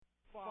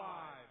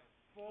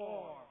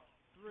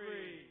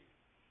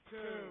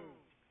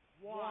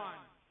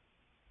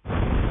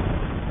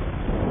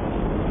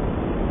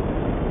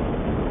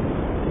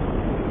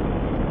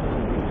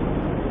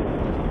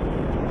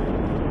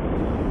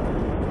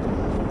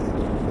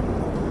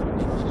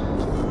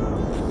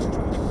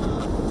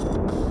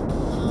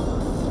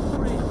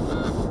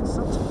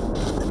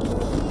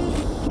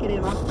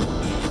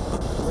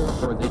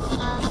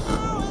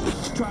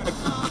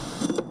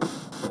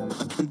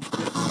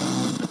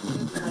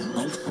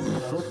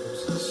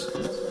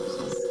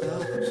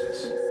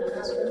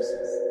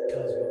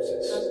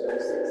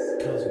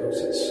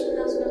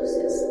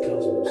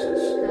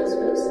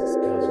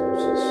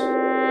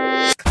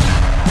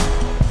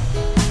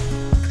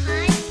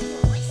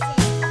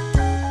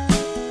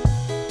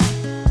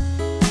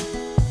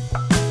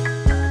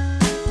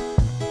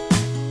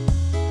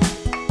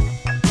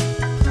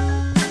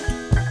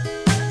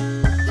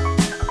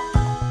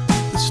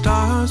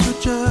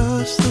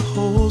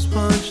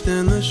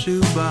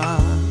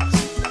shoebox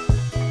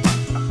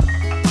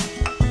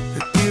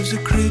that gives a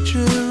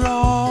creature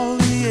all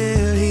the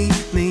air he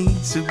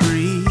needs to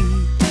breathe.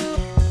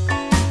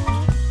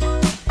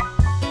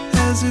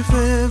 As if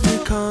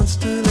every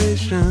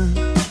constellation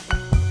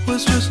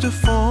was just a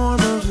form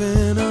of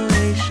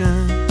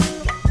veneration,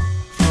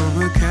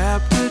 from a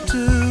captor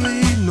to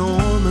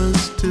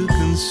enormous to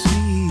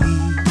conceive.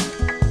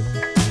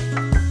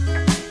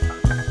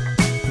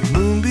 The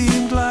moon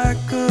beamed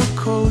like a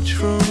coach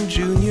from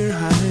junior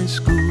high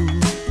school,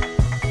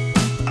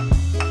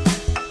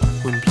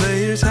 when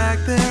players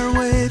hacked their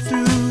way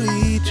through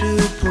each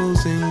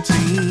opposing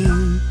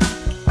team.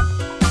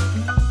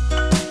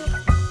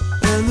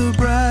 And the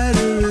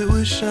brighter it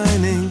was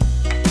shining,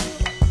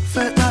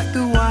 felt like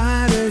the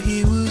wider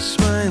he was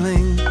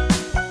smiling,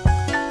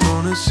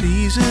 on a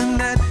season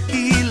that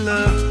he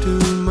loved too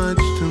much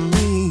to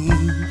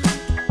leave.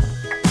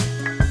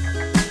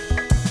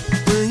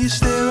 When you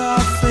stare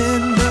off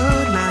in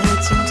the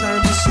night,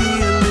 sometimes you see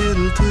a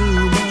little too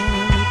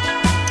much.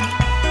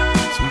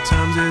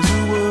 Sometimes there's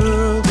a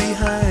world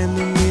behind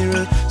the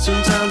mirror,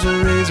 sometimes a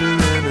razor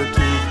and a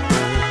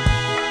toothbrush.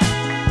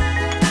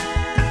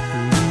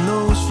 And in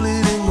those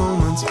fleeting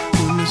moments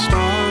when the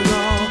stars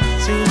all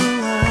seem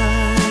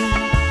aligned,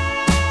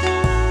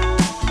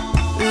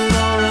 it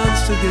all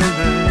runs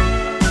together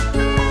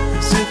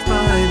as if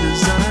by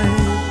design.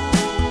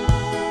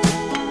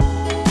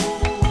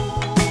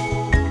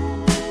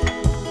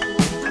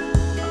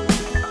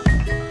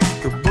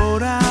 The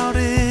boat out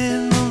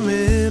in the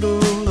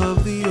middle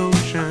of the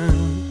ocean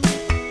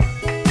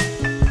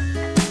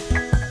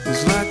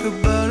was like a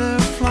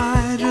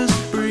butterfly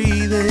just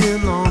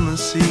breathing on the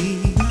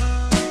sea,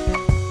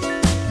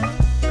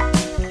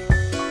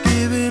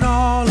 giving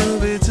all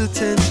of its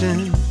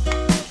attention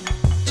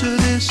to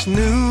this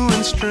new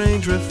and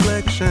strange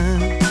reflection,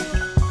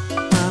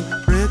 not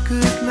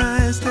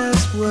recognized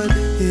as what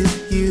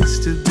it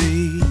used to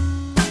be.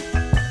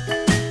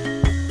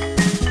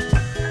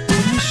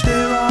 When you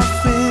stare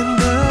off in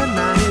the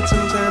night,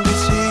 sometimes you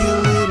see a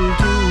little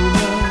too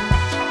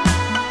much.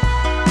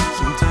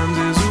 Sometimes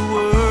there's a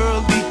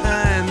world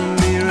behind the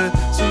mirror,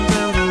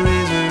 sometimes a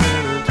razor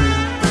and a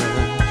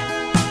toothbrush.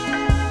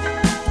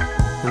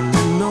 And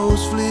in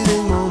those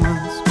fleeting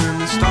moments when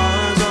the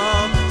stars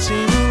all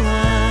seem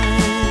aligned,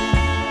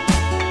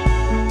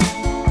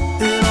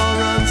 it all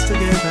runs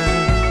together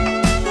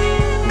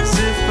as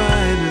if by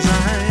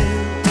design.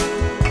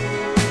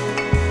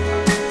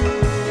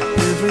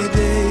 Every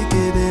day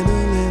getting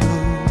a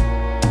little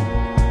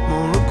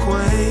more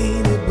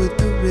acquainted with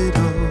the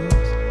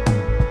riddles,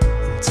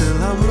 until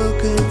I'm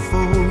looking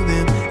for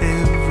them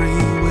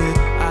everywhere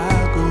I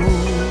go.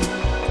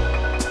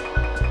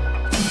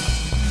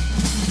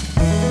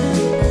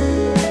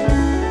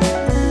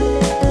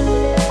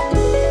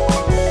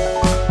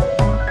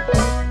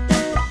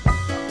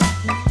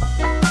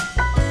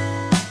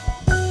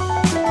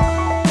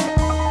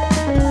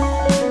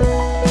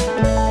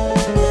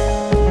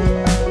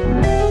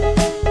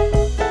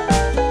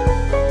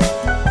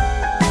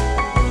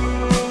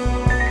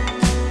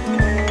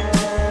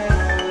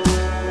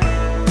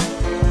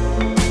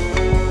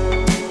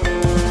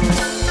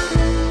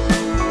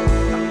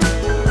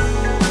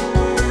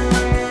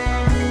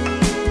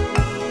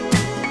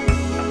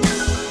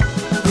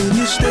 When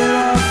you stare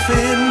off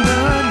in the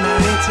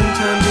night,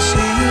 sometimes you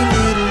see a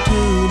little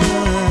too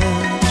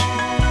much.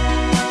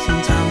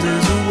 Sometimes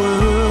there's a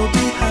world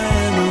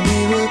behind the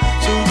mirror,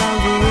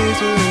 sometimes a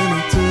razor and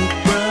a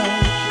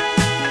toothbrush.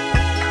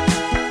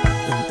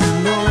 And in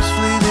those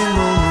fleeting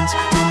moments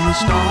when the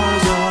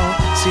stars all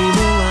seem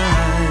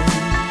aligned,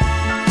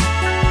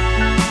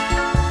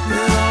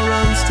 it all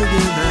runs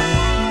together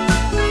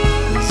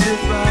as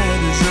if by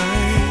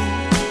design,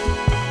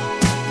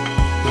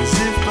 as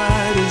if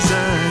by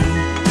design.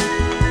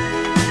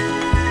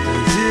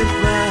 As if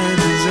by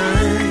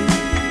design.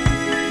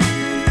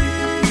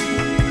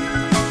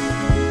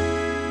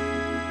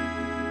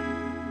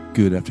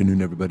 Good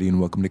afternoon, everybody, and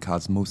welcome to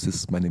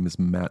Cosmosis. My name is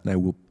Matt, and I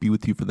will be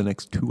with you for the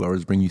next 2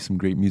 hours, bringing you some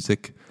great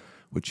music.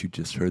 What you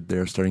just heard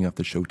there, starting off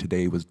the show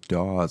today, was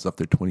Dawes off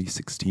their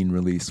 2016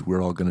 release,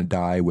 We're All Gonna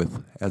Die,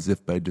 with As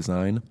If by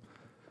Design.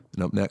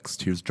 And up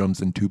next, here's Drums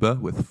and Tuba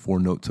with 4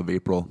 Notes of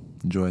April.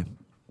 Enjoy.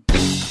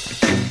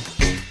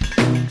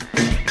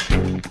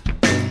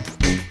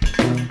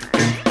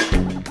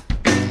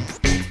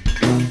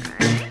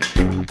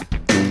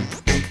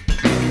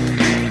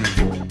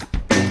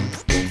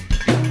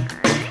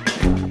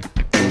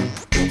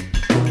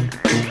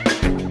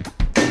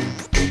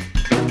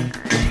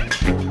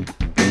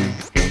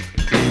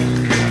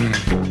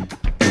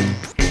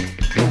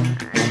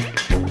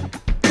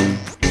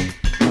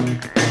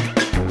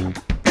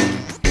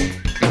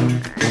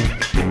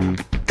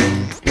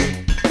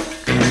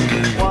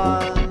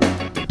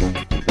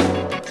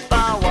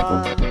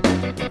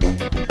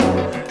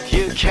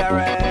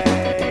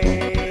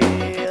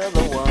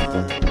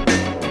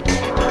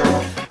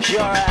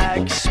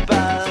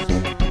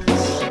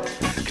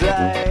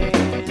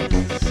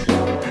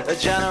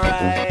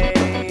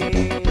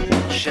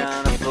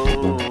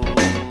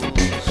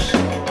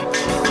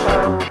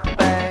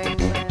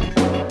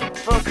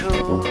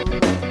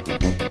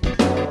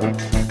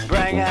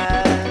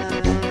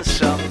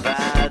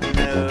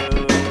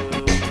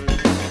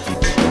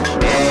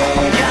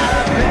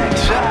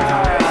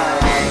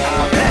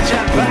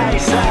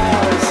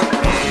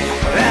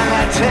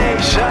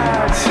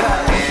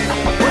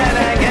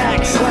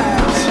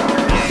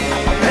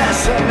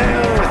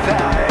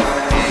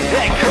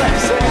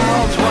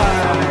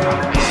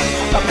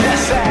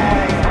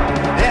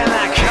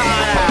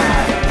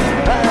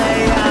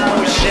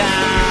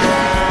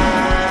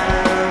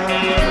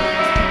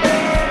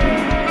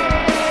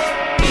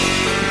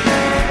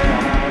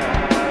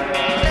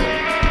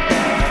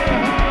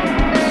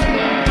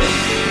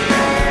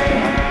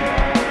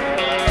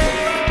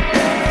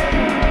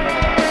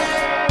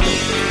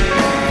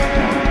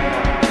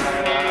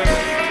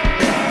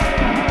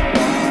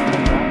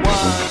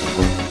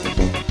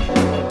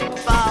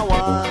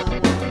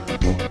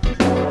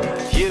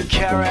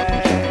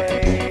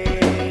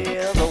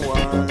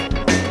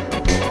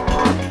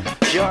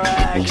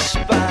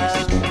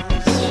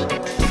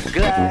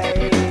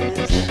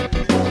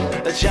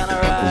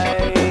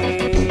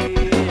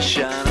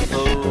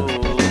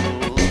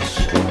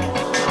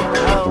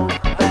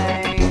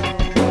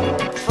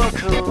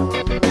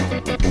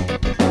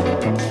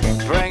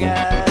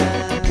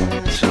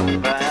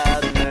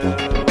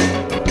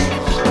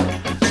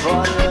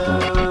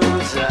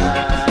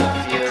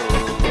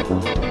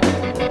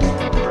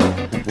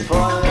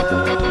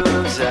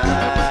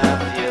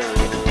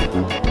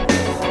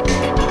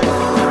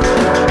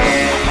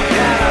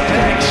 Yeah.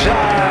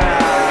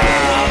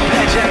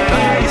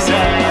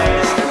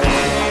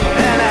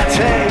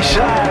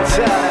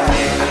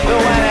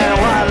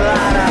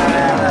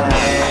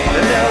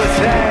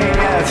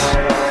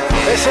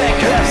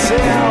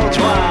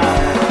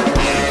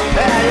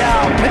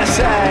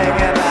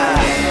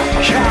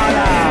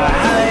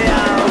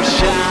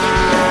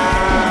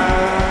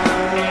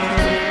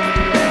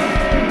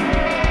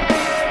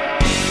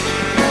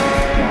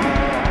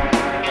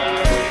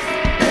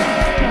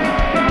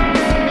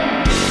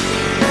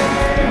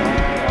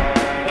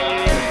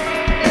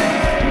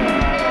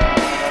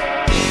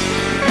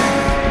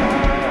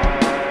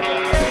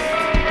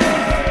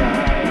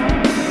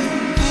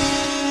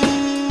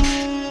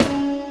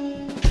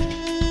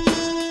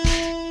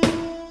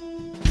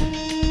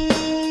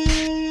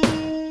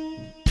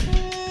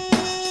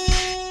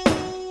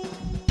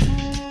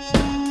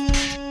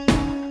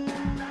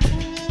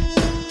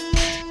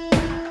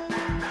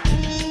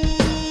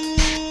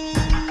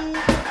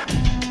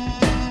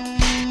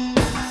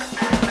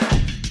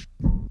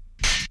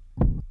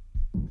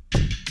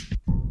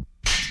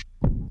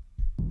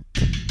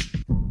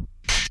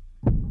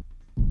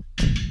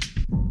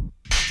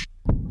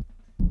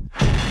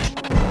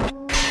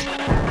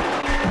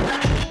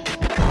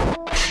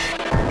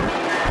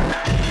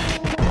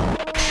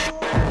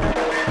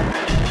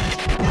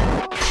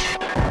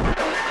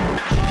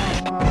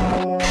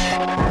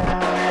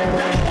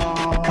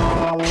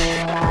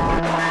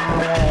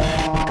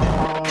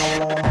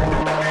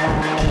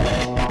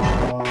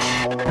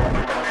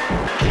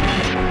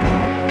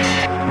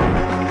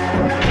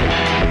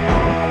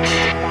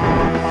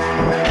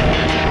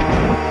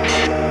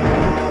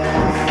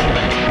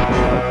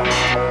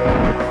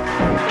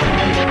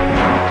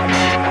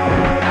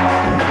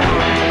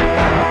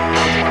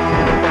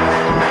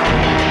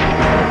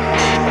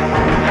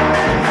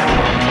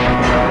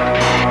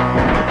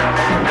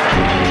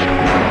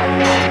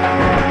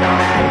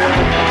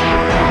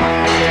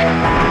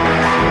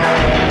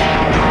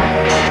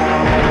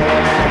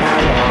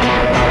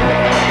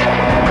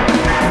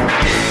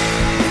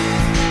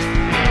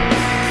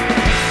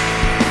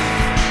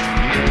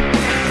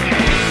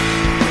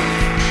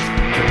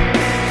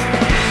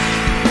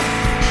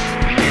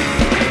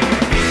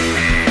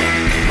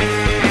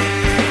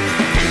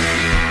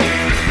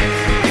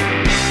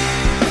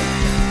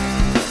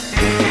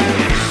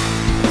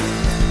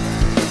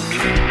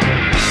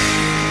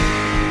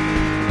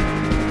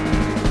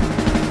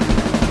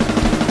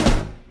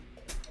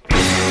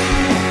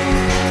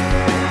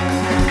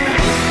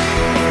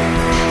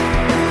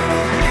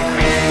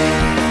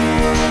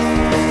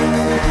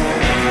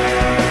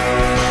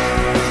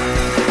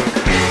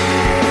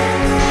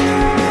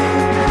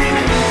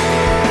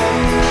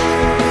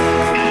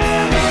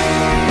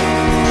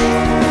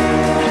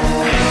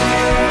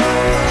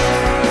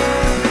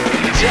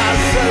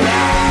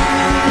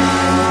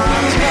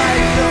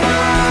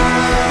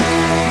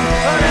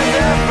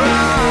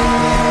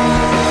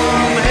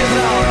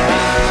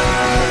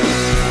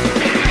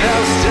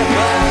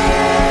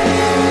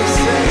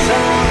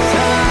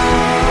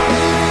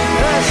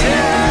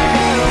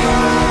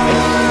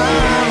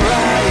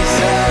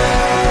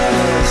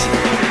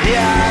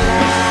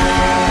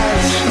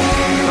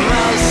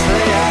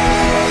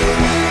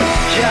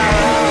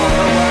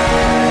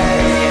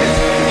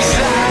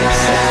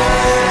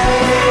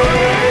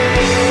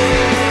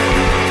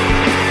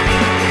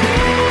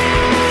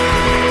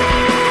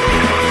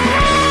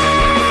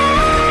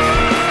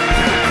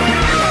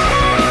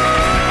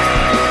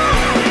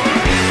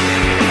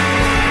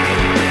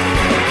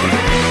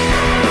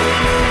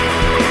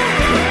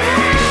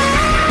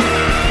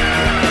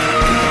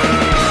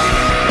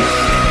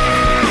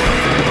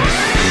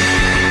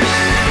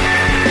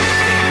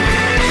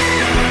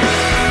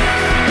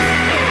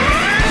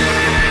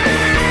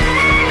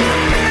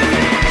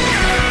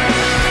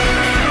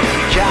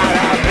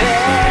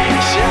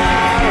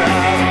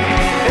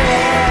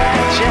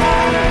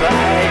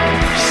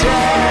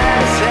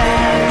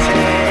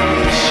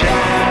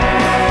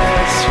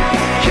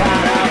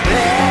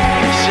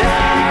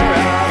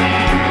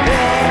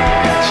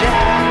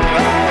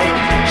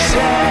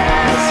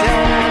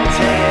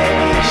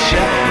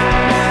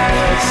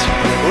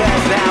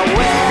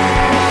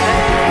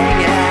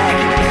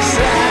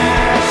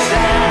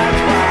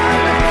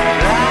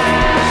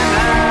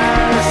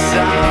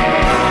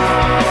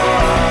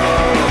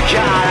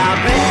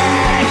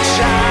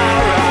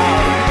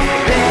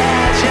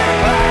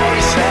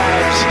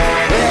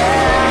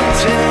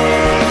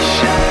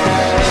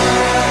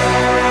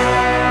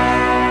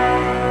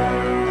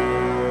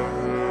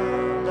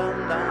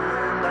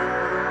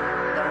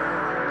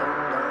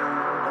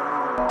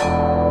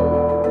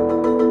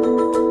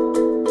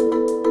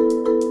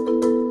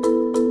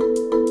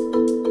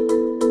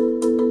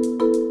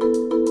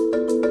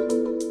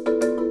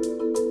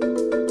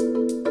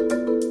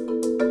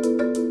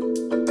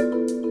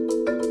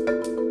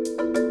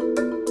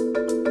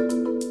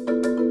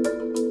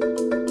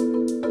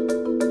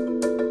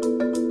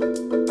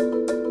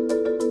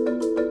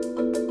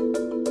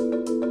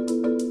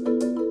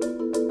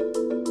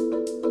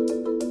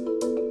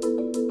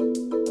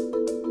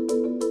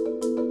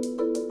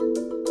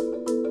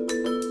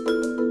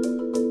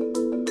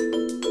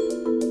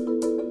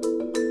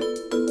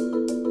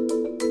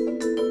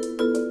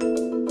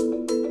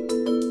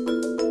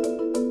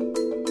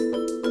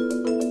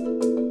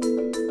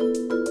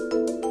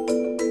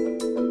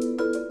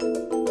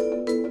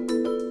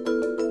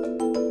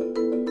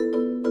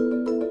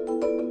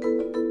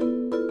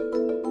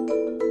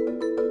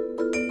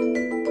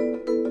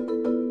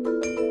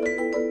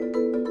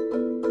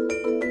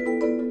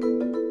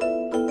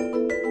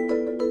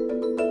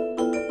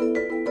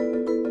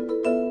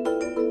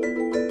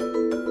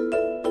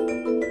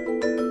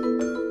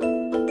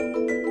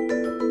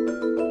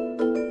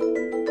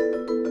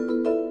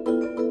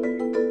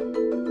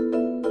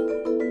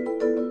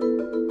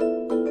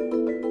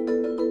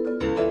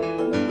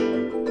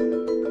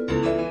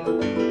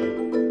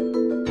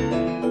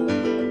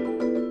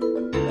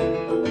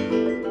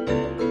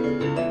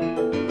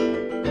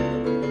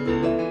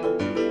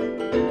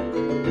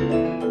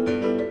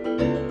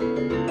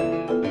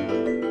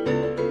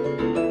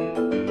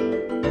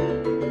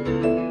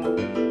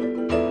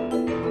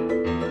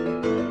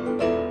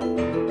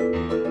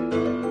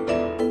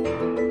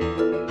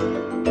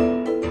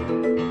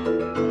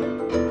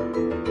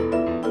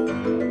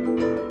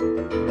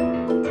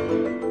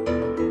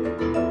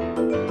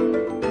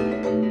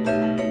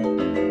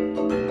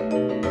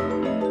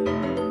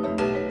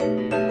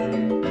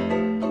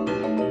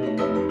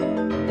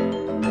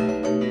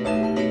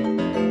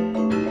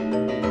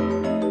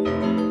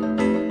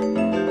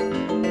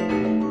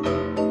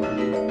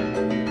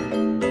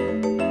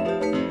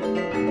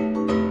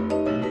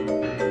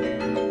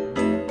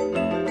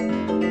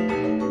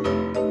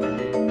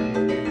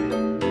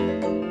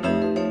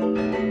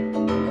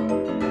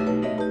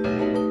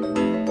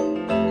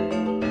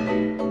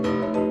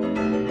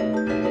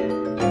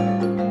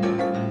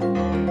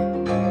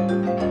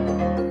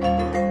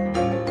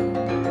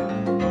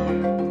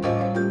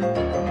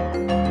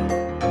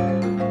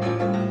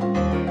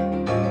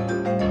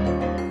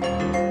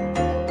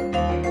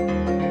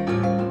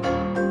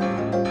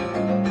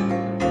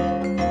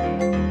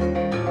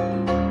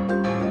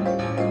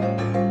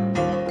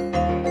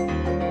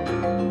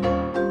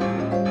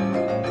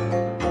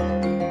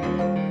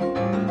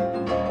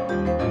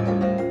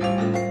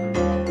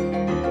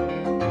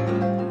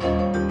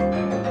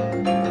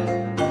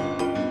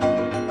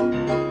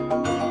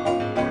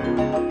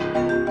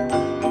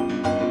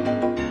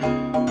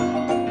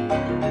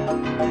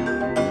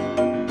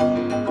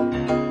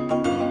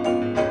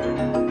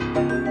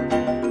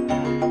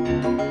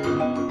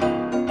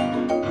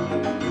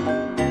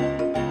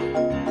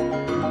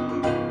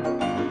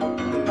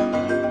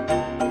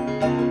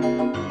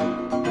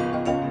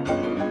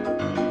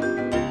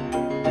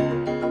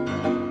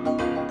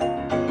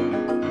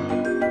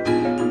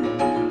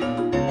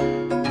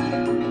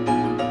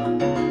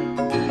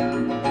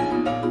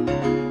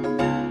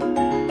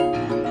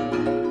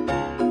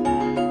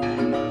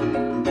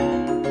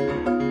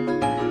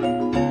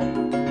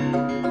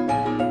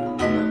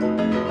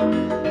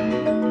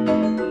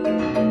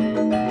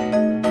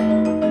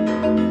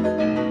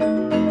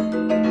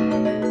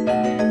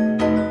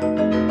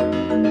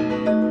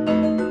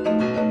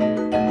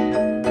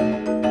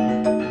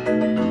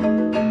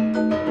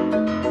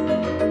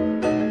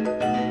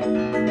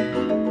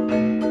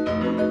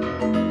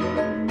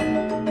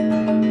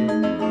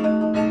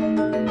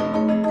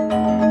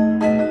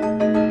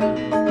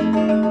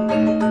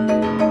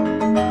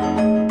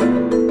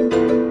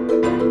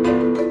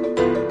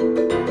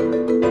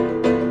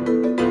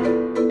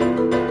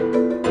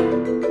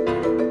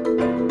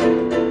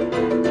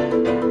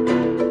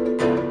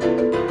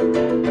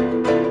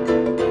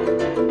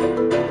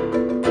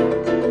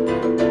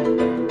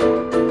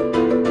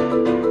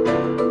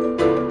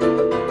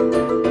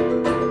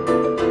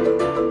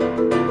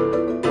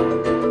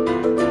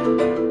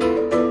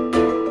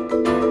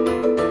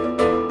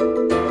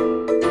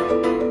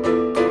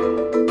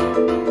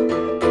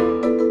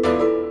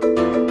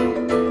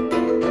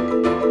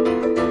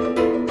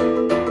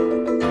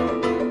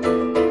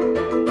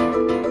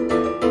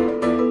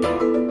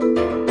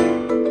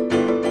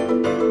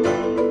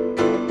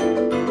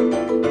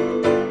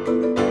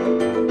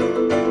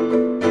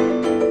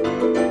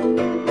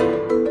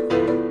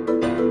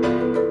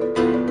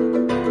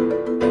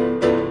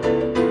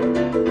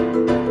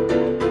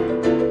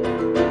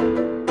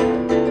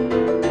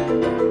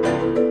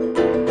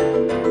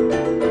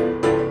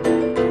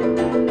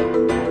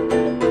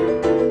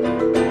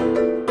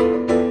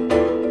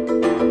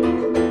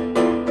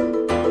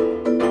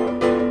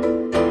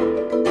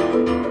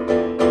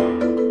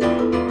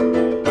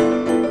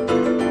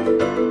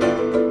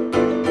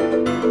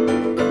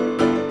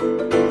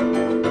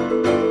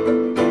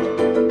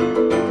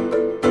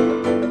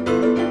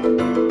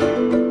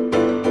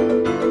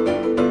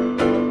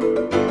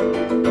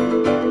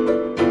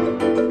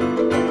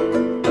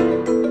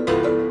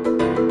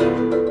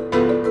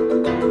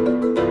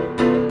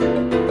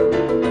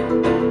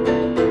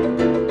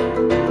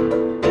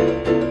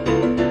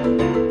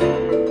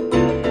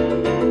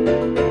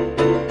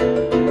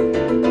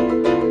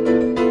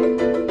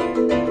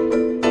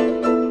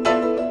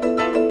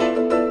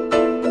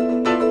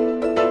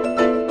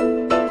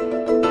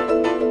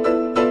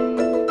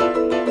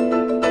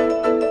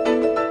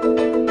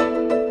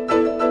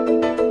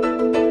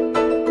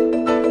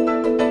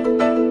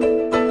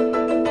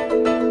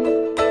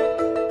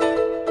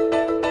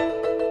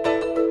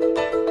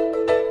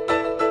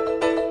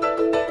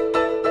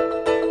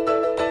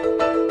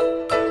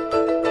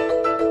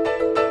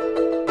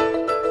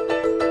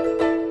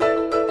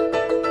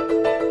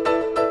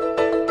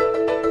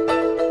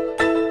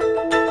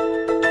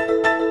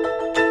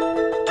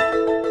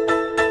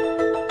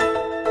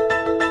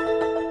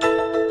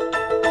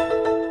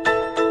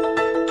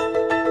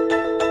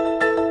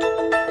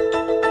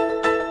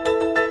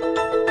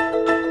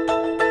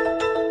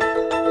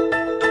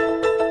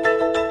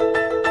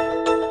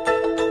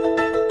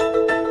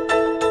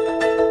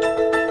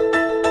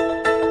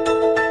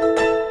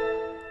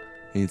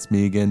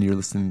 me again. You're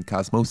listening to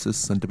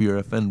Cosmosis on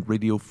WRFN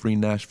Radio Free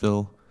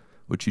Nashville.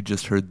 What you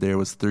just heard there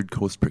was Third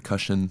Coast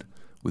Percussion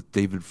with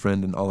David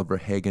Friend and Oliver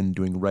Hagen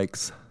doing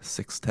Reich's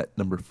Sextet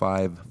number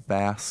 5,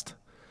 Fast.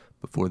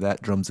 Before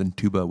that, drums and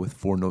tuba with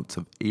 4 notes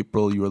of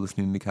April. You are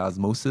listening to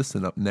Cosmosis,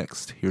 and up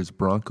next, here's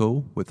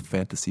Bronco with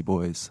Fantasy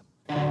Boys.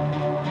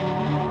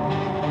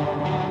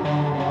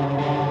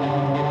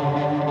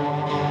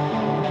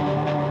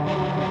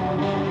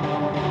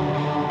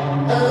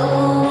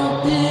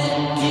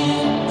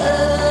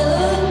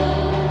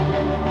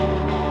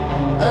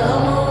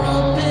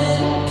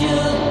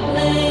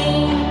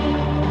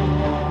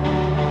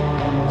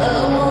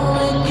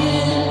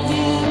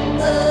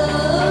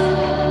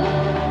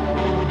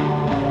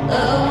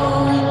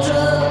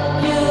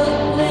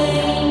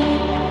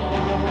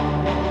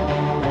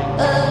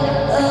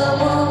 I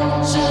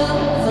want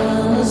you.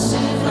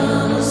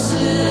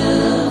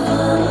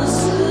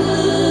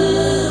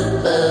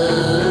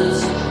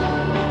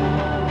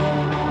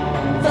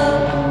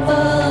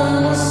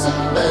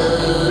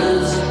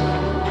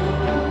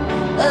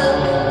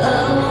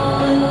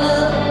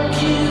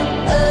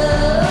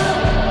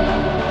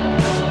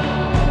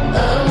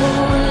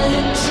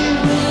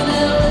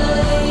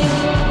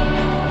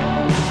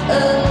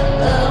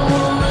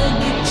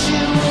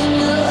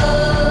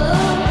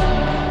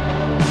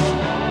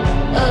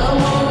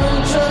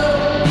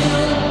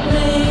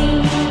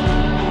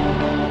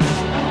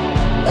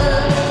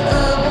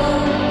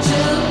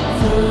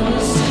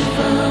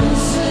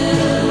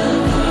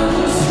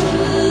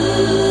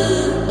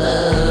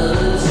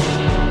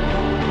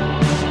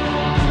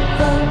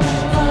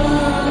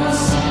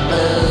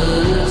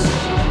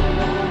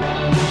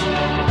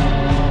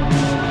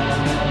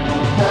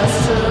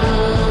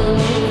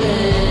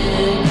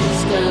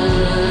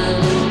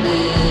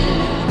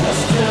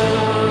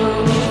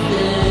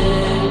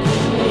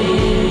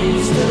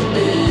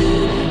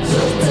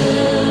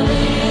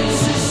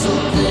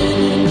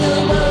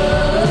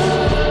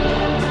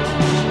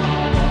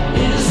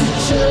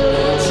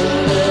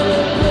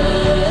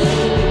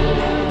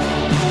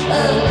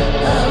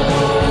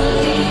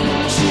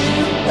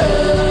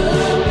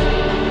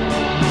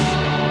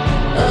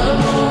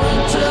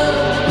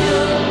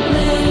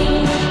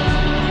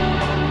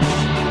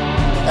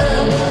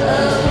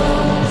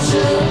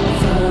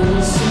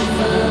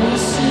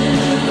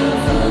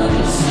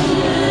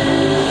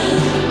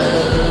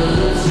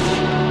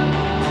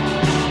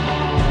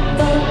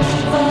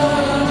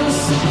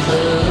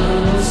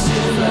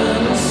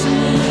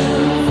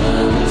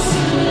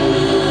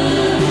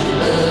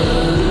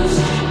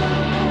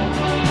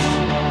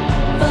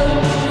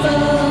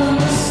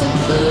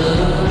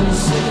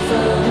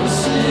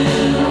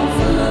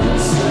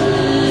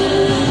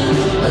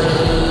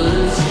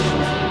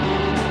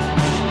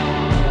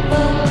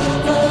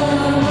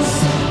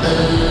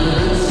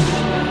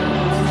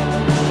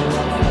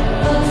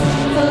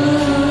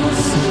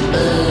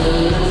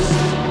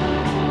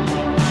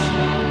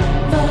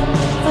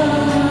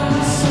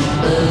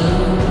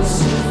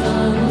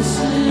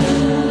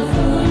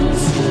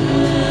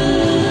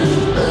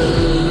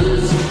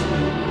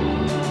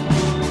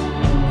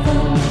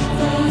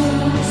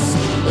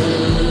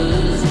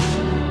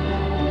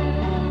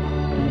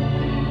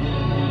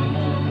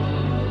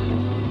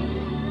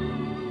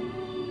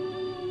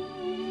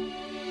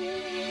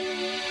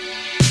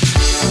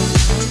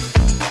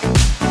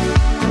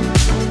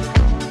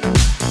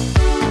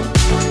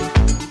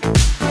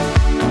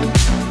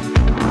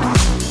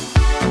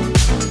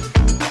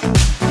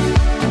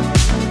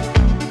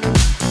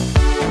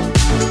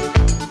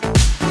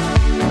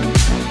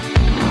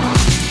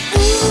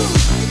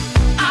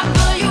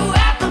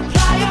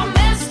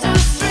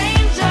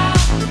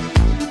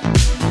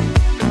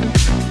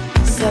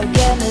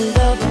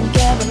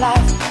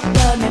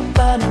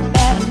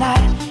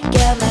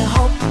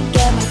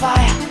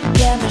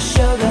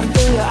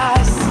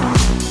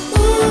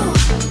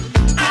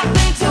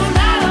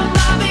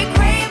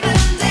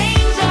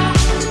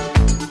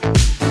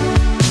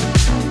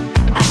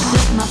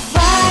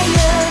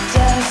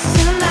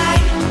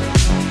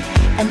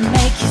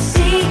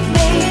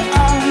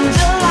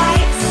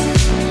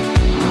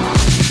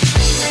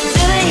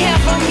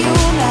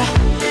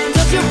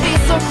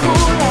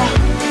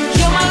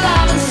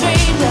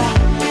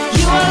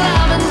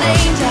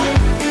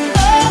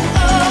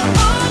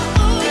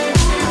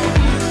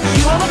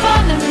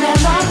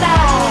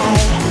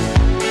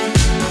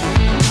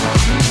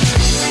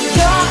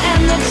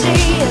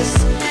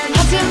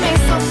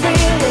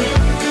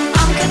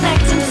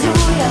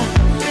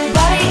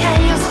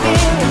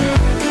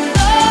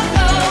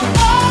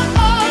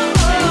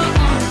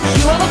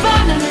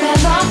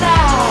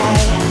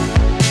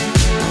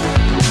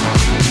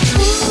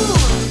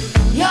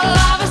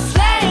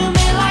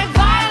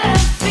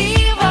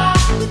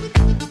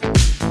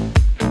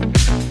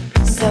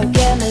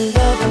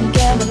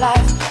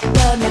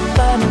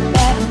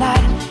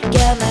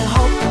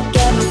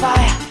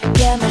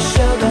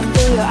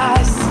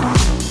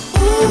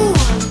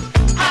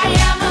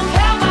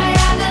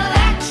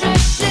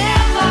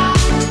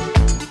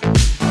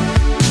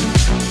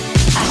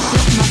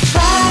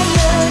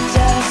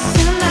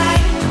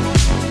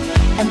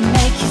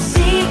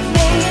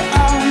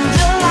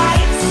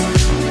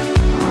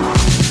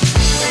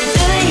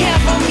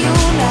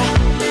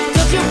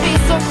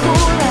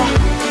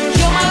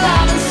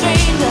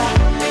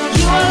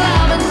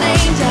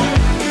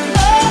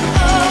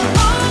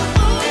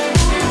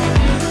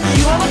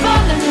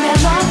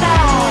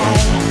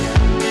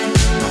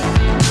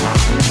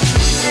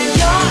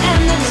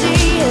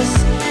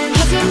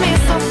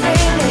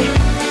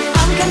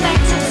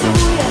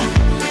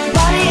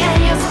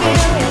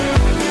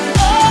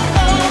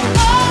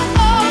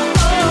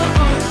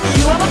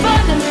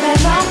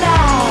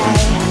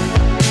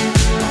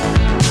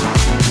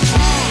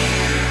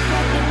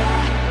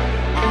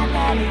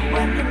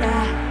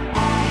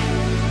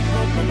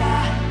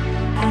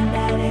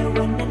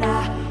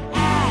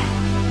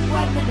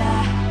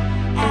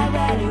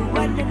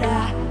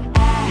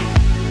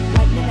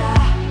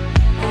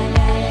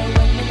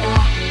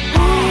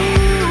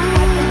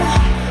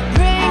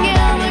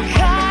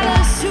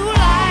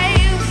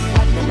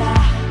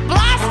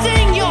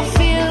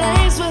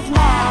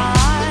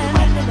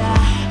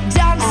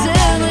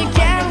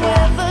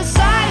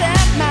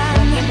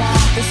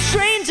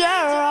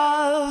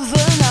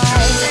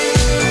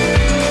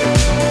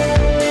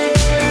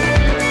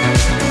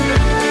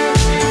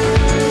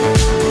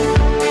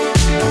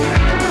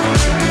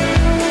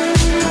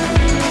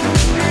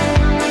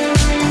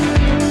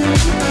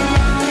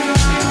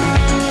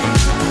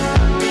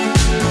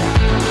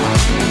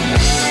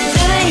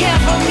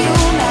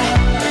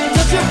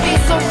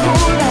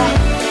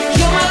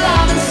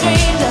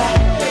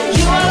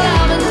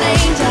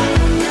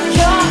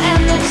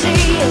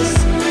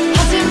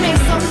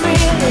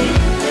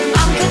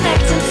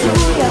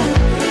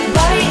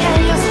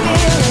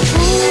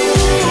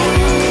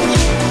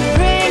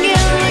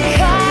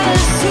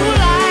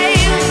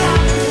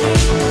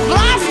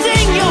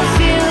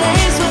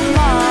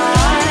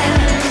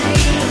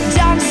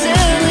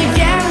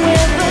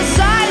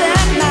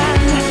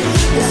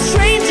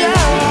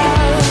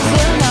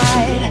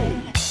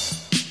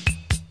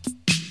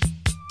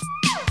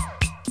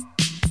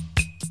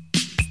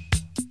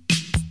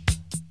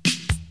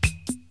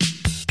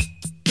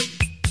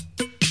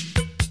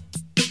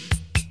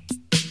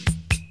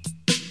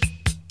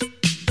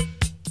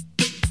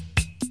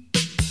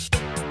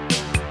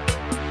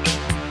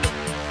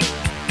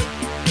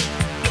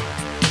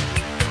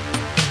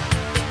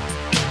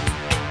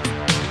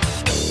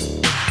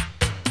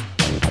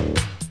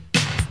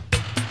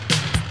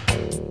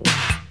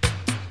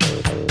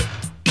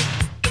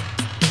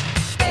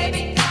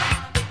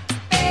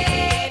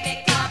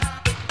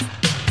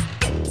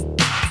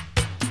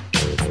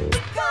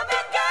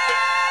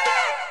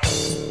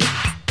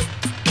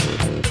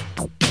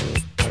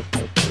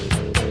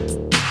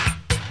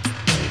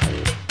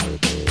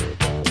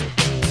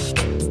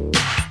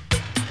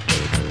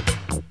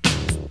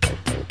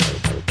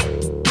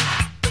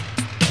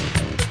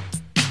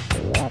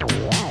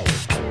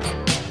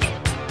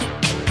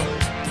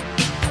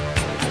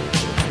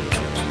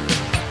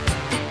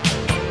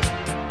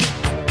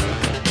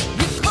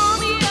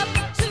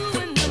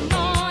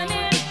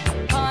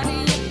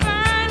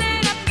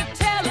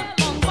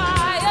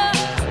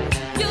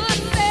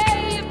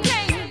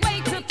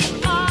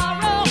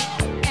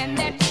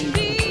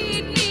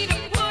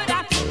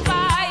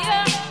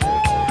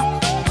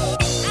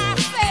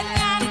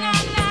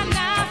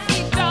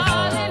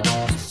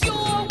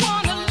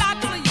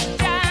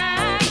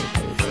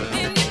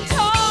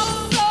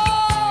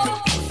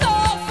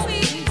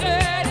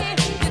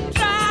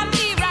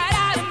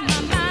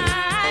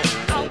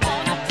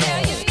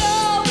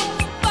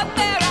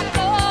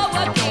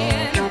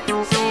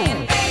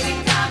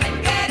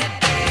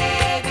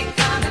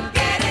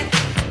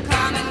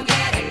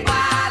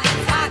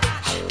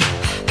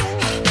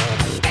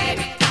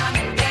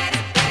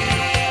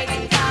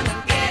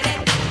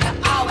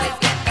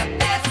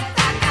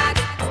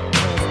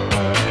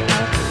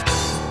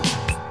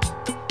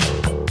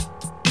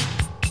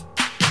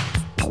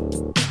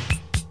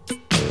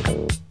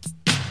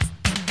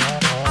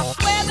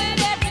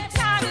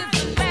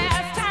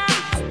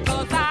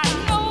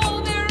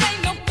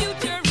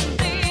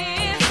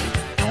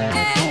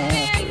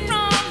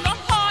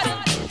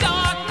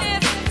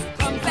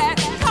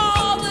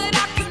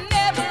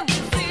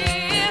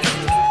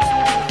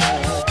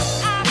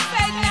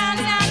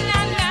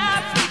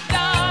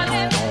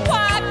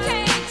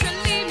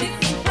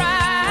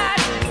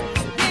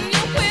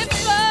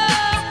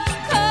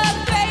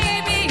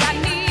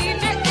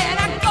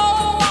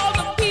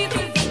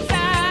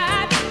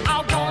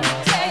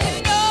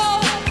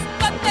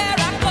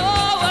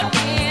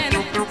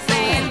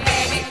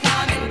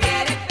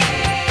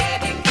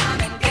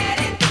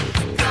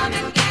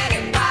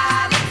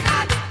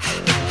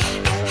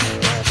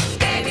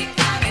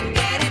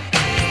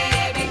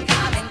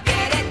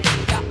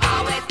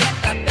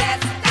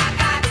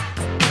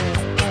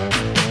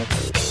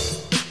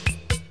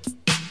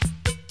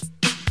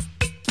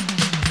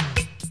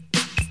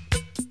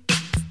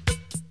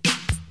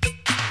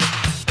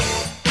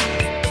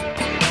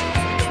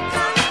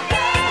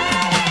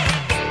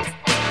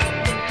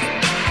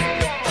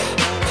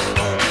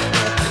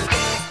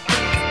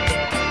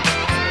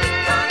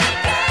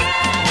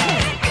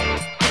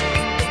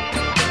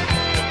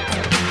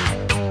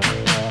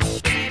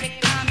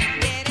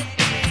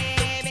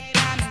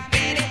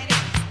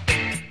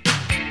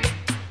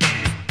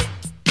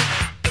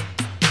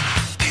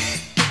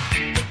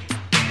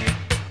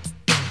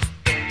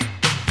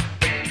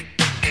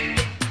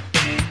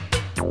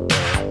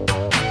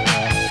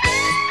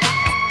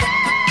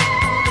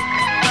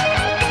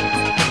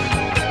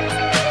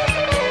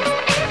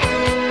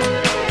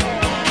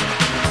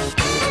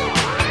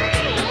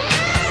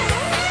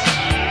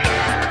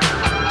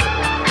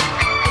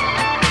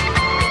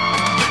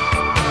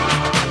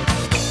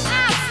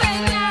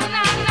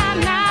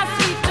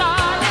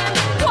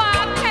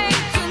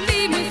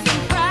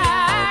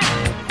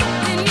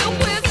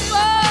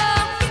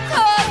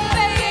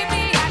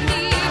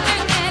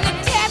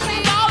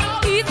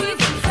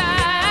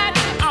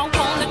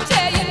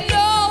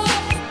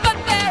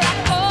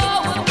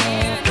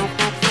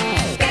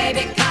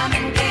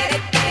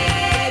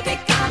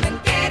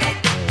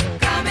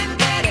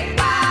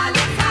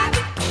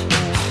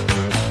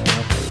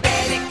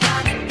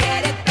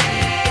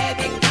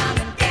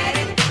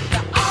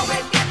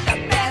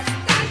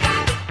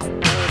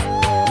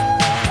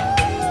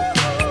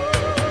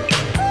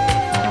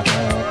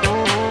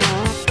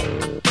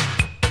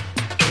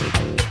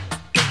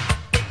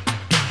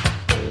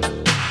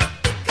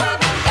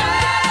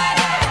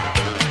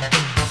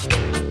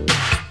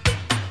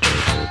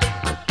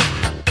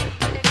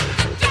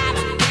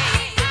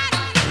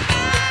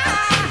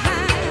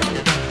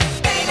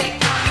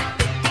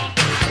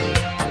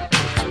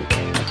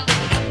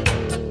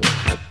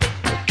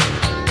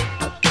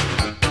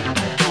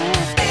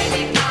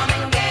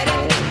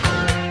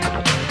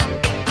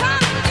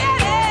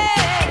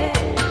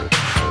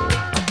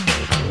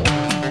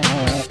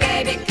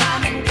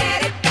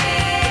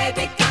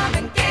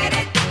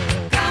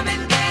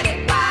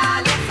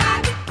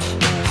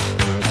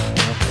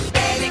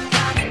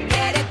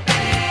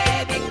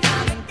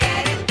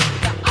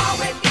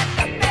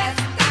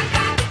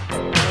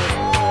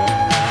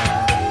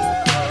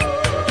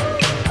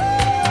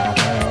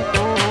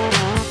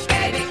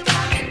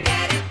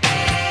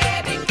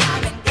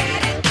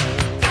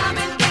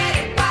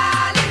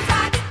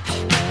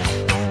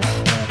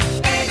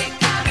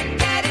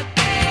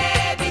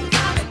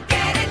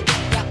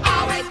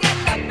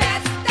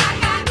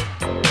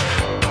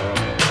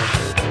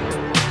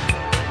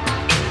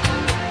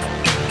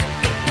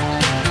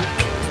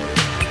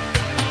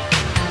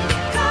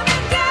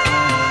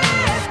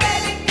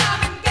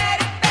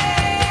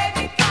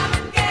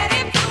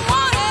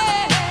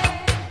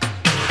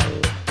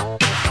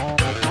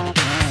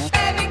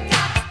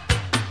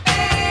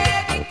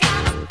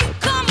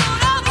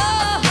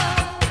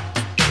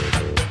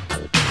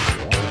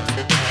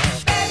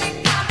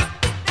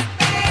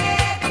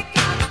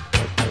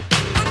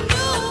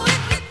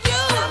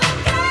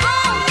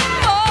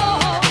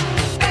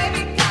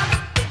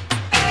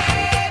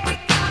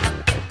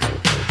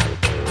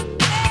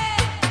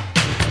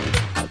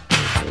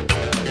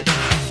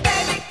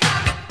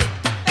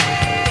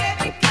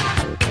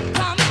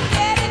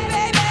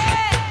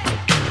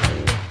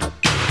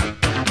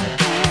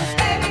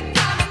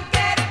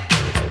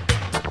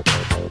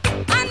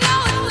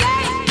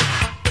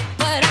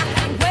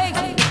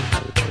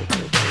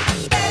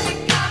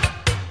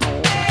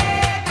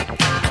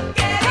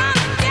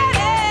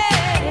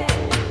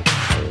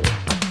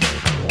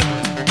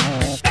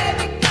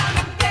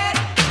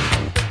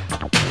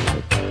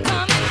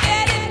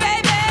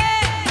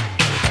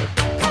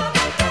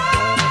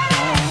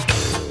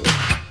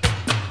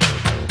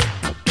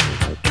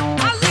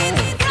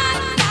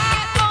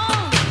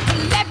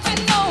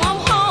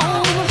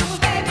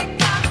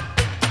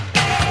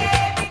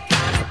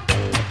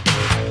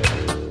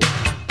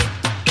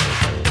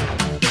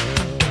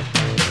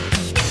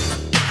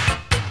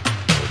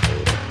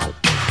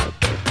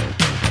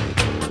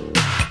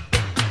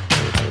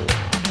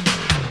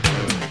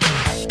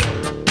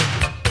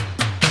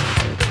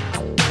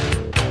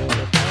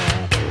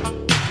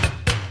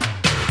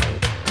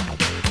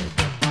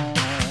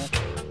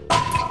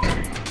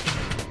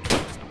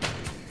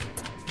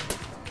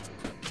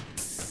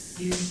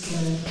 You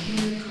can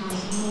hear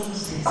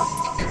Cosmosis.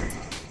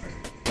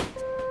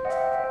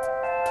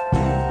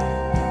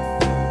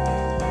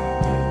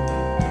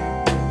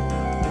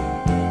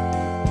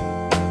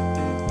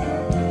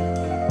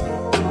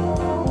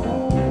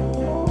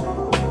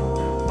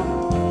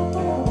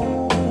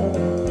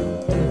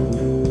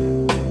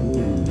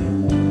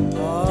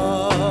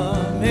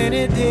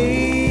 Many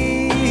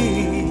days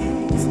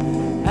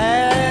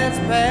has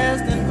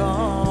passed and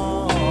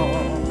gone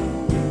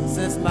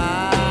since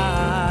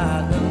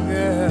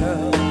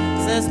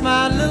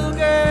my little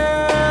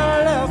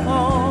girl left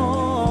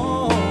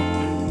home,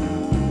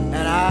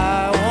 and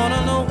I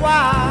wanna know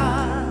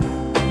why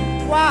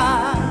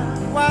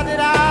did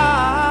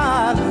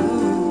I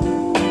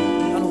lose,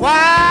 and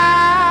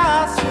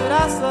why should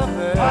I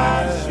suffer?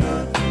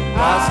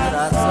 Why should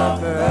I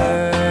suffer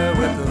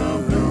with the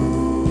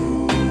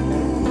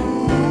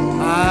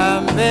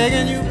I'm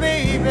begging you,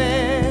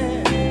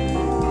 baby.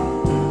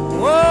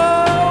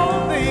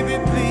 Oh, baby,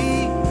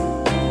 please.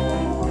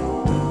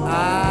 I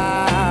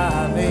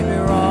may be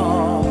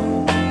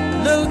wrong.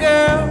 Little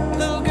girl,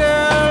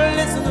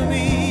 listen to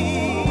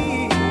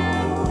me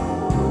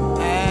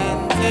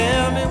and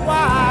tell me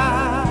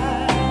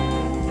why.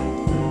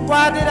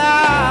 Why did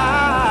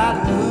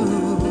I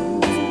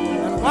lose?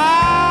 And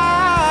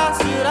why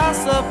should I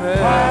suffer?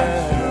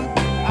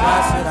 Why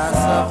should I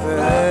suffer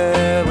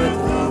with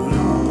her?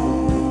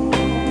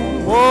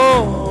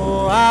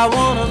 Oh, I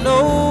wanna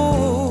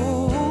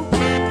know,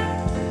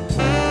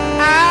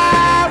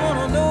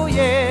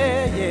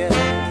 yeah.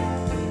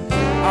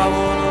 I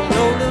wanna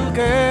know, little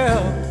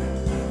girl,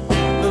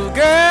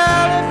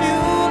 if you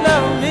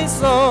love me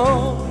so.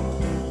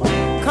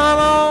 Come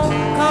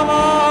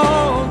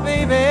on,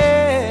 baby.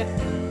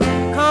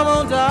 Come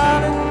on,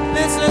 darling,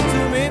 listen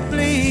to me,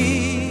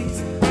 please.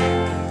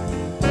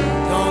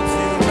 Don't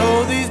you know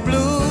these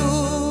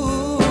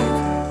blues?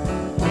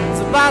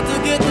 It's about to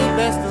get the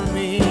best of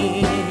me.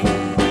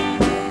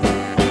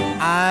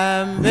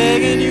 I'm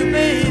begging you,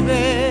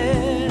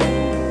 baby.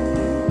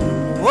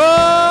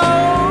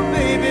 Oh,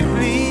 baby,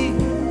 please.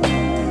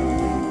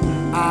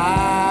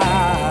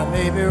 I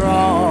may be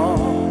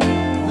wrong.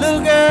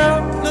 Little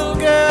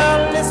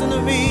girl, listen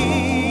to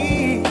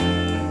me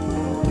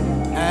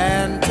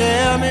and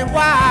tell me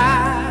why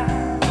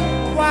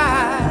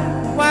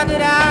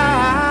did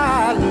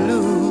I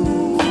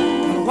lose?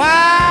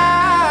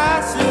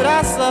 Why should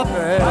I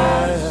suffer?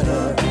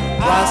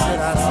 Why should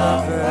I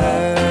suffer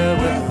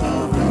with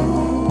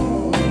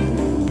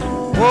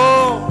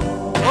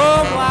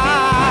why?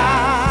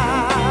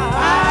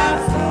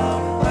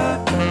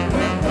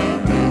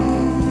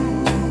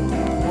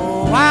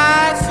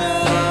 Why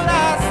should I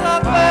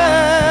suffer?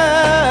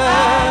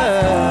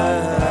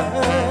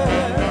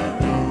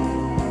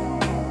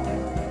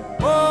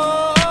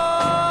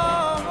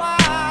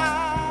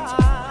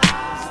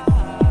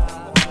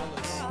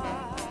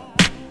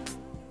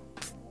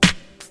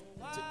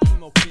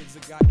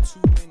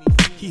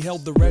 He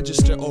held the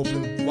register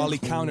open while he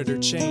counted her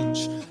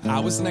change. I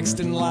was next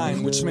in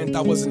line, which meant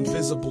I was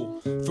invisible.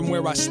 From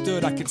where I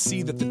stood, I could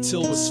see that the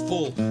till was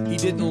full. He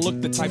didn't look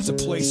the type to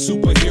play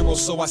superhero,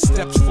 so I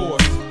stepped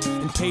forth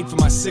and paid for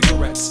my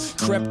cigarettes.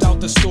 Crept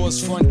out the store's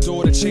front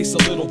door to chase a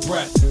little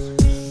breath.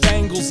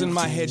 Bangles in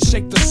my head,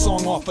 shake the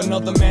song off.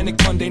 Another manic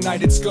Monday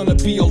night, it's gonna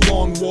be a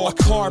long walk.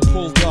 A car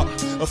pulled up,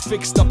 a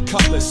fixed up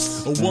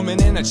cutlass. A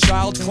woman and a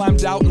child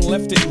climbed out and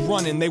left it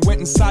running. They went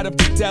inside of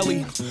the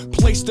deli,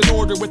 placed an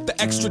order with the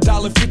extra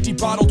 $1.50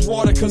 bottled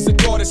water, cause the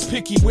daughter's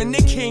picky. When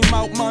they came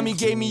out, mommy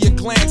gave me a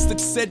glance that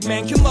said,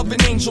 man can love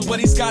an angel, but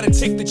he's gotta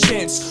take the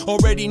chance.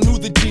 Already knew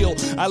the deal,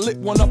 I lit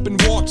one up and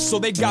walked. So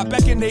they got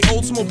back in their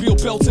Oldsmobile,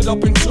 belted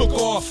up and took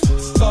off.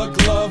 Thug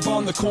love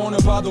on the corner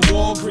by the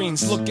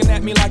Walgreens, looking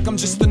at me like I'm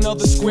just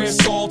another square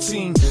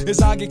saltine.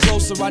 As I get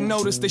closer, I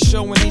notice they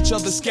showing each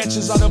other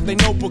sketches out of their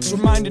notebooks,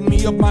 reminding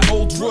me of my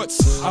old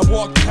roots. I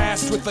walked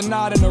past with a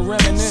nod and a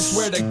reminisce.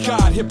 Swear to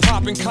God,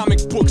 hip-hop and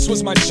comic books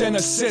was my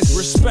genesis.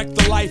 Respect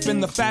the life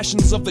and the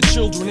fashions of the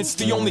children. It's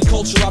the only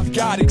culture I've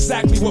got,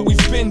 exactly what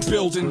we've been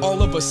building.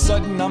 All of a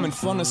sudden, I'm in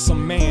front of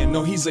some man.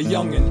 No, he's a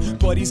youngin',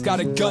 but he's got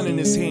a gun in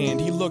his hand.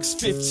 He looks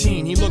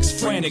 15, he looks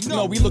frantic.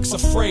 No, he looks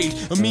afraid.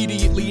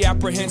 Immediately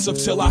apprehensive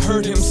till I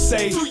heard him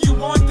say, do you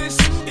want this?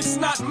 It's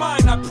not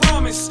mine, I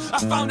promise. I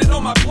found it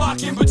on my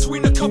block in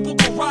between a couple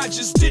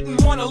garages.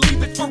 Didn't want to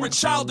leave it for a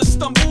child to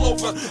stumble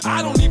over.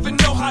 I don't even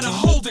know how to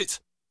hold it.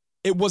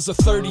 It was a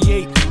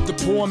 38, the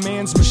poor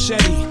man's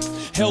machete.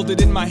 Held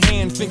it in my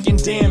hand, thinking,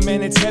 damn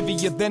man, it's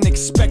heavier than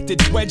expected.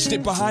 Wedged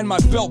it behind my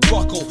belt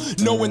buckle,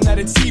 knowing that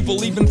it's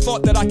evil. Even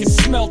thought that I could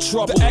smell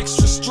trouble. The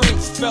extra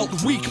strength felt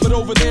weak, but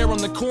over there on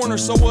the corner,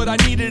 so what I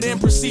needed and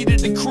proceeded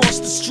to cross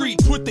the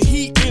street. Put the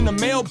heat in a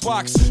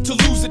mailbox, to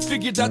lose it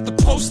figured that the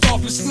post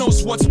office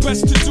knows what's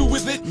best to do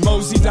with it.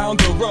 Mosey down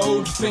the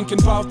road,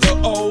 thinking about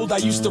the old. I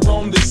used to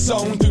roam this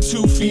zone through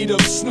 2 feet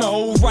of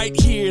snow. Right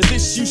here,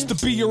 this used to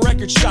be a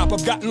record shop.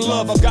 I've gotten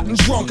love, I've gotten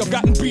drunk, I've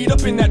gotten beat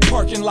up in that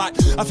parking lot.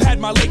 I've had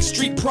my Lake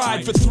Street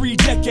pride for 3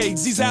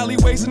 decades. These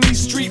alleyways and these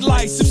street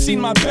lights have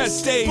seen my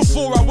best days.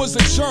 Before I was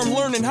a germ,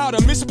 learning how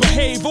to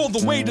misbehave all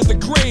the way to the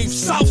grave.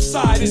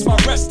 Southside is my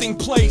resting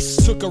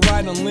place. Took a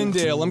ride on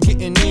Lindale, I'm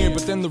getting near,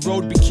 but then the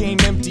road became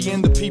empty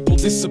and the people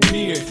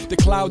disappeared. The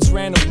clouds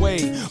ran away,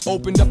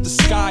 opened up the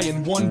sky,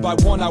 and one by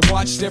one I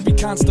watched every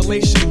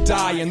constellation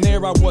die. And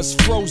there I was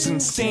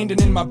frozen,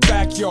 standing in my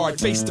backyard,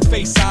 face to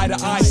face, eye to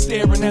eye,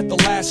 staring at the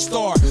last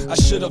star. I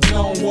should have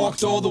known,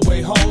 walked all the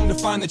way home to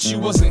find that you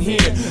wasn't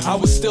here. I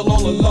was still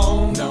all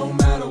alone. No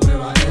matter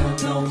where I am,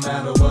 no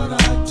matter what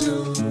I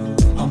do,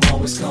 I'm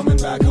always coming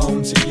back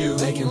home to you.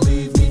 They can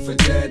leave me for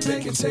dead,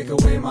 they can take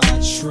away my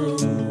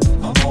truth.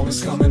 I'm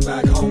always coming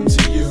back home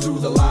to you. Through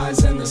the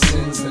lies and the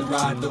sins that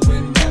ride the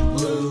wind that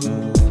blew,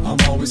 I'm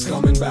always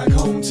coming back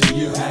home to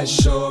you. As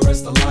sure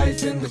as the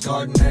life in the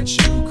garden that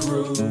you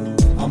grew,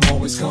 I'm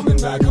always coming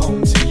back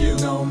home to you.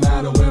 No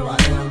matter where I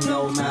am,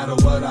 no matter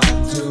what I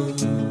do,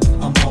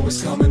 I'm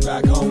always coming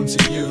back home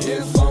to you.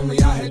 If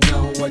only I had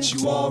known what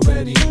you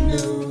already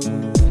knew,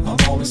 I'm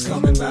always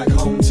coming back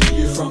home to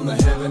you. From the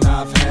heaven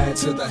I've had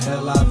to the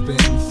hell I've been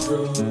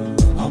through,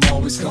 I'm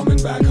always coming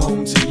back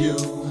home to you.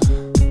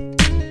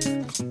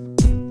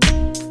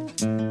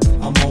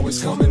 I'm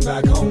always coming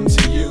back home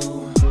to you.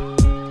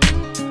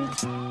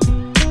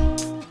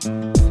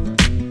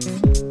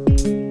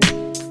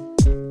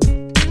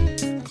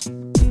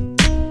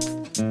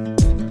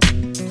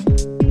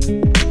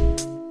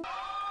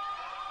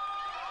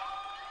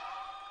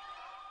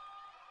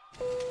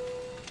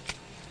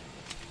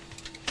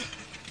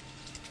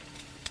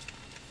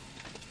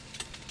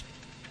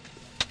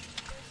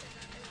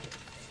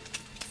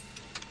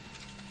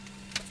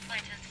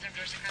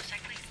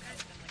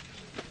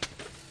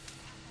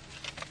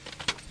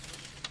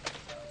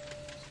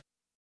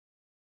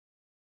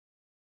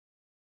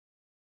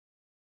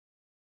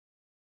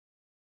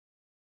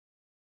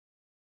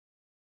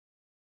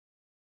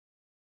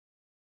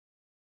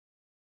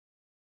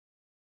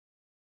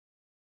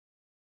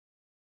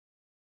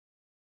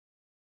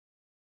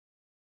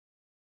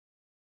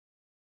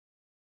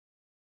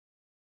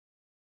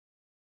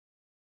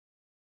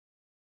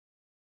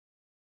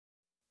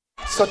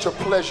 Such a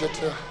pleasure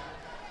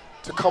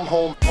to come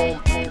home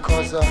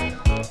because I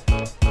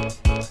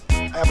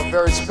have a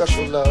very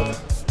special love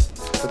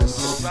for this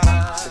city.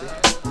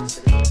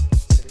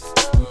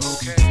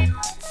 Okay.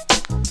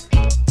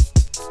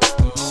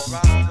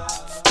 Alright.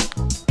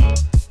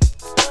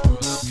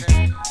 Well,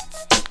 okay.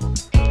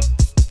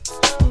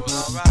 Well,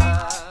 alright.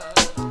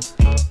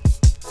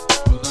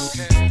 Well,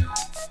 okay.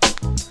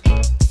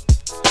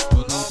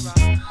 Well,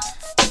 alright.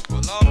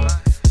 Well,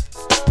 alright.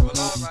 Well,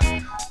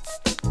 alright.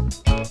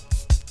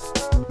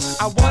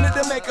 I wanted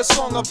to make a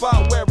song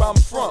about where I'm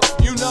from,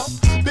 you know?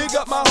 Big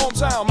up my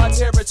hometown, my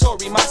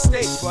territory, my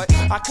state, but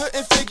I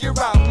couldn't figure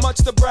out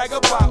much to brag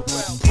about.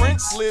 Well,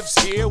 Prince lives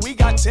here, we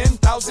got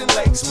 10,000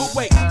 lakes, but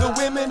wait, the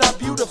women are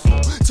beautiful,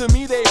 to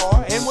me they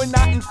are, and we're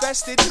not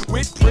infested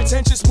with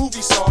pretentious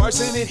movie stars,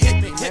 and it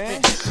hit me,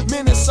 man.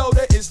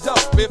 Minnesota is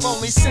dope, if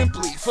only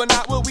simply for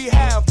not what we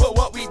have, but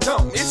what we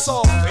don't. It's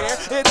all fair,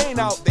 it ain't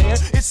out there,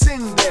 it's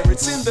in there,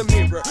 it's in the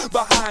mirror,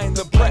 behind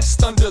the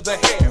breast, under the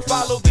hair.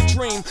 Follow the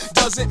dream,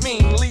 doesn't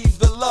mean leave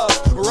the love.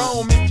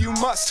 Roam if you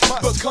must,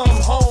 but come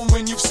home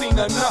when you've seen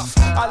enough.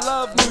 I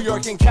love New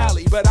York and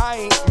Cali, but I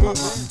ain't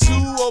moving.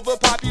 Too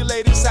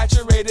overpopulated,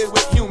 saturated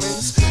with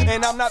humans.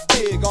 And I'm not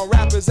big on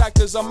rappers,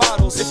 actors, or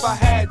models. If I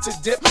had to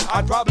dip,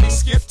 I'd probably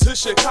skip to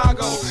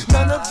Chicago.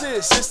 None of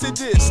this is to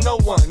diss, no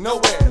one,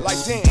 nowhere. Like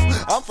damn,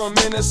 I'm from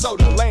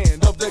Minnesota,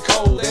 land of the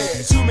cold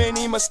air. Too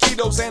many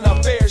mosquitoes and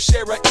a fair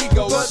share of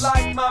egos. But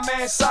like my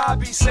man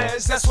Sabi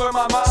says, that's where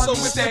my mom so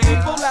if the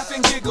people laugh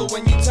and giggle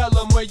when you tell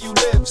them where you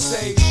live,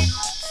 say shh.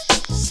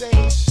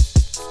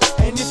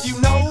 And if you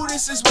know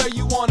this is where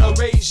you wanna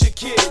raise your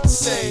kids,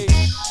 say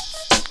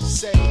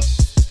shh.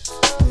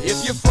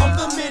 If you're from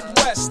the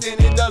Midwest and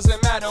it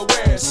doesn't matter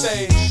where,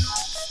 say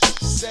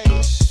shh.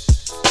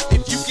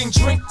 If you can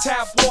drink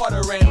tap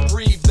water and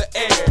breathe the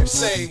air,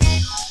 say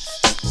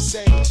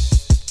shh.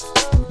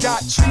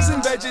 Got trees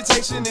and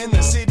vegetation in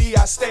the city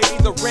I stay.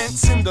 The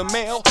rent's in the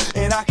mail,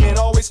 and I can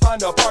always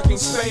find a parking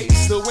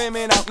space. The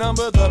women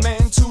outnumber the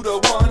men 2 to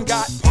 1.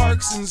 Got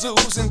parks and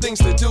zoos and things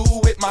to do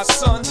with my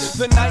son.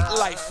 The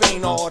nightlife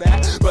ain't all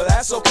that, but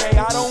that's okay.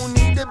 I don't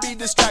need to be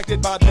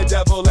distracted by the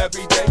devil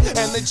every day.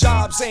 And the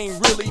jobs ain't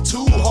really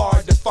too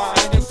hard to find.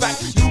 In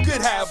fact, you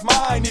could have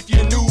mine if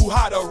you knew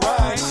how to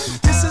rhyme.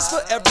 This is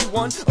for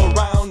everyone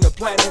around the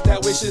planet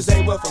that wishes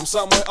they were from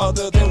somewhere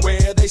other than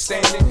where they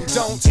standing.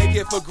 Don't take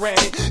it for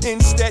granted.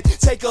 Instead,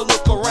 take a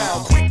look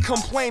around. Quit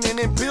complaining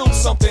and build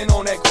something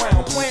on that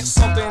ground. Plant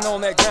something on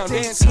that ground.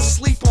 Dance and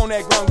sleep on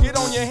that ground. Get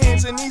on your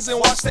hands and knees and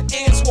watch the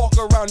ants walk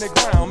around the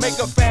ground. Make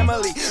a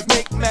family,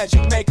 make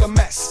magic, make a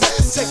mess.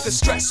 Take the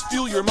stress,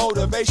 fuel your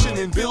motivation,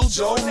 and build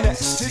your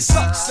nest. It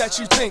sucks that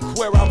you think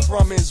where I'm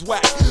from is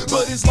whack,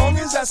 but as long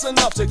as that's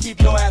enough to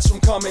keep your ass from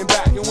coming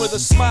back. And with a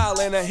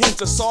smile and a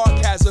hint of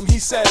sarcasm, he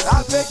says,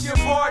 I beg your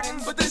pardon,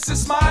 but this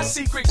is my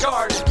secret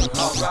garden.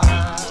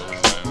 Alright.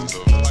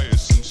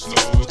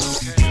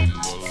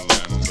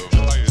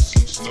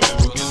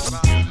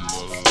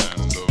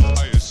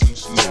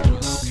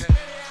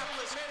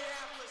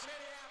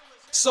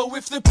 So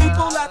if the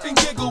people laugh and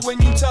giggle when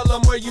you tell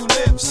them where you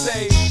live,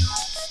 say.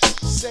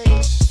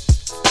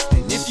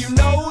 And if you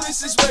know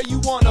this is where you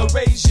wanna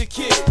raise your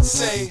kids,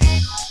 say.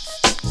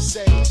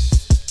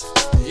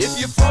 If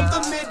you're from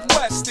the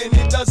Midwest and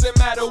it doesn't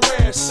matter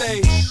where,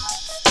 say.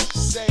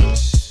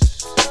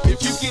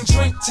 If you can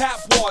drink tap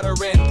water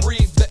and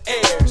breathe the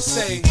air,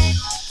 say.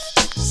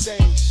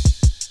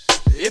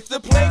 If the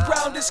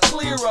playground is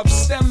clear of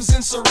stems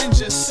and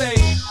syringes, say.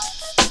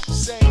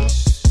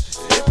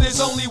 If there's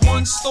only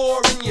one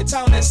store in your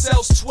town that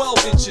sells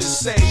 12 inches,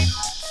 say.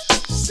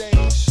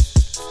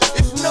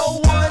 If no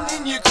one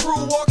in your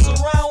crew walks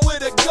around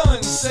with a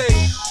gun, say.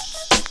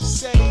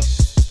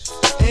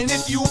 And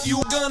if you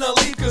gonna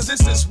leave cause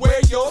this is where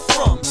you're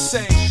from,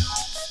 say.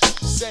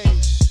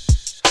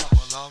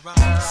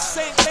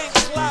 St.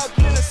 Cloud,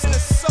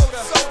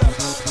 Minnesota.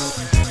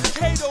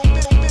 Cato,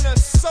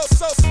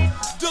 Minnesota.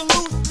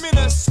 Duluth,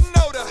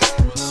 Minnesota.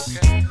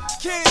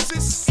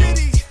 Kansas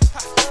City.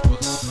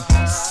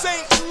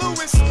 St.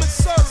 Louis,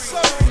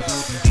 Missouri.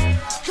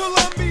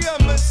 Columbia,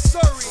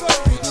 Missouri.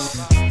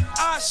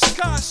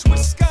 Oshkosh,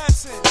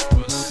 Wisconsin.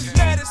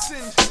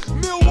 Madison,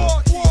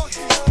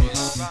 Milwaukee.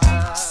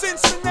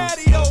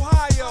 Cincinnati,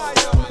 Ohio.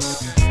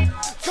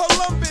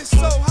 Columbus,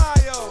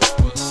 Ohio.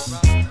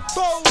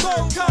 Boulder,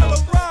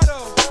 Colorado.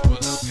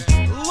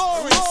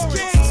 Lawrence,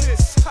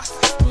 Kansas.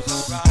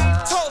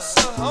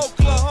 Tulsa,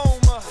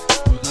 Oklahoma.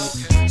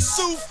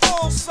 Sioux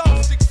Falls,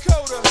 South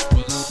Dakota.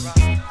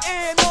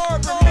 Ann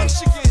Arbor,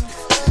 Michigan.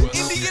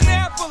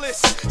 Indianapolis,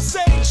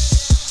 say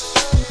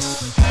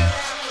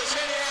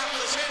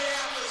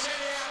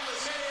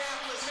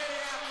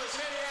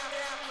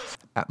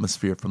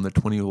Atmosphere from the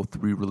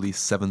 2003 release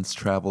Seventh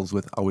Travels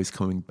with Always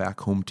Coming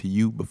Back Home to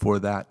You. Before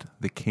that,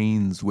 The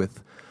Canes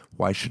with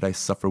Why Should I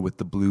Suffer with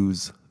the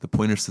Blues. The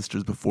Pointer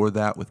Sisters before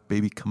that with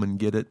Baby Come and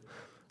Get It.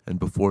 And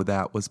before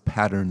that was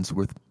Patterns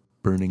with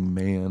Burning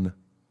Man.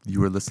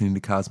 You are listening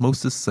to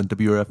Cosmosis on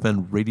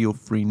WRFN Radio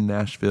Free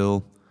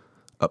Nashville.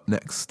 Up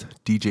next,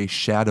 DJ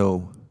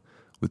Shadow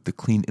with the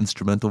clean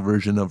instrumental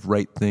version of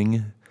Right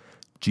Thing,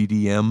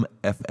 GDM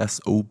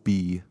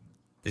FSOB.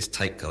 This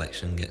tape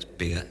collection gets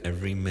bigger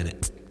every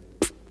minute.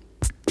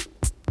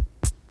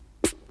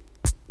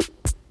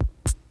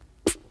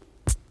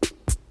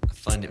 I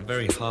find it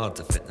very hard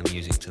to fit the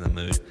music to the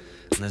mood,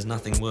 and there's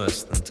nothing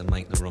worse than to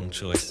make the wrong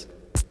choice,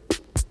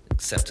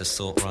 except to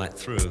sort right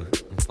through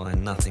and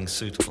find nothing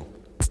suitable.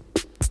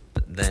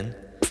 But then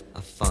I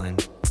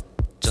find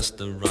just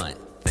the right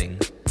thing.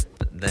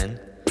 But then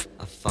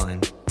I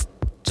find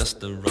just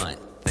the right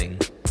thing.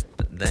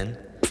 But then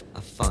I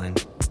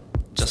find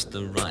just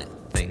the right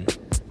thing.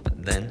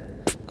 But then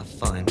I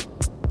find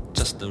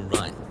just the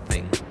right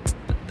thing.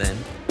 But then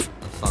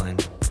I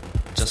find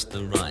just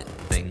the right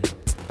thing.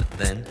 But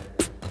then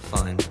I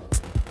find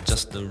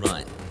just the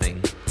right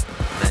thing.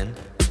 Then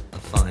I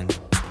find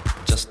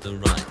just the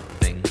right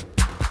thing.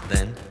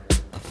 Then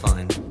I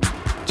find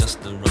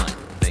just the right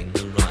thing.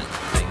 The right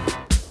thing.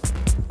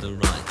 The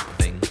right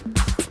thing.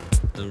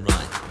 The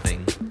right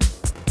thing.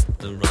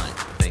 The right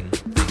thing.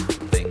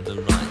 Thing. The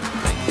right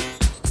thing.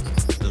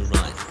 The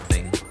right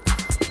thing.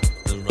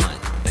 The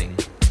right thing.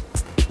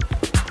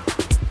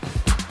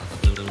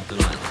 The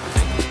right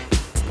thing.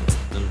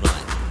 The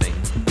right thing.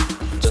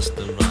 Just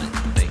the right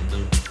thing.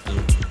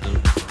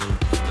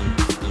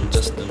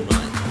 Just the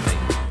right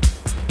thing.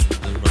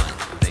 The right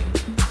thing.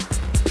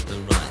 The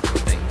right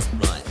thing.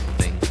 Right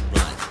thing.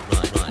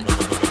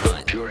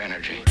 Right. Pure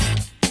energy.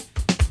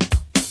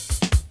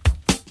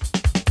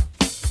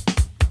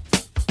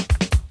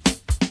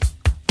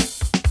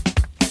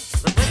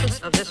 The purpose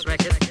of this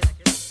record.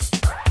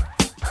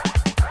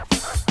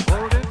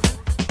 Hold it.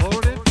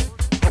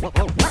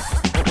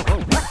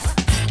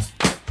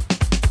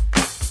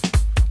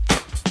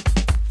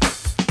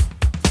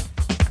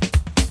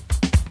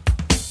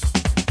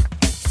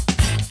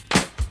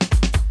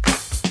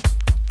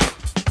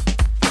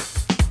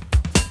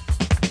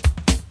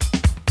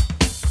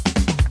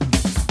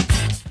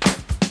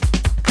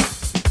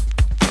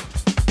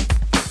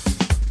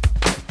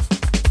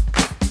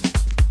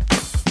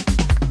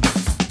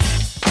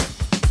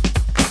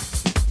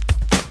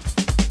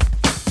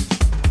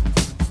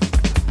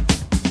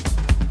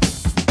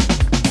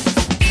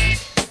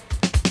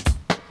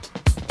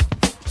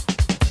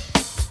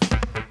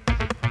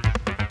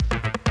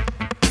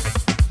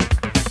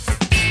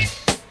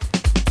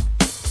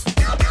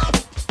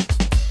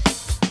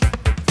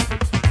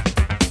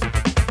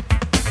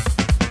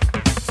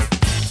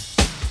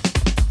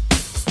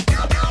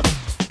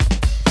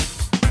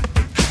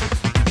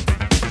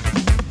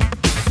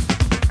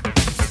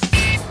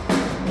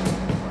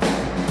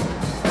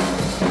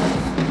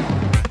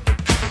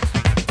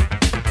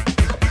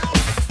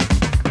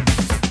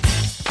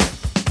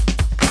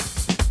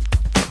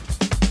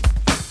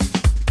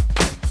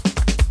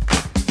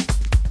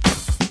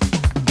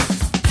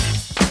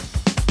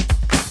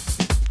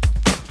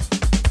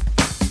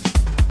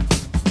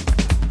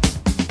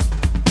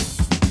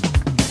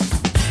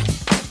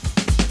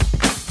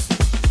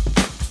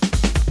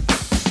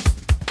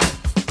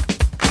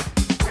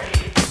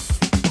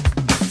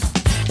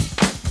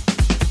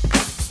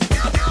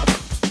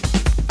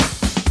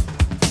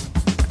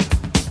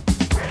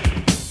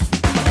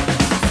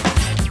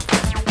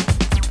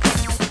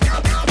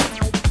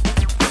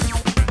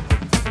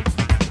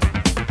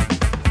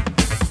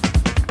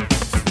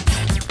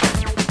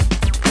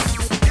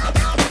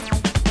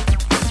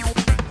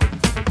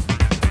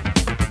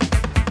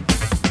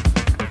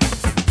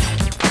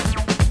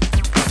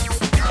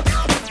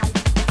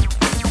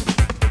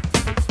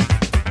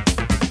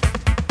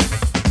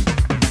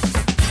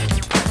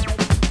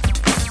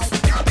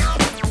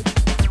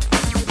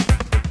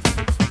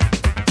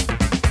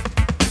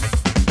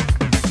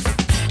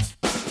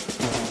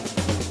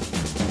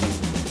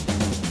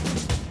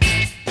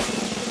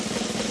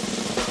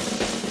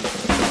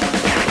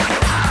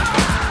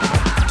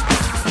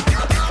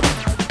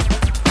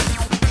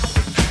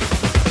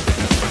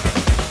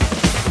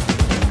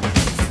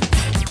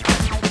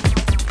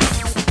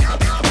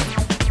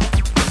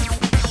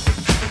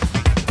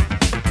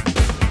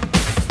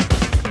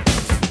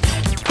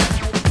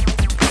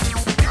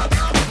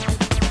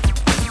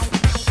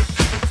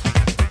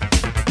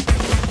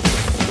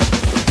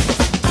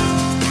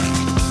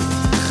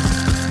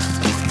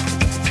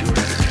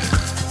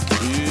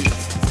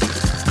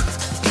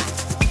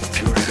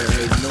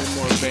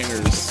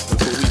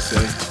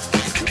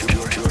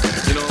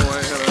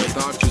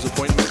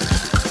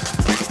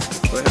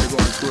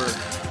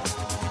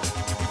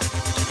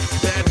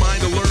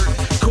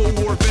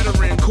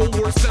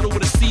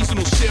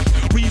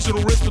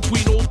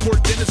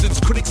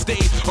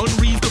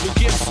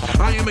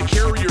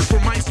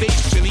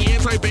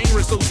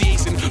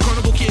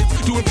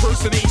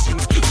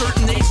 impersonations.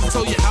 Certain nations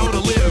tell you how to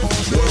live.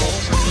 Well,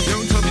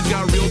 young Tuffy's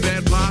got real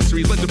bad posture.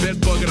 He's like the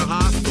bed bug in a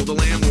hospital, the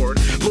landlord.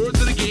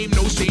 Lords of the game,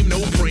 no shame, no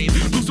brain.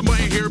 Lose him by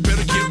a hair,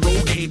 better get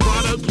Rogaine.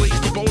 Product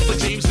placed for both like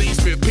James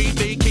Naismith. Paid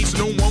vacation,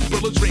 no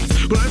umbrella drinks.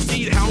 But I've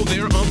seen how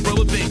their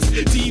umbrella thinks.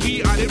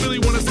 TV, I didn't really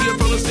want to see a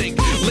fella sink.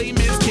 Lame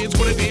Miss kids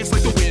wanna dance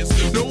like the Wiz.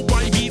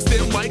 Nobody beats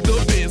them like the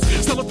Biz.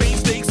 Cellophane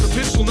steaks,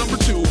 official number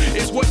 2.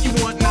 It's what you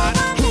want, not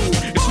who.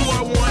 It's who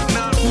I want,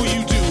 not who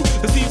you do.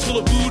 The seat's full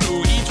of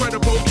voodoo. He tried to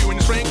poke you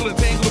and strangle and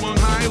tangle among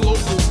high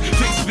locals.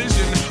 Takes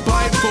vision,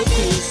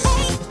 bifocals.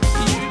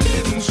 You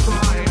didn't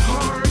try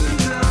hard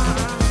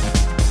enough.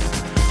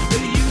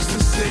 They used to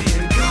say,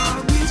 in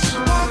God we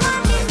trust.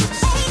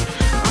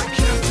 I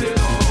kept it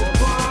all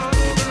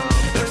bottled up.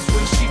 That's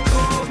when she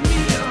called me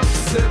up,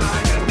 said I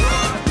had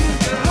rotten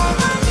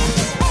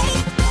guts.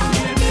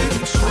 You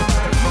didn't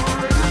try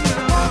hard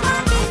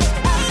enough.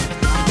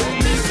 They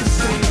used to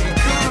say, in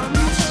God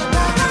we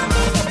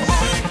trust.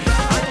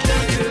 I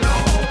kept it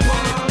all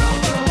bottled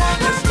up.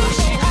 That's when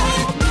she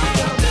called me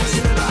up,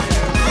 said I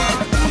had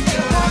rotten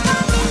guts.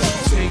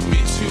 Take me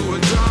to a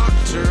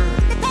doctor.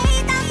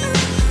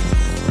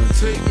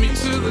 Take me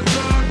to the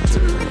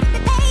doctor.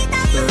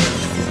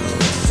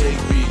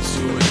 Take me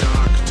to a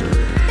doctor.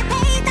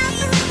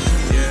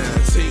 Yeah,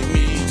 take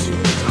me to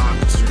a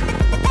doctor.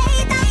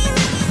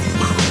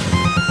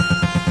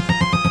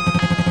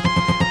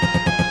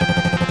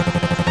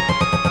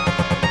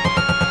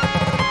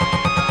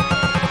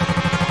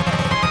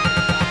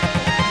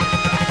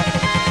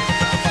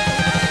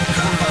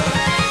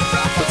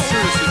 But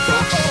seriously,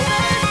 folks,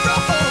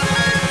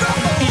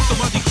 eat the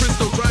Monte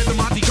Cristo, drive the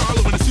Monte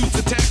Carlo, and the suits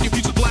attack your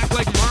future black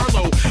like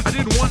Marlowe. I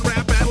did one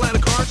rap battle at a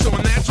car show,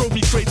 and that drove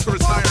me straight to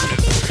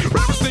retirement.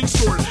 Rappers think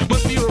short,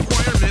 must be a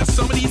requirement.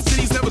 Some of these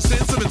cities have a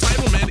sense of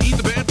entitlement. Eat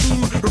the bad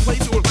food,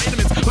 replace it with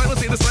vitamins.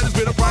 Violence ain't the slightest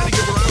bit of pride to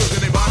give arrivals,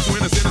 and they box you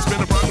in a sin and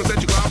spin a progress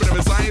that you robbing them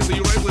in science, and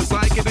you rifle his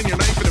sidekick, and you're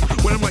knifing him.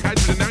 When I'm like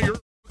hydrogen, now you're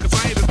a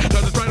scientist.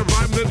 Doesn't try to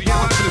revive him, you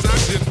can't live in his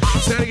oxygen.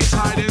 Instead, I get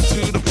tied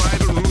into the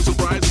private rooms of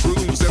brides and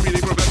grooms.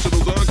 Everyday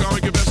professionals,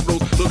 uncommon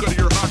confessionals. Look under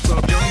your hot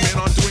tub, young men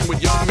on doing what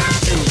young men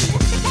do.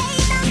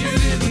 You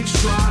didn't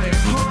try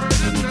hard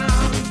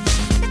enough.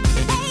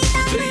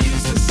 They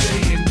used to say,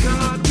 in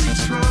God we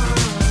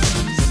trust.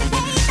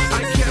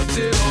 I kept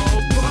it all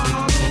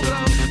bottled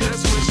up.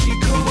 That's when she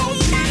called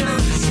me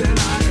up, said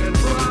I had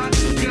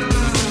rotten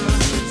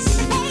guts.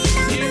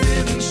 You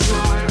didn't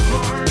try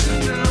hard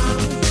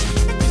enough.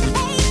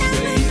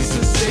 They used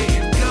to say,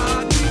 in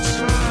God we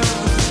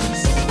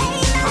trust.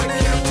 I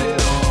kept it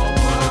all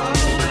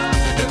bottled up.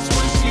 That's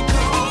when she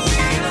called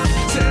me up,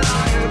 said I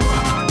had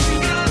rotten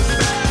guts.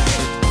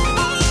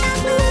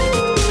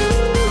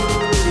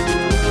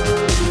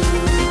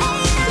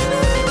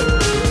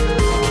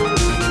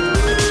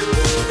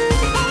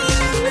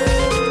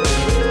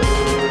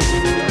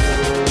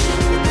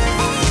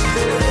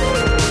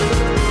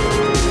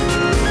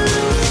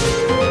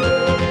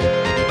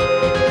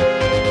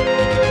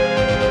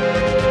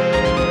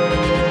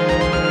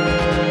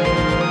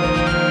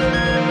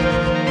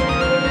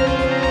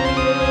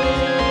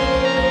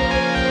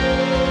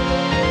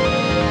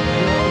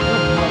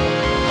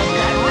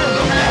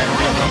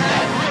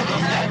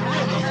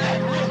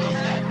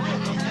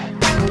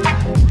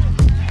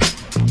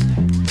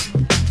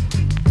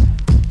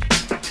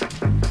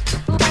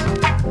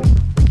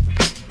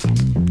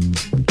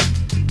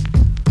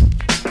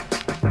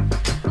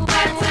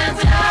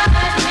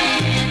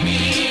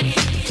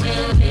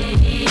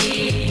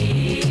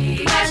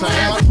 So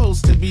am I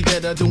supposed to be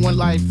dead or doing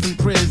life in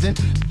prison?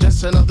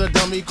 Just another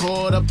dummy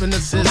caught up in the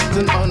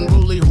system.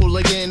 Unruly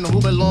hooligan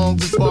who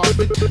belongs to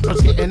Sparford.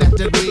 First getting that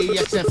degree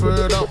at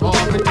Stanford or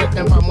Harvard.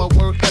 Written by my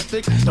work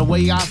ethic, the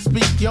way I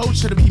speak. Yo,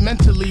 should I be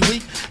mentally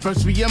weak?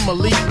 First we am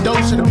elite.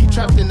 Though should I be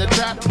trapped in the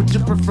trap? Would you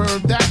prefer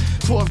that?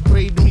 4th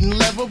grade reading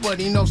level, but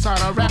he knows how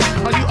to rap.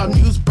 Are you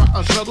amused by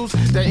our struggles?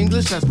 The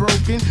English that's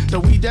broken, the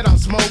weed that I'm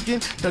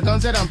smoking, the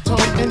guns that I'm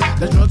toting,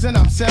 the drugs that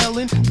I'm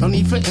selling. No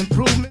need for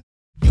improvement.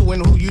 You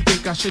and who you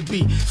think I should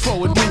be.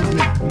 Forward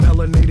movement.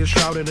 Melanated,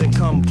 shrouded in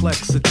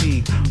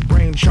complexity.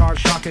 Brain charge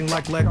shocking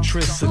like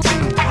electricity.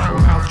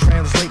 Mouth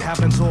translate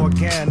happens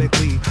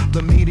organically.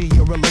 The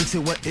media relates to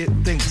what it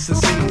thinks it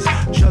sees.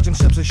 Judging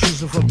steps and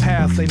choosing for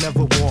path they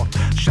never walked.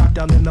 Shot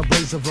down in the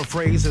blaze of a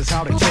phrase is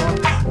how they talk.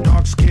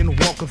 Dark skin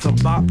walk with a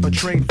bot,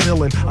 betrayed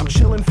villain. I'm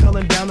chilling,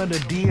 filling down to the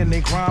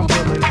DNA crime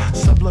villain.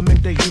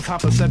 Supplement their youth,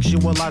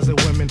 hypersexualizing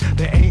women.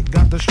 They ain't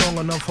got the strong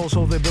enough hold,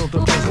 so they built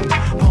a prison.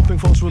 Pumping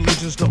false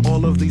religions to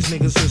all of these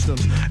nigga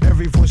systems.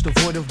 Every voice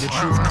devoid of the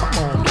truth. Come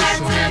on,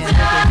 listen.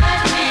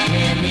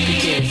 Man, look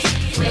at this.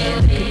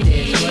 Well, look at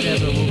this.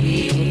 Whatever will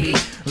be, will be.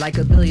 Like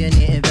a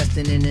billionaire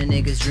investing in a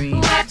nigga's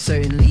dream.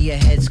 Certainly a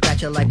head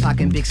scratcher like Pac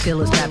and Big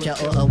Skiller's capture.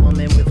 Or a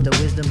woman with the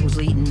wisdom who's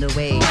leading the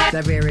way.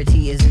 The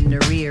rarity is in the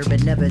rear,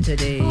 but never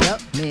today. Yup,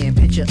 man,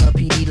 picture a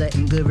PD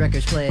letting good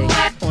records play.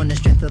 On the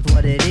strength of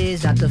what it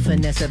is, not the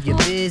finesse of your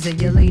biz.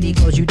 And your lady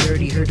calls you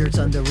dirty, her dirt's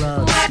on the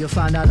rug. You'll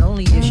find out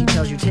only if she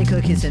tells you take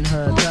her kiss and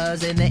hug.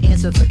 Cause in the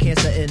answer for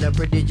cancer in a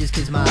prodigious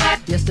kid's mind.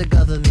 Yes, the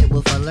government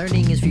will fund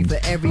learning is free for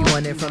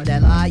everyone. And from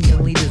that lie,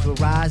 young leaders will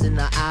rise in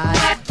the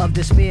eyes of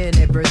despair and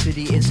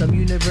adversity. In some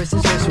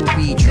universes, this will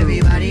be true.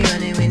 Everybody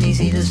running when they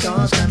see the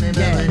storms coming,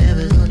 but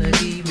whatever's gonna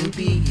be will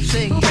be.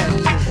 Sing,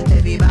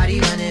 everybody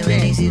running when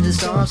they see the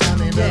storms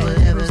coming, but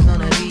whatever's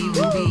gonna be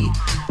will be.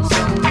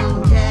 Some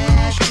will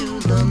dash to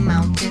the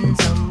mountain,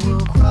 some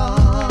will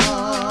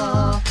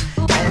crawl,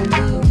 and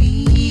the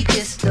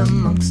weakest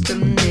amongst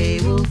them they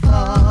will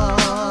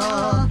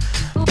fall.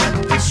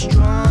 But the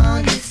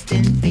strongest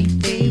in faith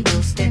they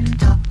will stand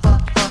tall.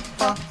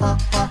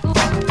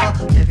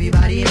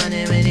 Everybody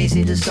running when they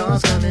see the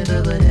storms coming,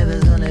 but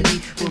whatever's gonna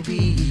be will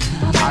be.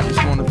 I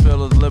just wanna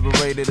feel as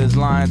liberated as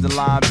lions in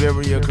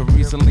Liberia. Cause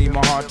recently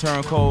my heart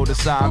turned cold to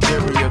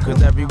Siberia.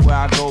 Cause everywhere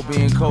I go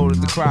being cold is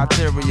the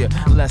criteria.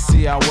 Let's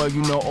see how well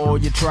you know all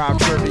your tribe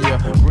trivia.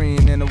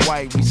 Green and the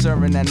white, we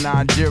serving at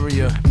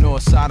Nigeria.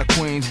 North side of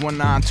Queens,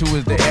 192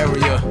 is the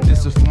area.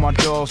 This is for my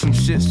dogs from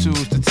Shih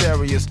Tzus to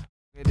Terriers.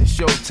 It's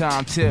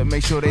showtime tip,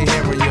 make sure they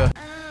hear ya.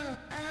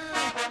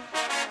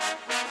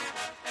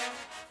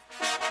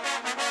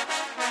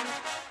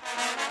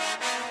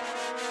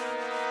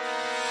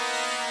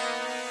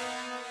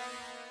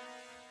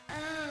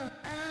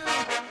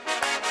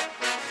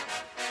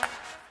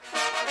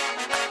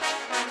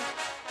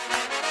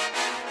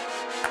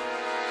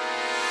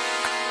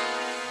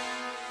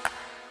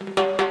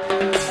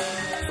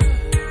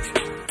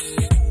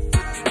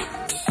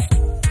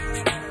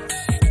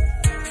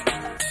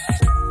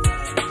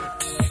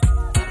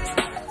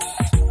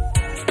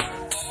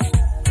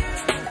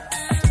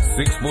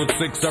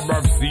 6'6"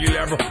 above sea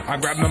level. I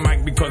grab the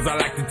mic because I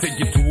like to take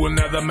you to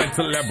another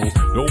mental level.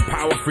 Low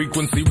power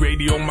frequency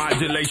radio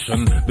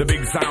modulation. The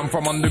big sound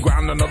from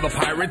underground, another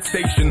pirate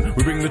station.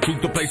 We bring the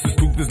truth to places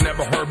truth is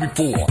never heard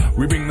before.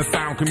 We bring the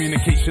sound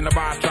communication of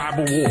our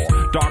tribal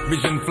war. Dark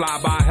vision fly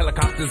by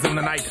helicopters in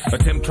the night.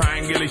 Attempt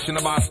triangulation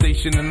of our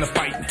station in the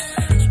fight.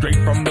 Straight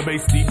from the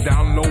base, deep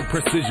down, no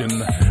precision.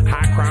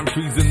 High crime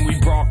treason, we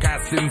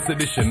broadcast in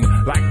sedition.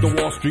 Like the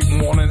Wall Street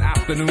morning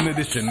afternoon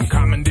edition.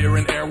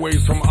 Commandeering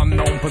airways from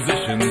unknown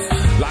positions.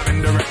 Live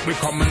and direct, we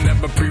come and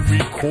never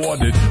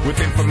pre-recorded. With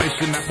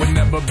information that would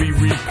never be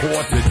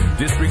reported.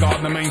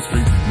 Disregard the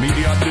mainstream,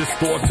 media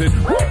distorted.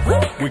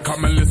 We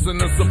come and listen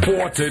and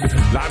supported.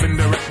 Live and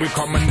direct, we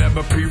come and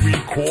never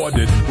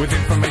pre-recorded. With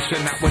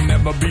information that would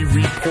never be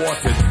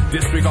reported.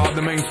 Disregard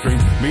the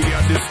mainstream, media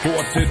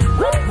distorted.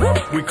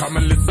 We come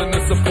and listen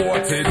and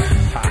supported.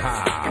 Ha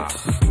ha.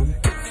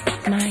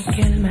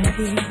 Michael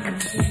Marie.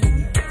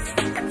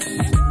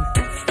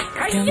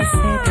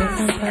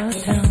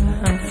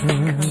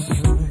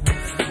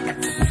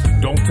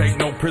 Don't take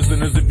no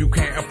prisoners if you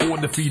can't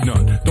afford to feed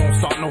none. Don't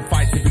start no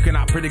fights if you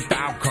cannot predict the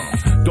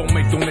outcome. Don't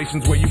make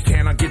donations where you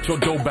cannot get your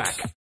dough back.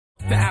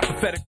 The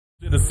apathetic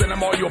to send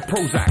them all your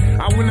Prozac.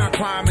 I will not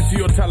climb into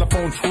your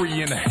telephone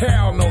tree, and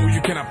hell no, you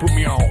cannot put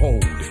me on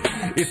hold.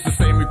 It's the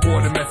same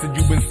recorded message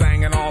you've been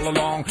singing all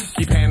along.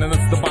 Keep handing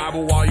us the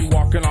Bible while you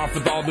walking off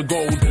with all the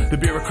gold. The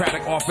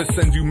bureaucratic office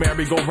sends you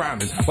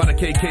merry-go-rounding, while the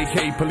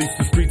KKK police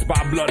the streets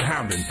by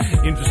bloodhounding.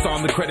 Interest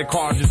on the credit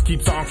card just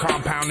keeps on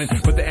compounding,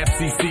 but the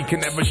FCC can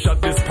never shut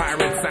this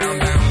pirate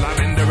sound down. Live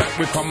and direct,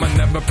 we come and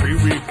never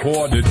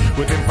pre-recorded,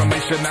 with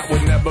information that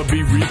would never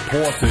be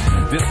reported.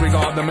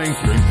 Disregard the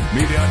mainstream,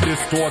 media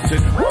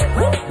distorted.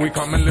 We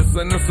come and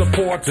listen and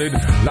supported.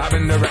 Live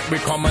and direct, we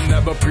come and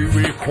never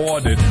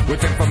pre-recorded,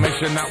 with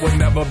information that would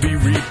never be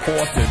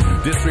reported.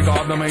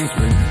 Disregard the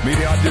mainstream,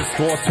 media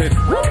distorted.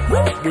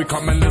 We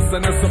come and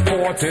listen and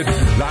supported.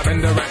 Live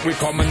and direct, we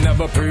come and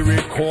never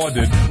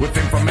pre-recorded, with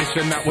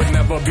information that would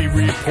never be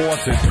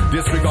reported.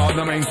 Disregard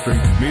the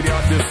mainstream, media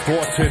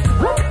distorted.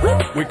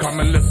 We come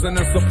and listen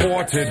and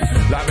supported.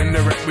 Live and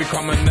direct, we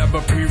come and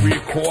never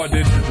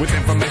pre-recorded, with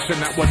information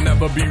that would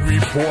never be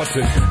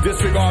reported.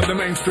 Disregard the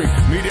mainstream,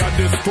 media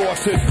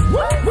distorted.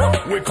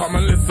 We come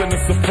and listen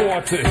and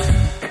supported.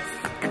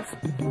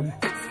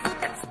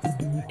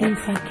 Une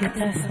fois que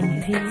t'as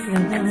senti le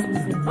nom,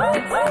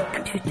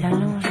 tu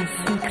t'allonges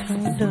sous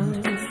ton dos.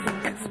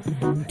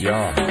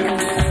 Yeah.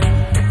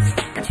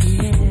 Tu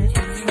es le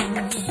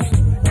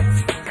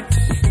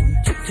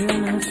tu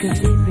tournes que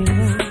des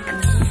vélos,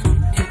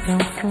 tu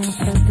t'enfonces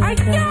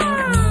dedans.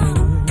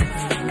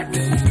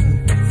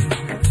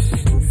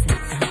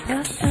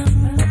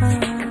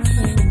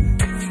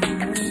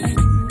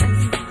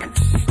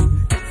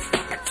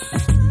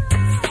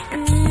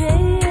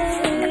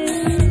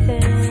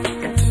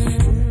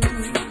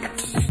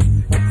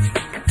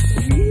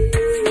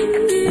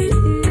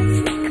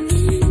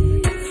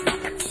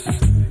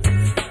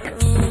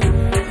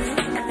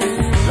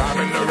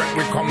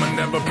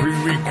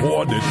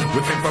 recorded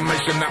with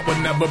information that would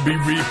never be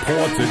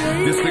reported.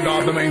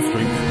 Disregard the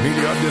mainstream,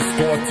 media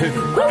distorted.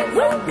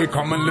 We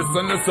come and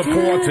listen and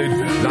support it.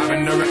 Live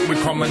and direct, we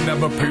come and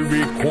never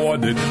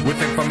pre-recorded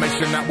with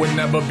information that would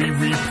never be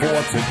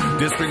reported.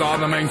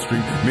 Disregard the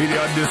mainstream,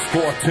 media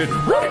distorted.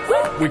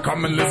 We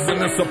come and listen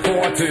and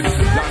support it.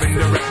 Live and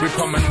direct, we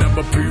come and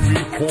never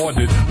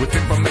pre-recorded with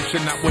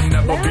information that would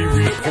never be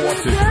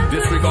reported.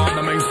 Disregard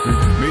the mainstream,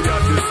 media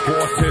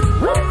distorted.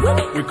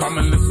 We come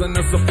and listen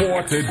and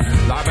support it.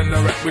 Live and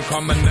direct, we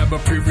come and never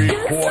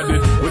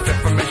pre-recorded with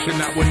information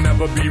that would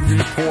never be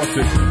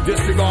reported.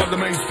 Disregard the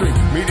mainstream,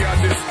 media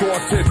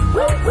distorted.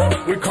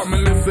 We come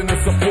and listen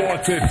and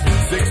support it.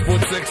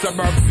 6'6"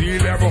 above sea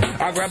level.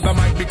 I grab the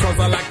mic because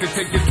I like to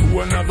take it to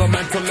another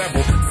mental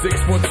level.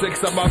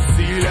 6'6" above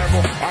sea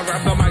level. I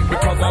grab the mic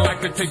because I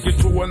like to take it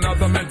to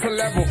another mental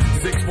level.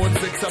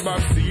 6'6"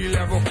 above sea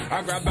level.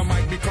 I grab the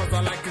mic because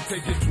I like to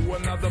take it to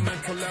another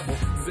mental level.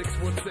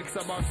 6'6"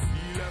 above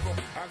sea level.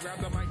 I grab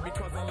the mic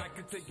because I like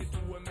to take it to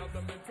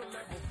another mental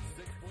level.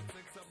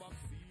 6'6" above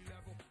sea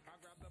level. I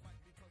grab the mic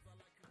because I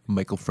like to...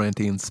 Michael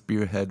Franti and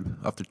Spearhead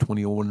off their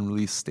 2001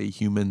 release Stay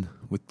Human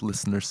with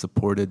listener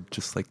supported,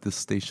 just like this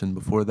station.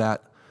 Before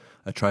that,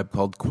 A Tribe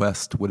Called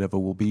Quest, Whatever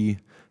Will Be.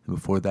 And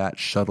before that,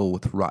 Shuttle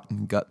with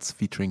Rotten Guts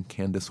featuring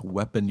Candace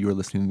Weapon. You are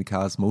listening to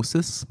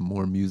Cosmosis.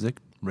 More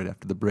music right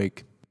after the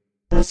break.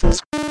 This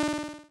is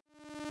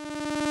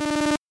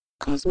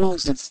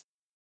Cosmosis.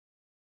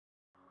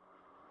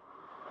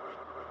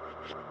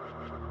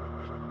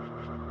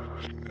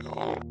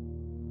 Now,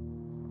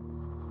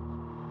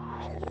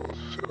 all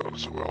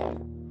ourselves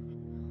well,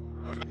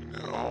 and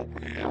now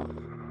we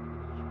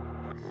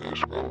in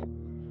this world,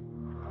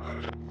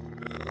 and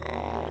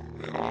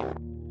now,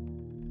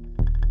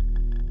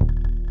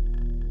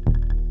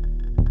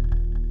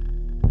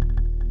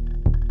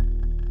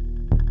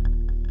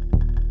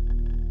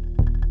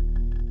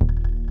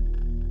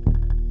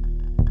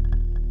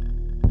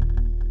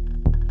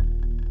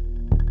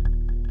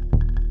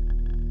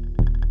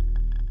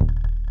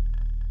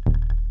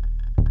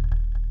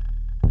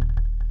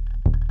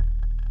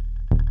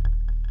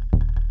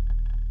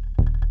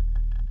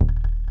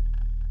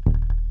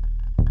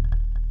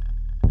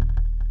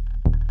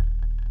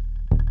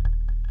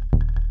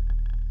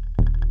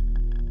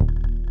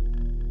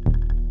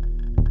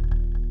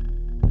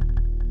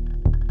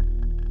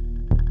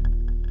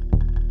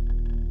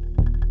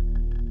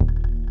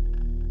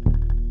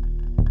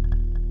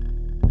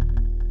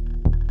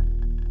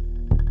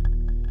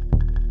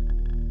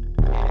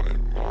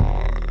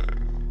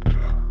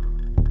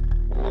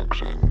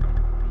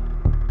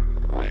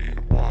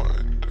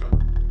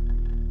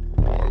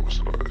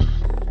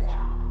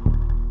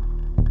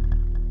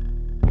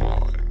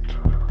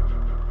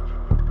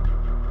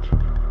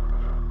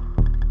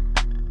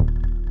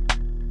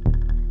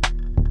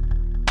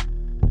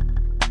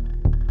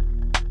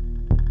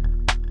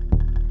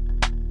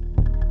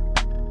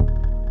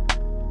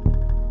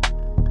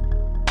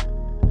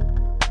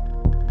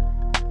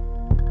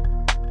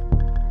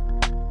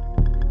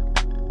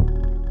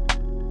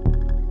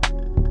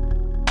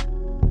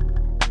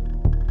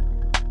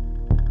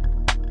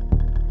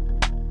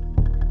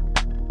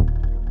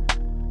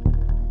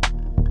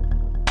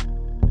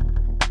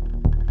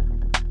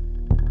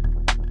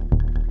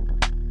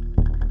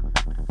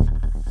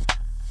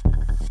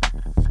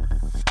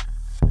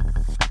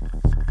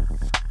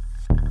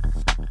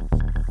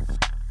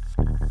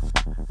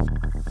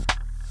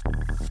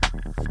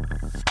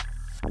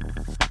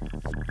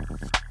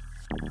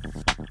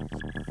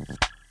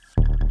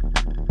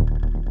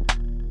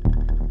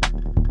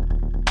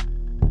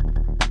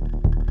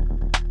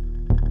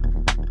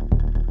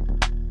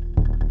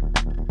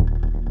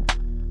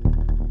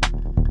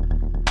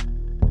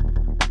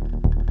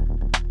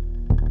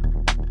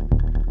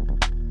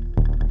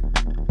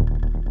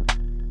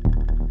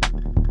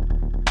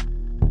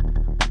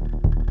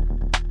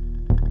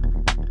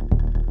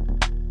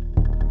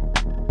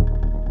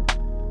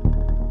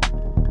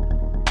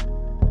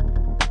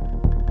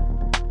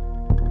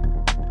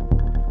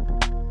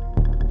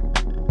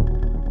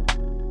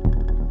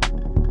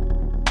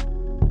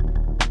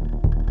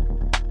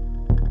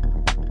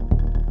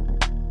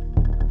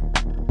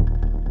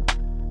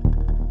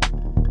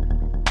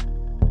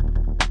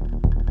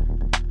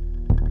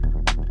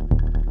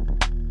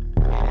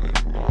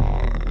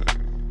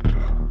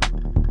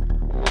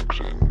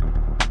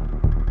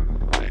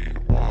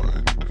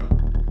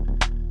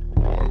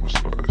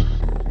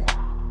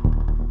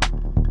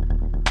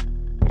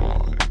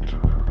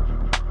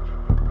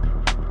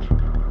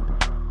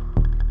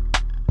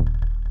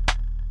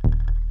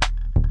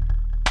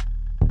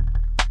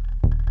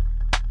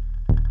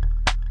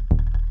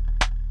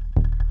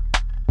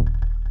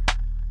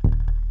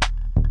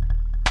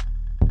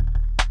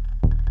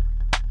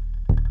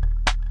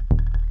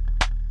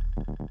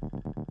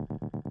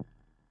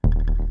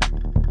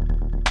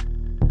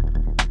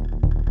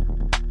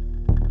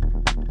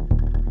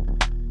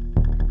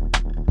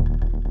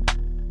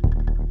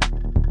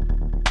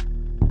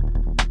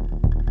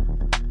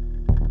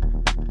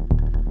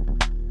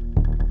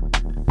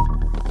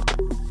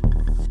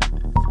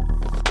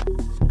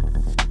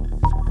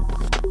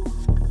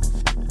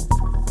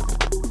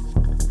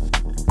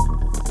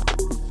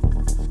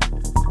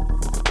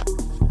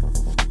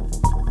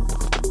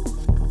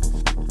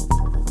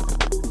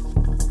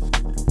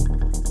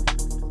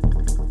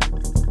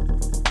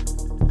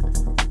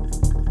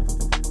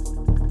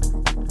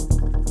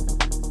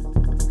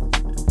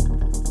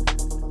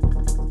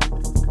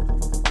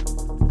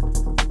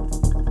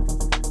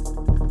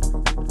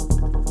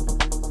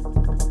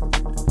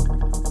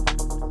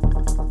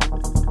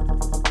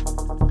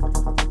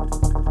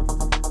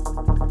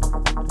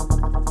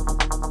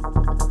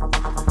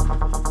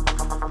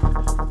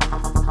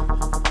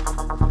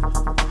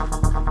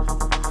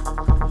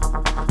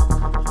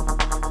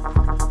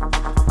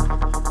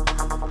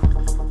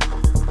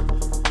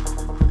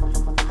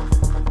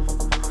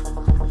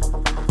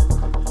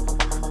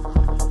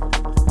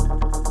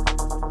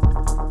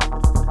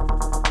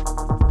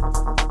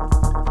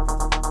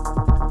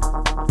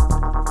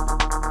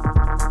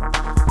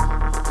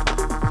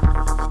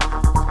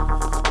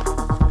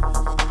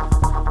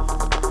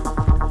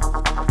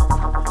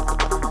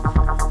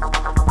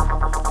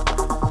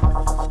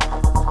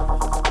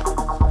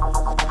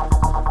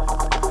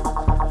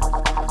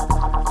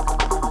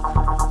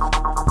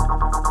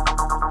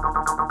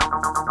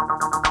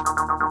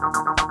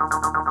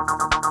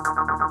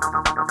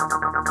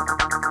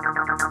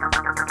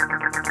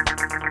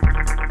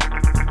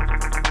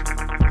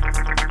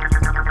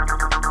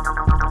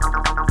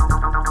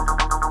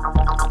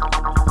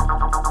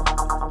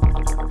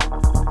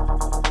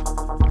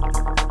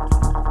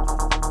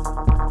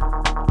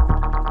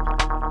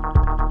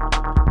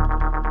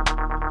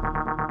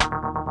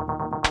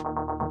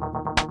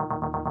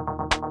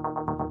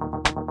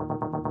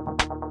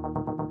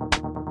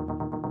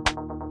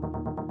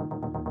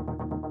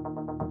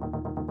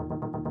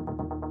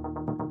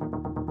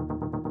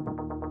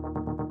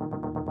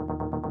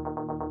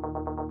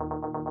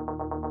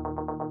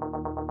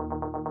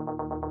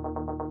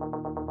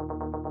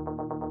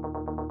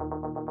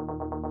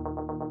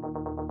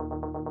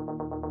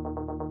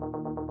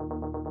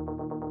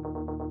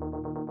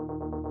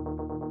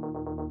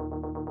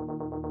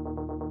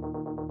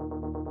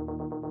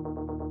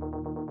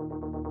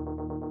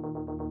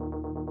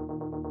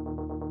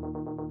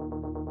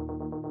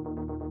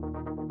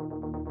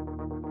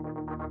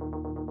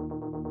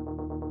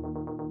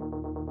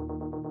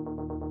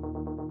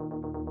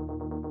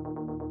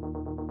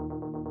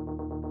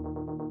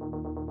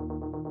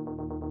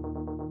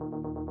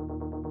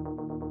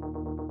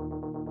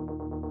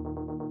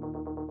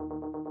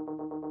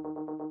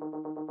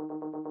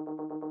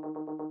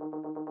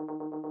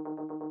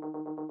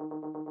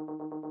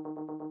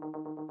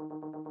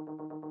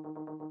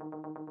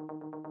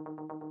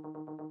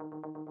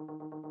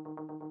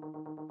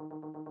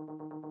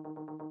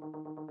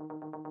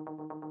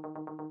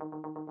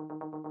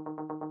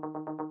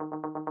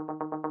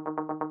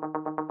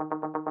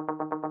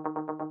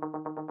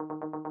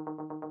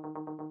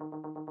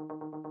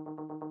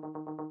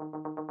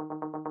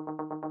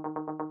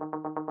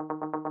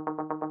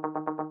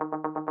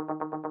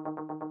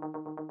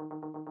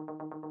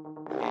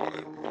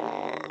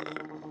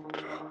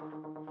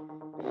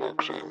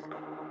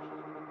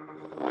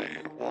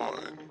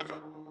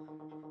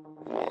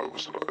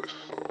 was I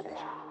so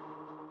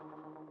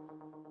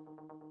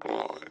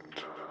blind?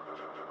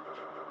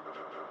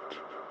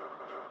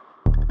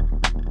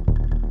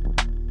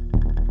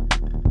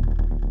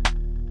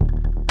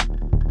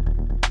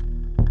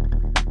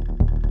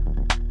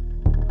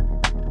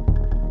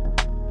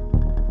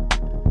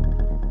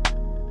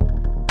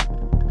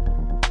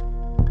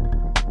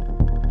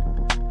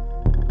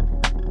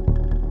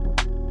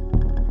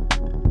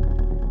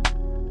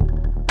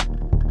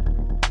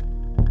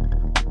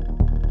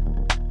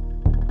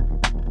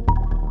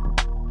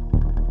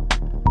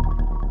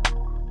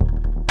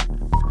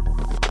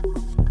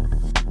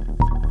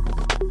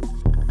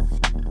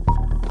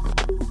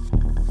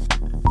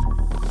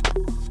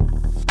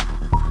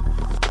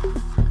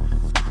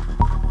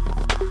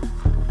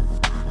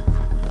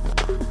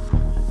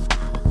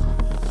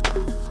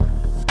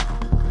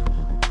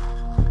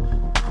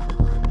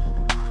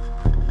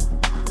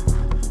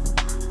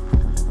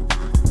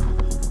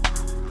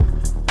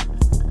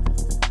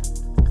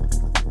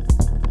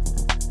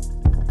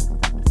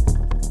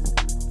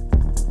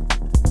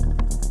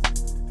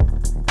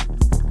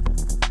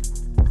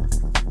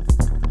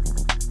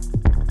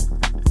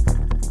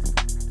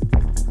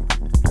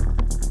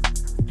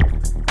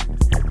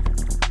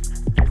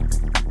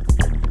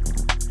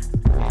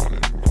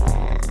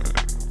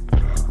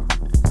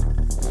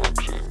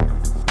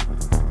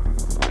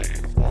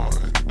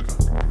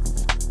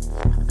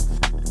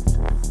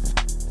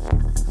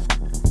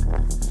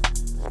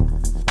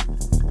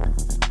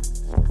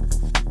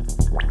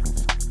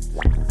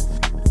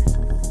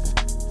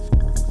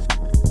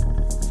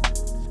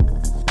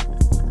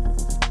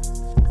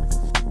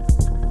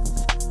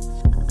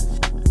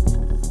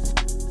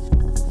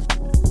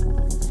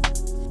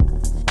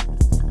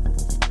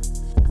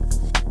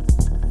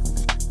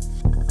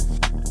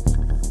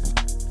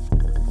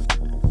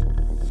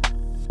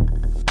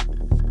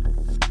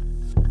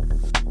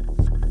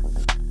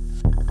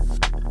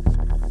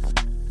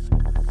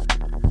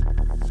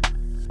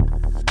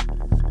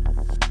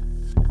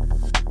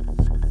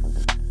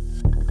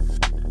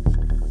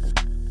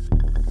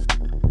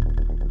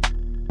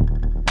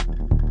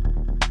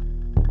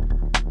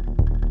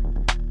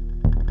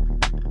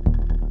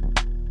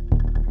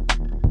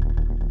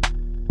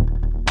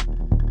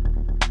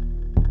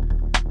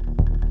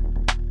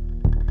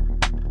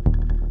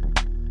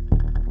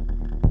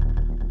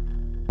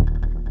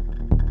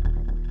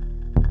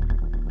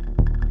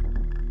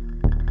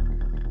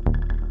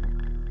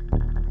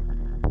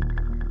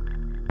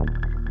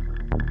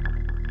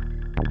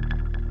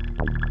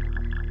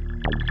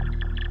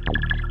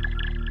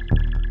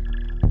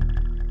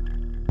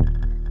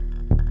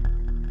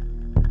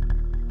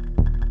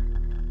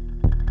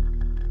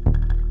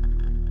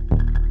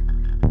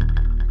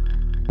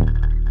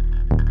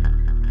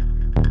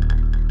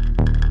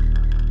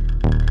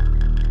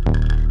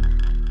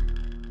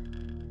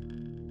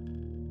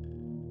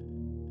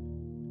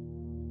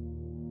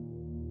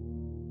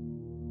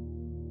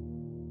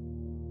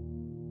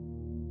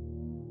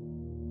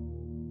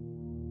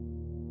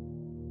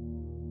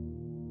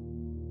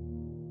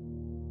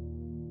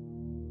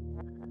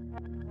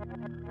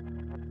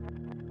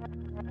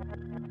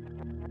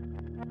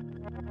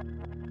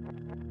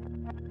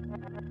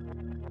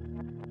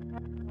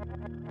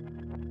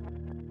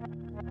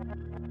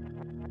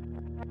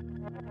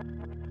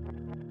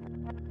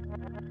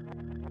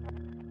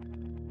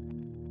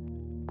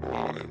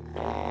 My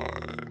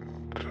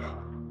mind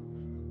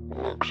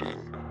works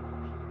in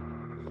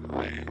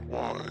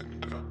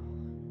rewind.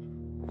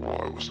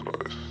 Why was I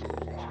so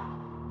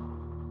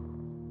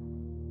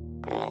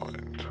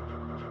blind?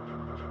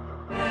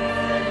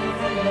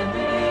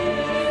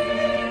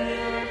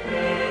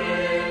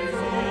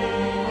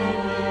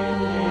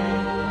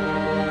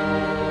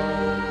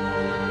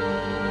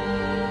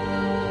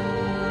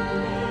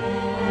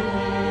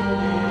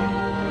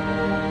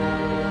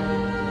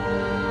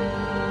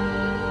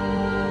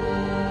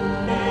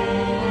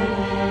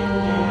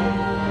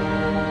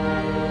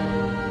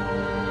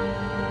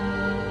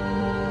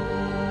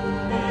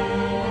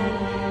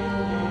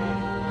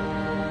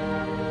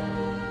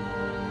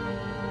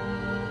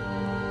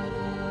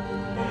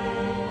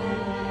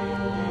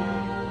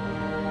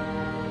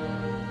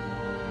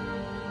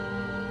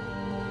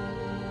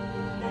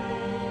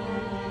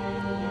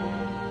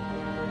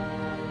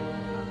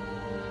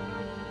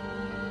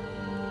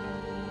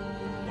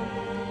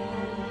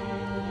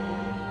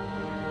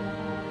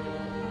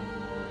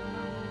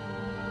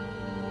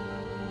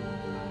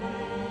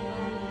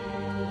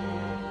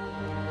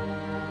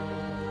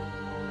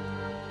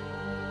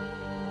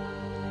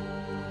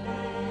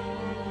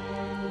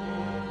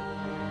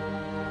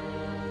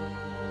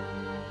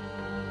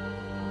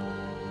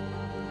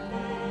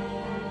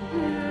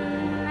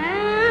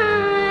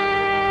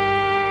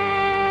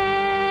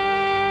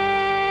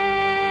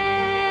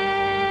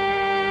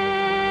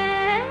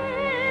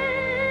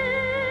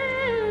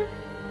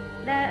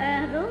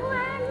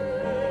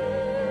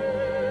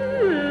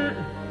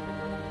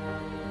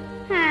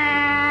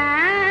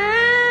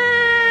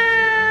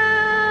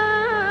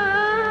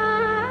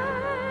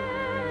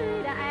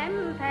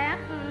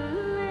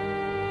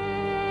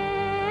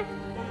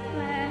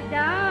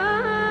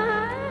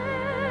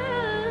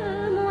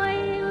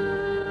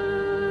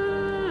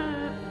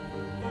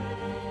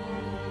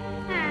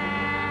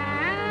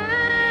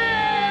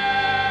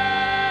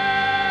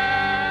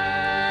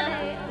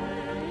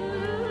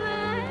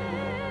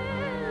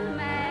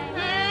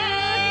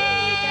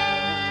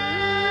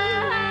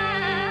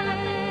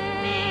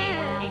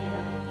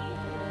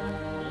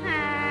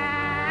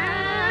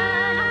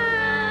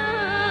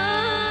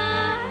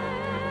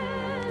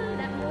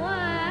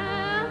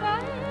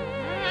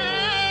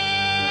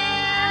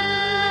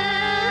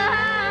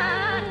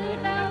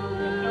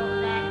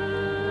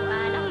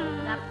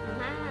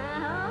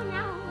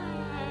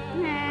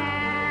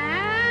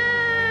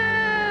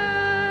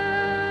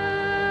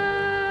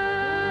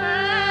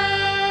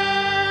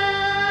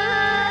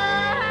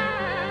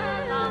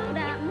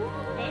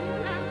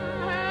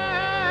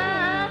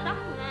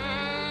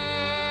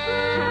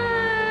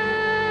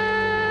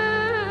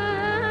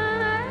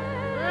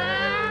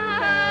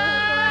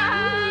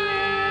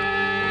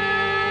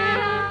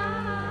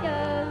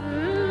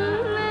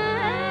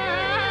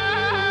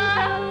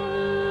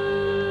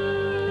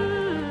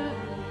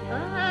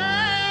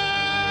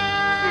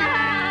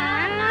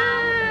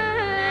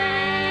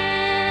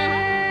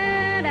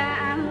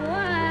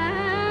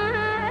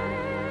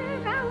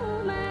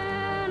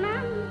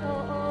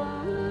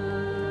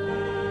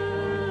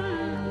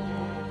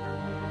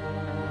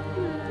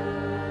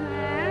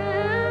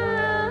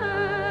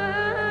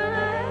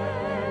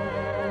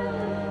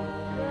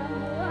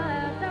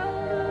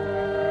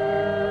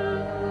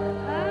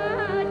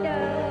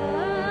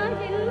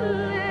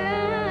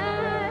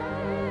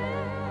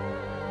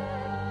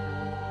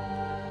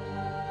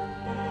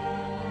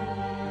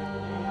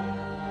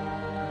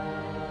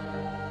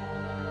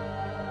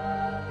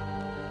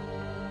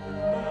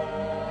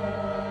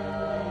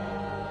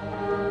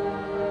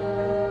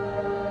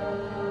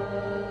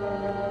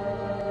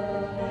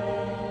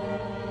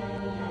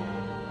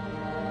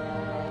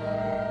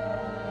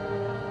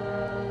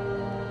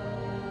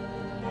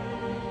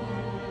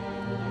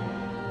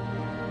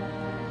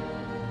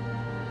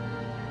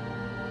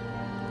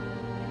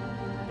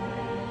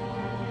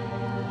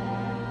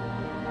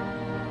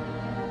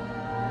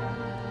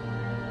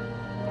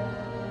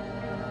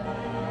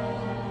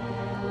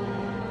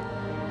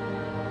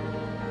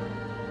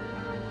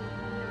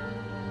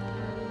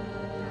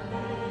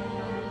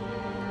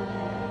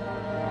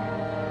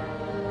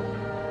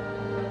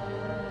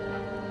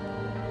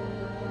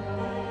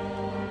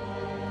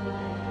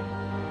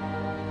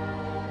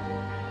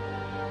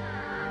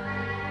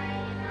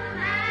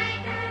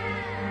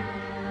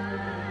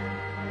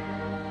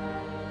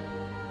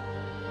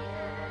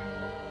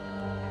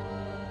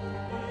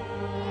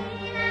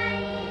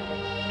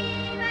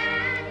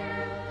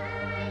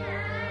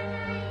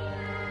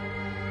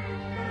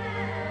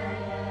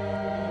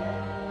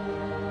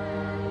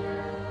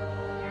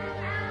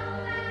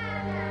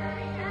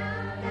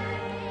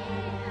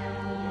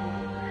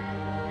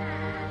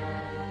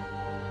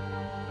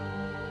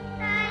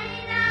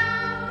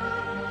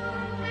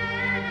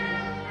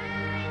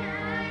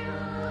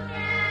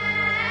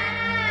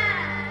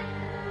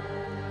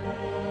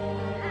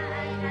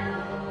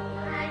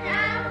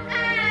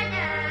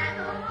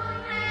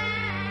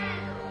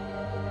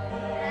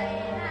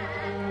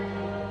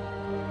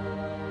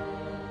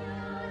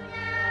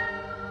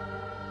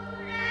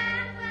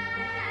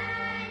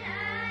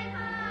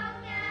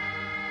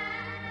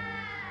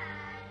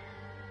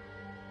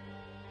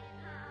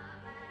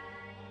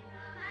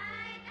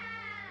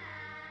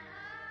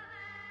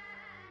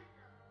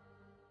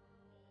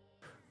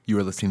 You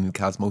are listening to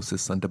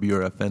Cosmosis on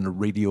WRFN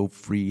Radio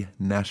Free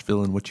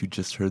Nashville, and what you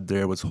just heard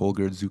there was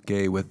Holger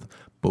Zuke with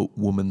Boat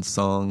Woman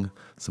Song,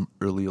 some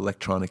early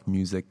electronic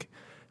music.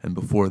 And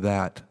before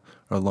that,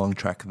 our long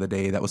track of the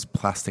day, that was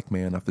Plastic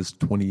Man off his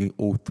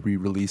 2003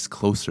 release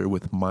Closer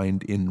with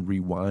Mind in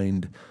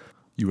Rewind.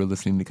 You are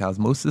listening to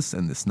Cosmosis,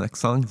 and this next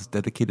song is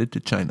dedicated to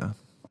China.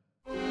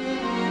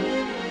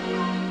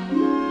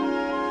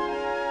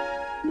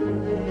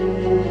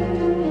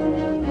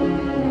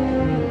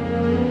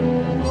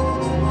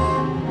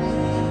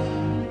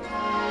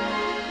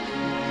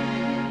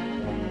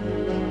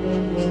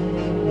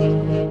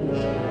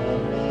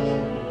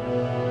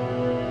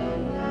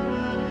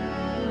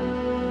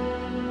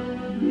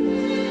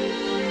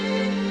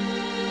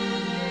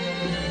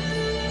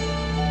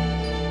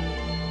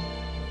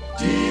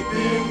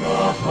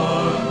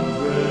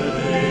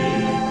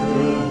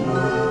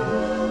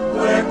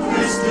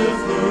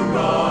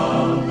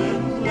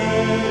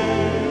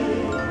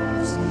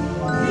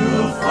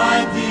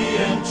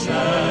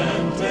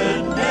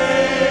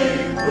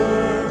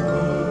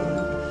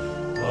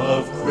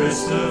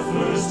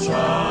 Christopher's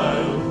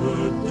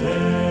childhood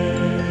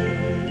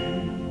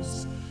days.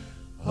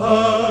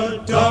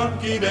 A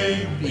donkey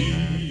named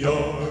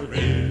Eeyore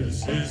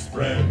is his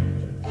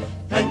friend,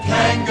 and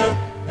Kanga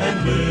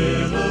and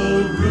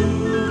Little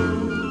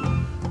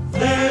Roo.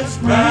 There's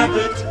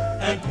Rabbit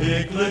and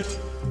Piglet,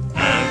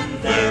 and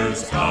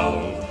there's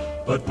Owl,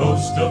 but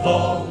most of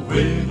all,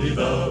 Winnie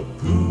the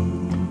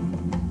Pooh.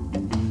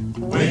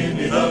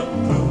 Winnie the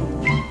Pooh,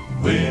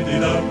 Winnie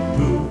the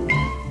Pooh.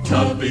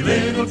 Tubby,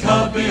 little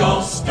Tubby,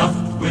 all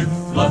stuffed with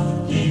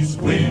fluff. He's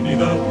Winnie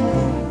the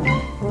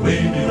Pooh,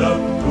 Winnie the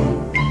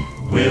Pooh.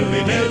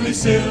 Willy-nilly,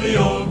 silly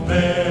old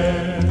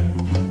bear.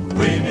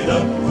 Winnie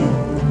the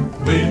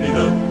Pooh, Winnie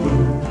the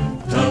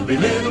Pooh. Tubby,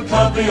 little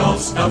Tubby, all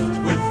stuffed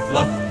with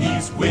fluff.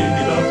 He's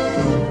Winnie the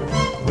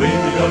Pooh,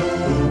 Winnie the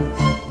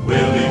Pooh.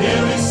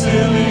 Willy-nilly,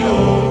 silly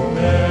old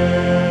bear.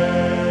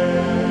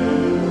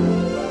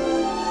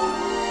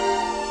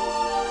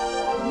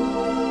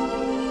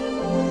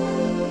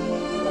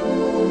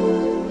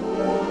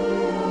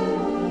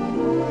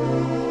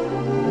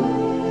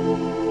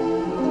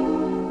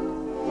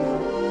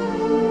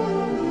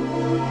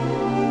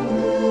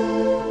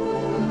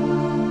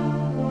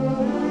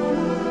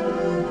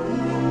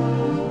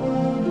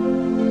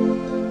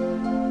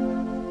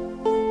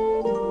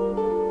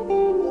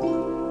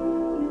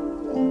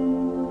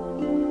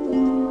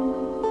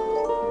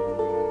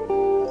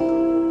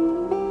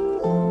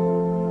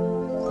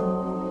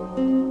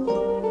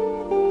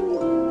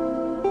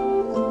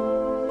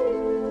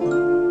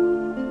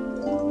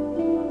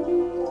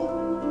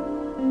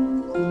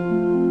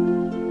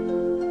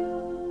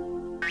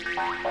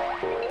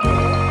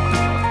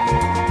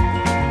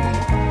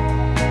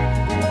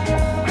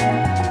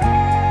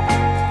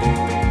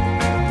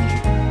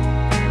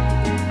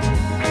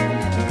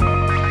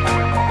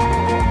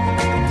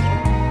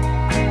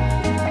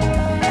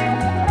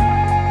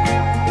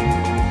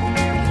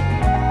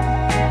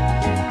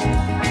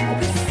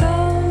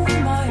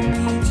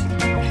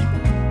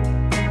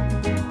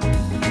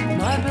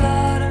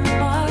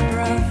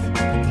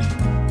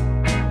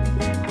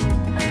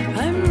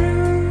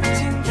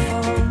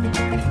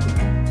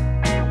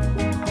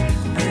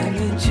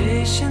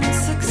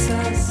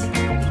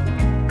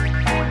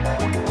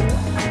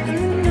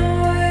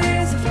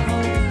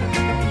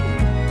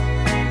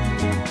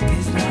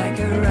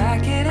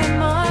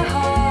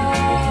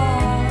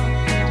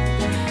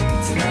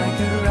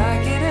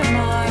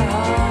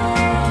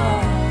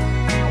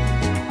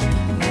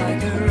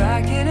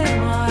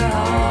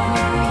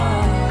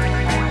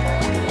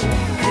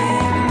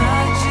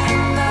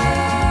 Imagine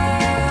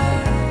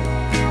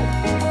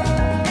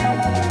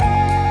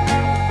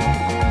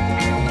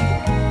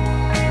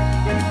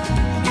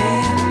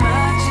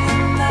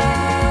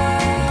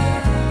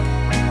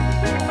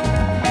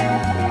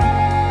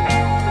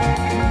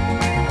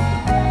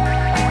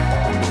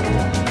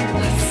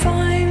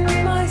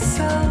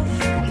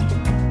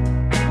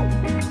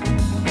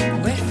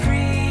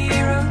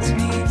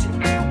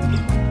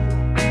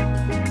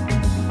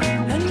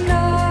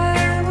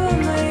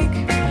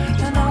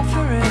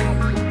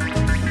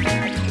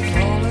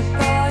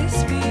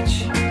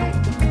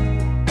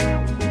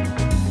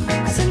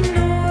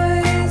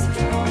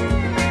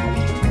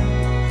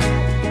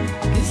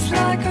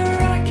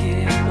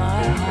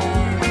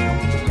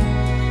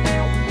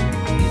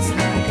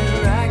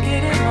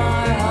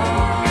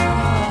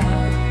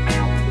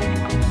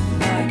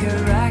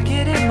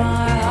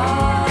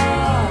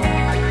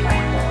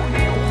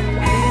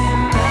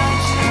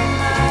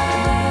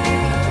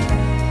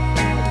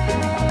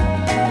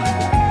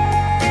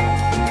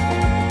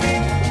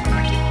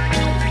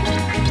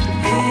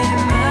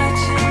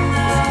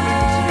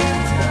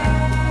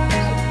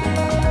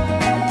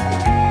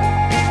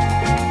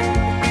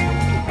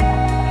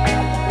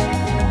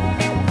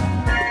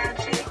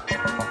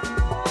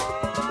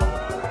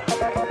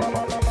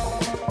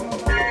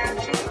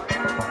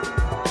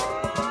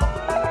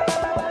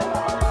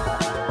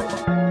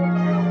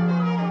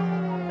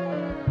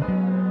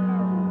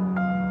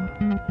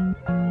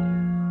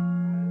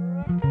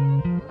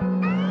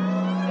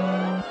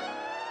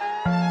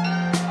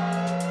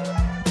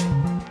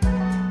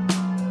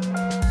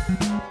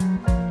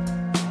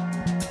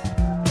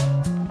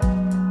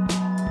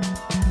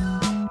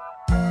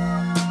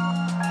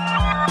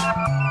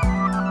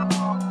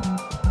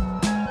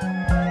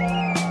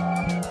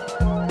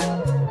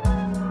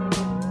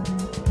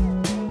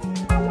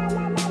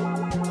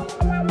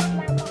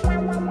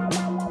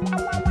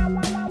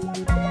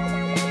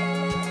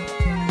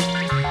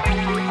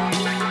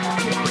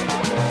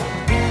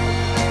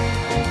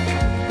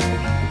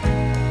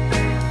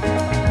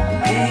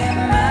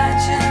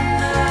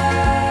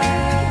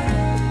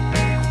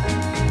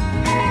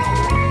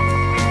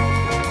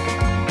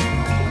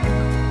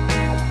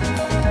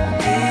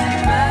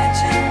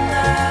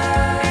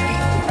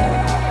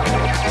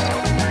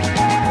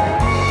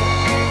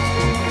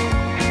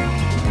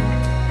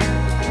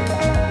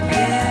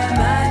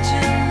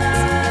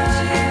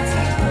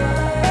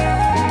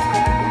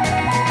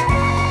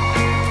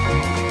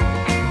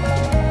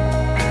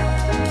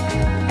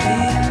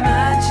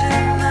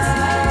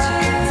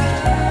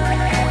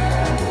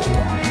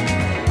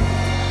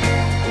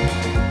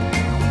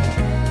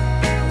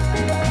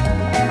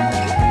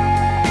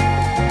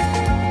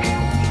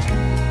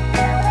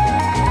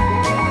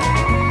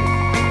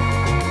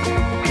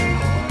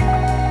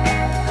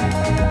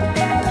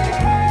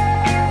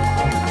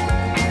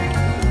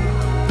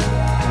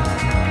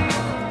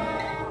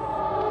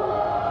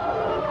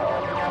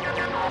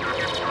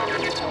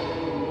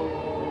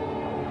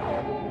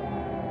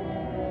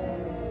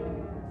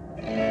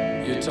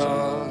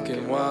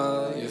talking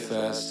while you're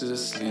fast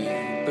asleep.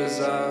 As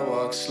I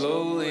walk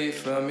slowly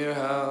from your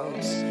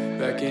house,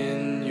 back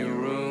in your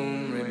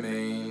room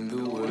remain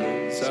the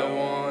words I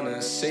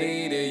wanna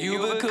say to you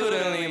but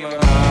couldn't leave my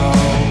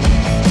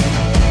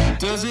mouth.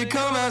 Does it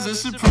come as a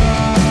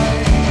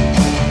surprise?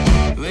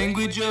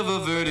 Language of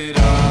averted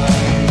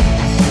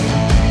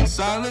eyes.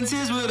 Silence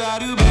is what I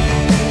do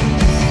best.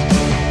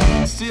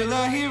 Still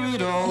I hear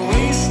it all,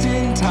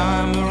 wasting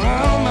time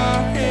around my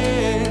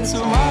head.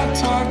 So I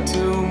talk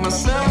to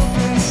myself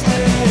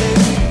instead.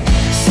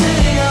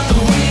 Sitting out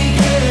the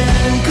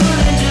weekend,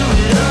 couldn't do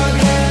it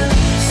again.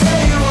 Say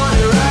you want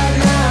it right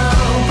now,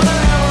 but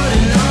I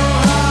wouldn't know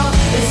how.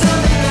 It's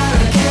something that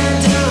I can't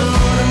do,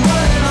 and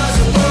what am I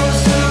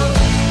supposed to?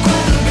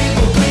 Quit the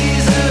people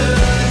pleaser,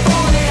 if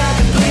only I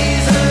could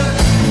please her.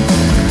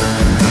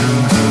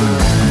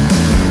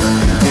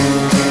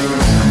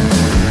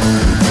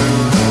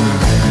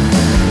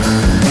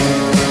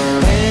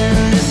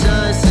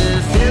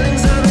 Indecisive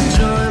feelings of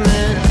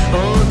enjoyment.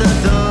 Hold that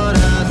thought, I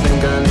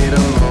think I need a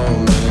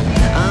moment.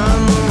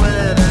 I'm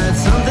aware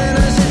that's something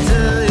I should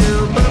tell you,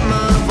 but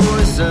my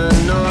voice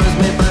annoys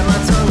me. Bite my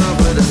tongue off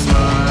with a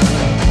smile.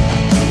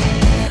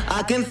 I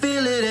can't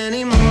feel it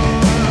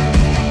anymore,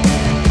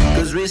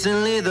 'cause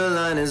recently the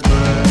line is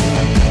blurred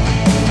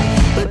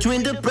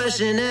between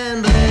depression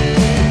and bliss.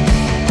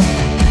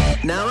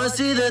 Now I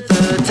see that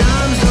the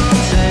times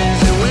don't change,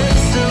 they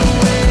waste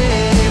away.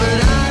 But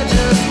I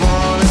just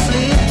wanna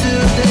sleep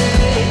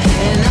today,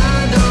 and I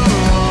don't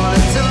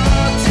wanna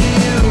talk to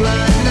you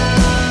right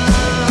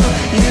now.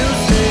 You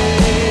say,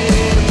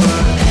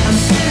 but I'm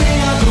sitting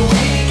out the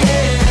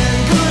weekend,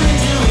 couldn't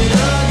do it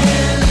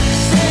again.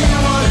 Say you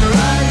want it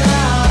right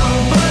now,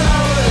 but I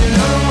wouldn't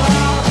know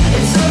how.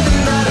 It's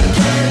something that I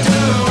can't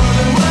do,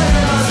 and what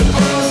am I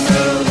supposed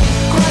to?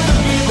 Quite the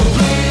people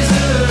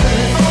pleaser,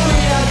 if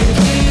only I could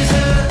please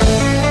her.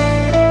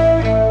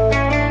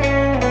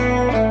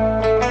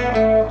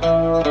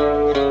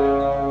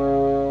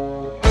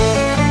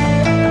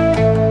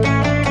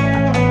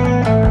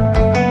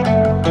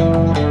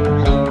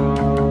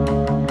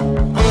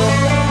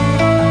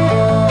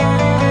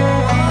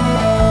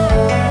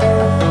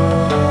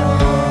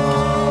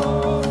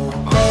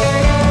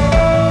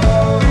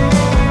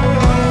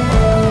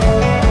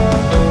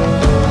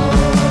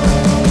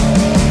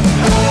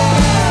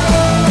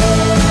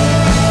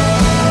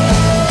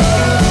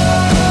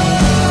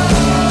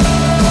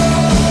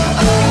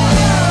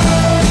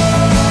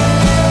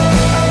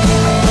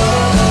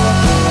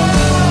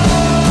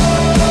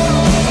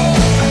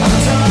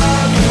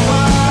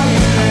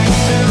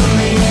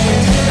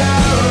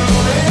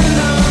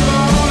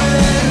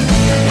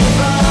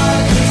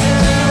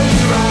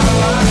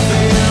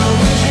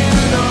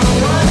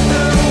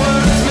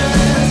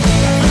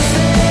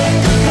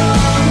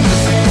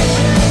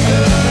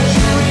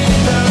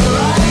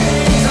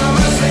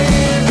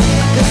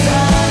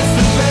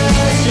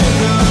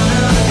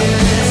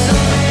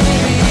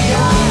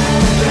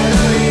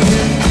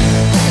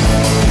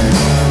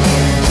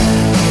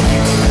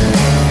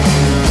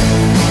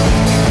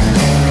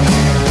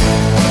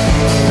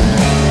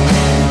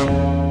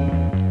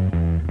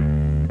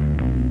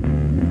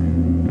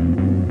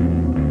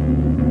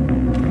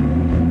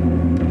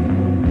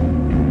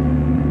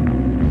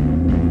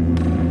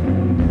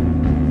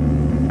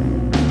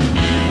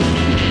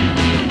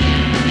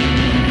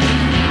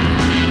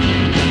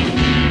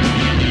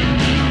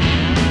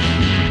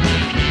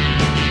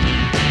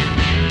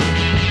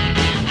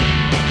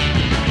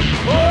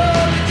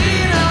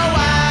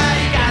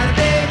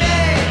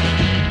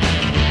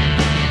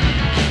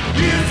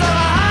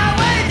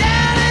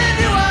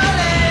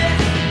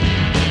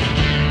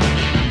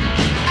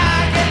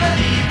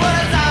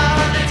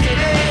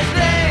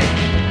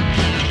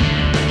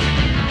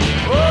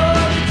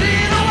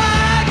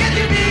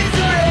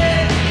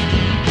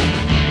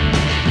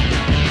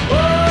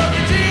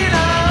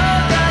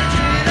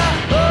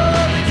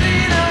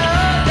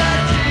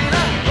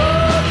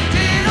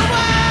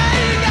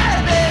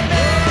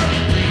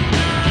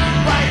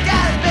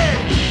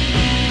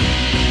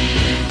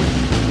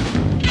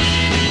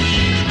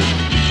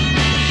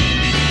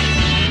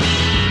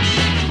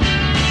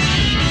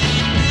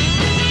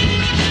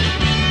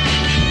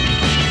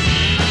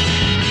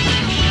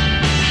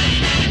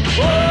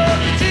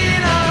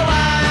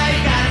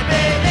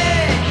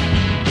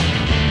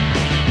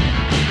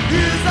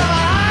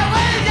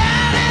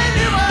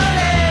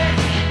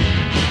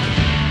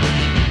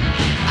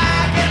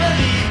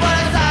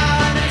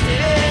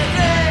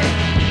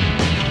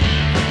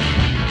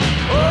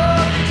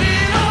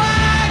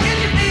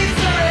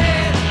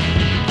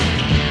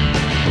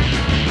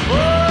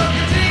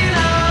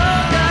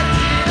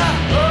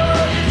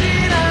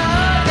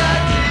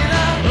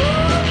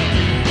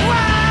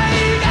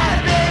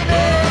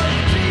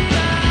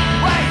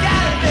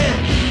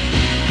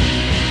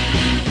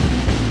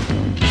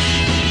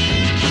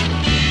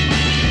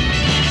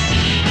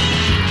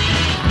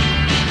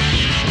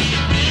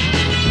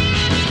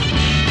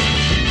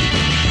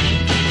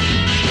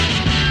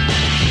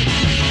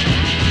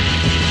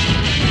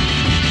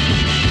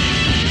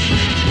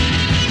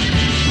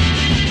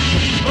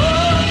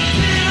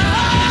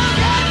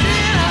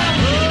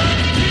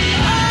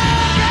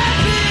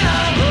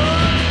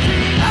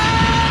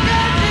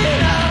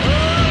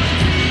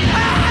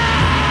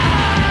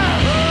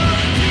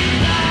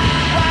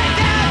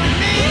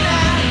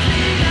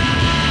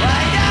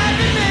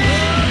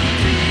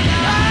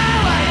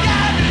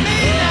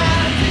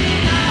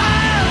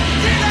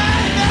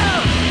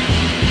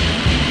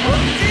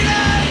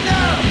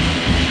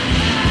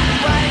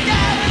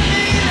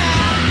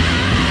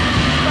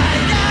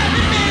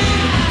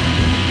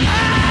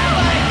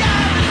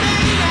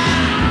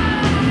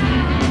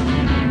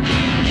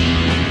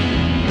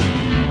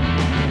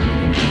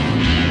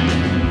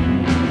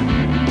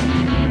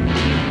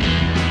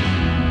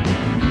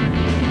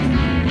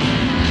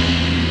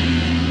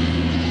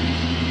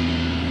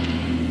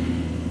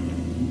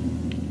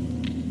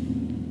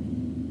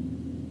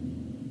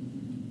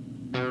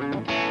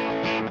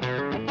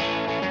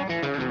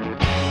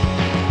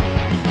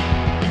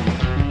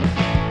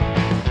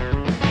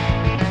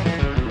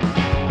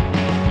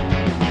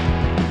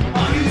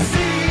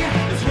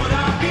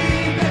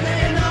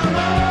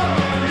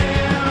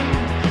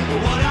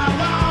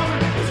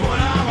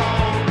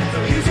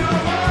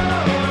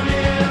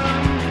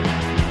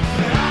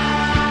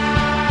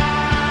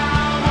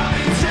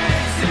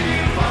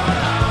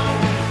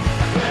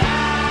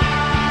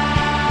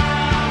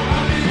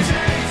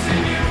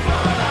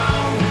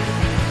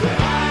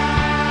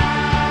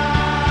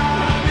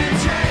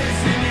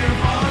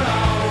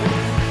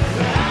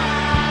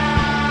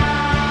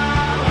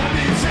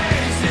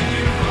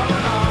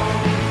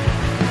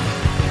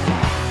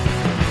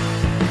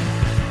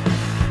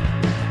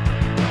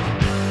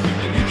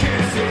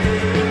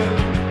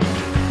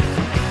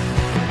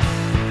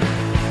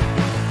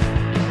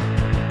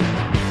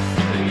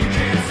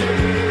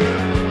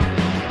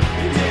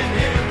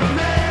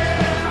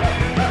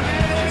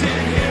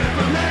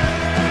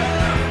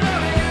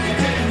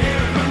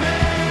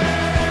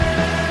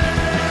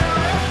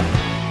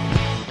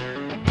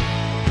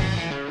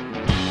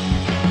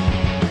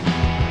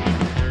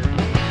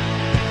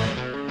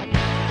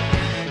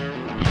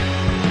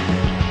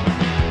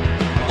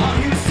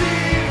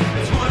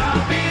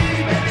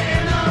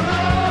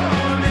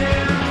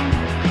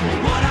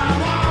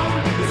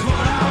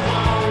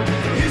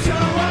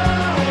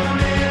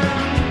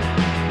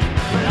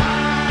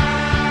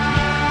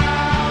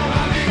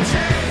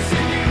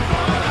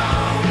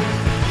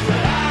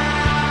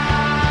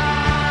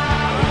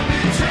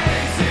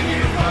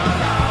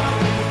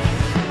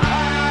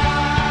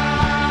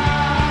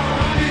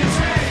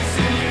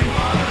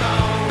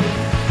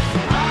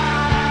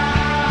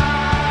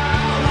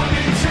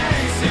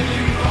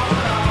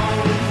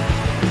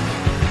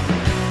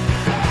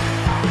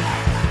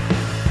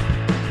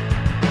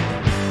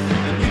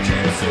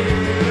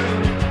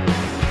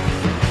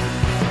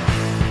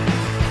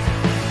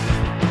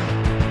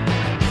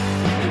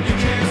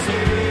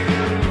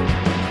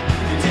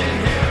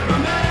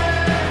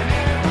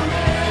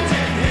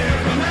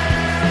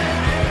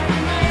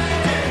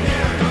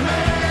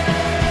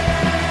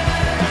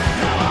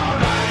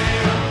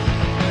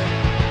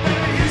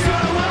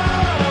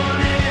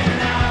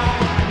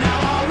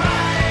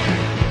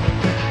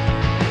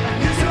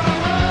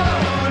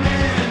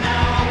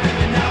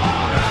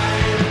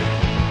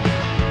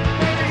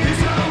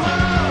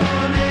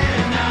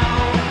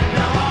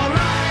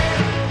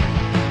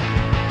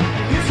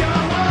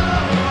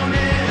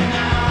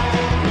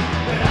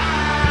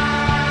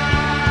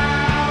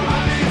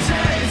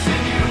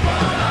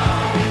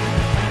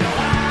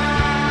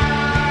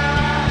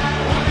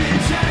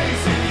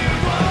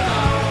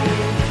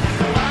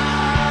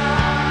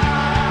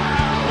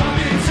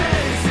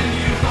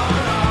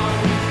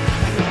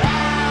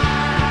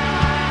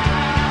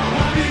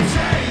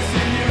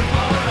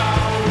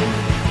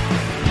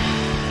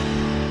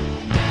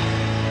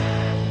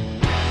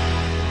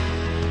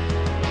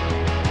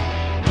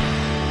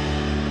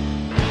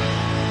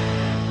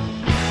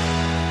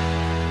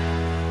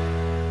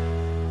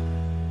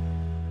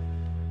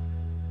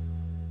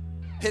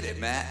 Hit it,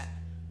 Matt.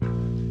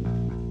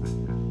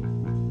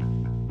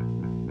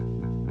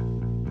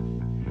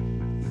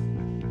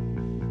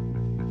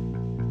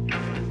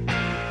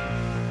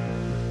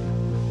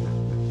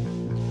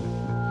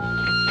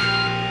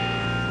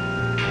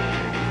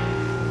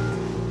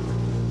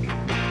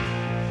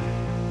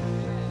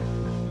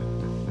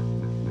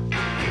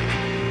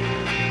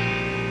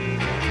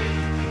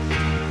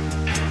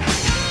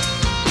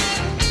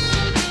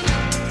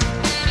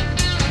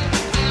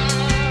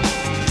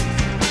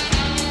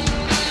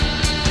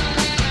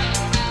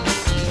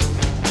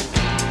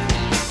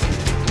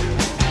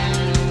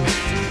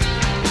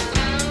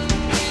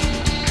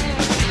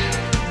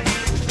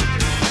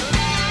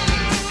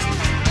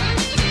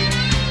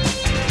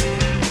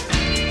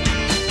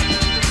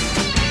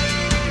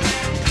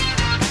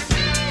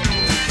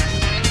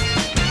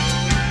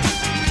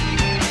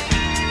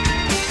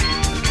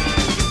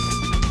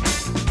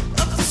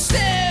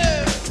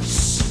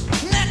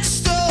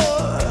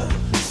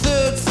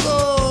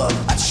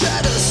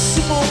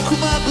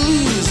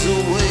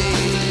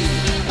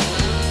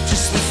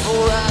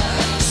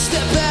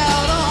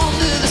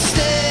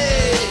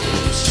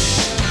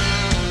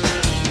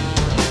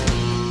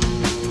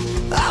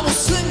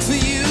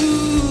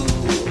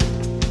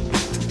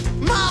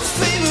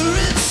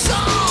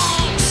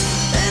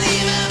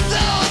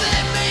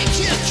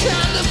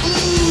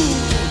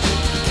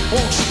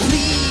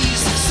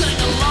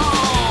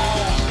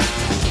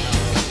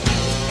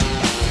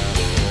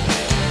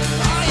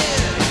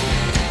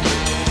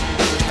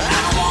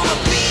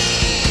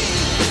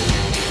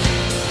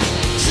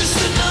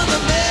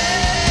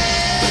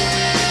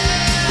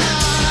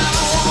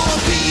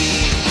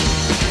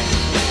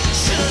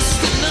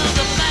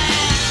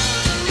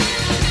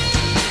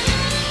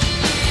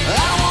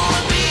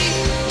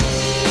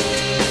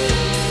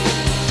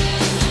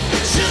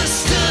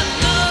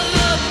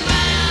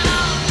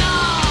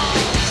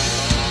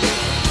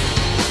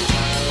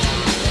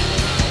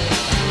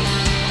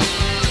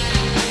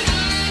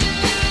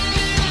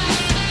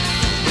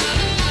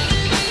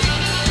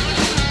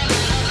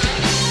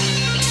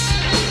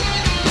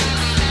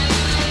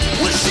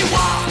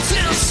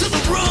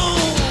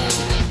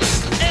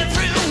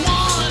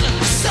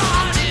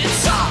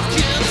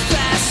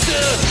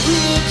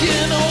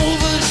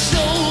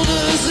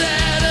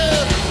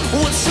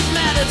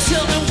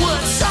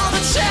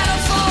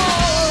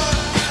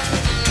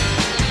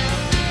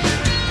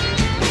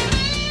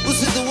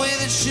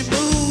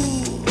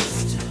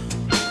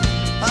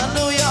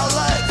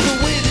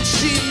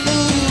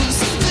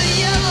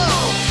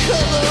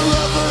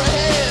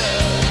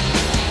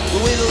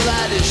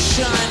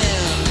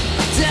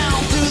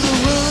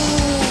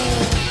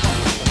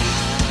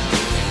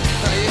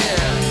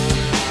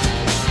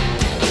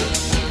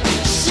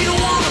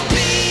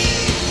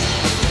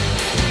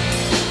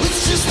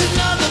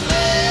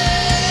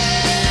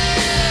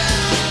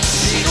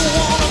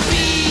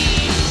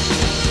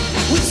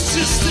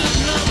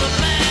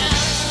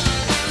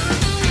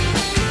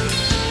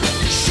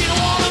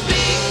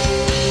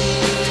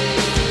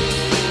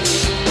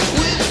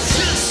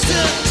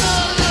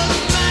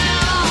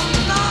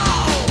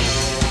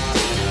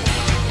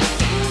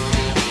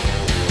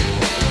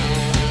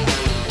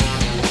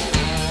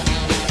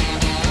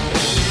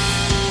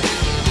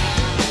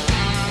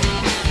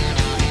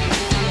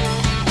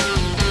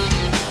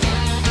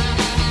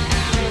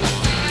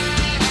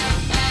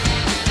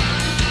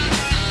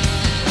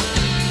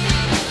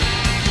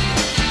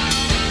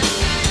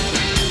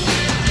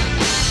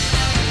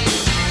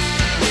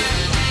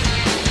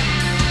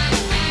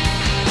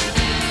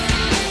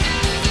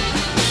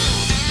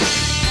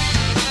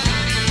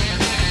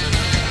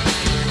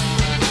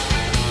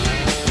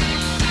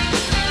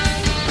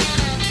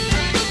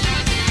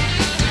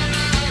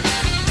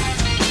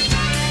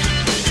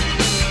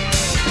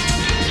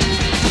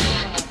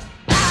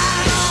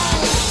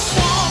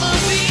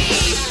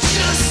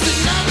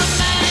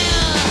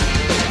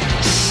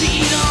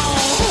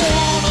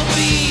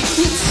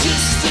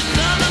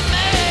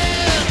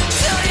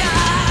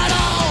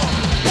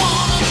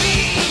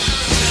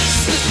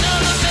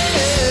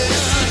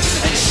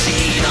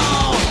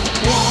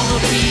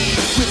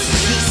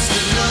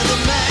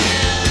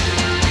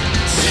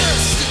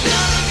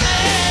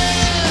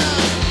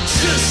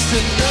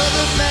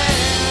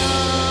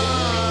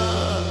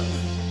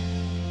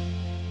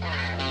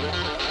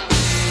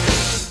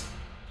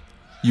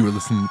 You were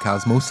listening to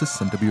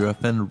Cosmosis on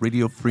WRFN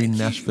Radio Free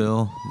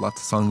Nashville. Lots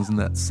of songs in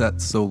that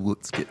set, so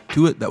let's get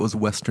to it. That was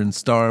Western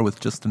Star with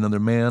Just Another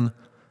Man.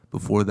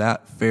 Before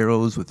that,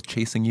 Pharaohs with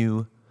Chasing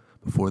You.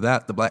 Before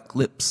that, The Black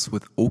Lips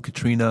with Oh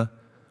Katrina.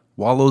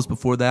 Wallows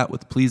before that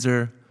with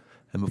Pleaser.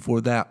 And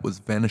before that was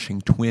Vanishing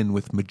Twin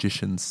with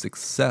Magician's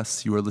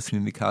Success. You are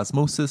listening to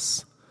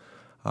Cosmosis.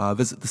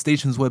 Visit the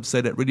station's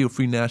website at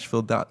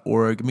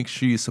radiofreenashville.org. Make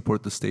sure you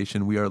support the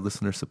station. We are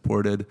listener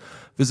supported.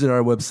 Visit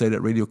our website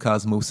at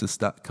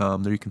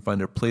radiocosmosis.com. There you can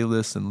find our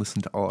playlists and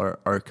listen to all our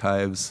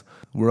archives.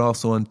 We're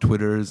also on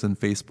Twitters and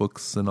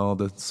Facebooks and all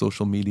the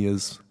social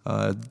medias.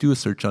 Do a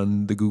search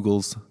on the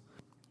Googles.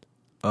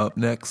 Up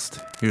next,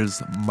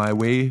 here's My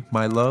Way,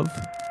 My Love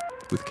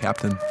with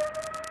Captain.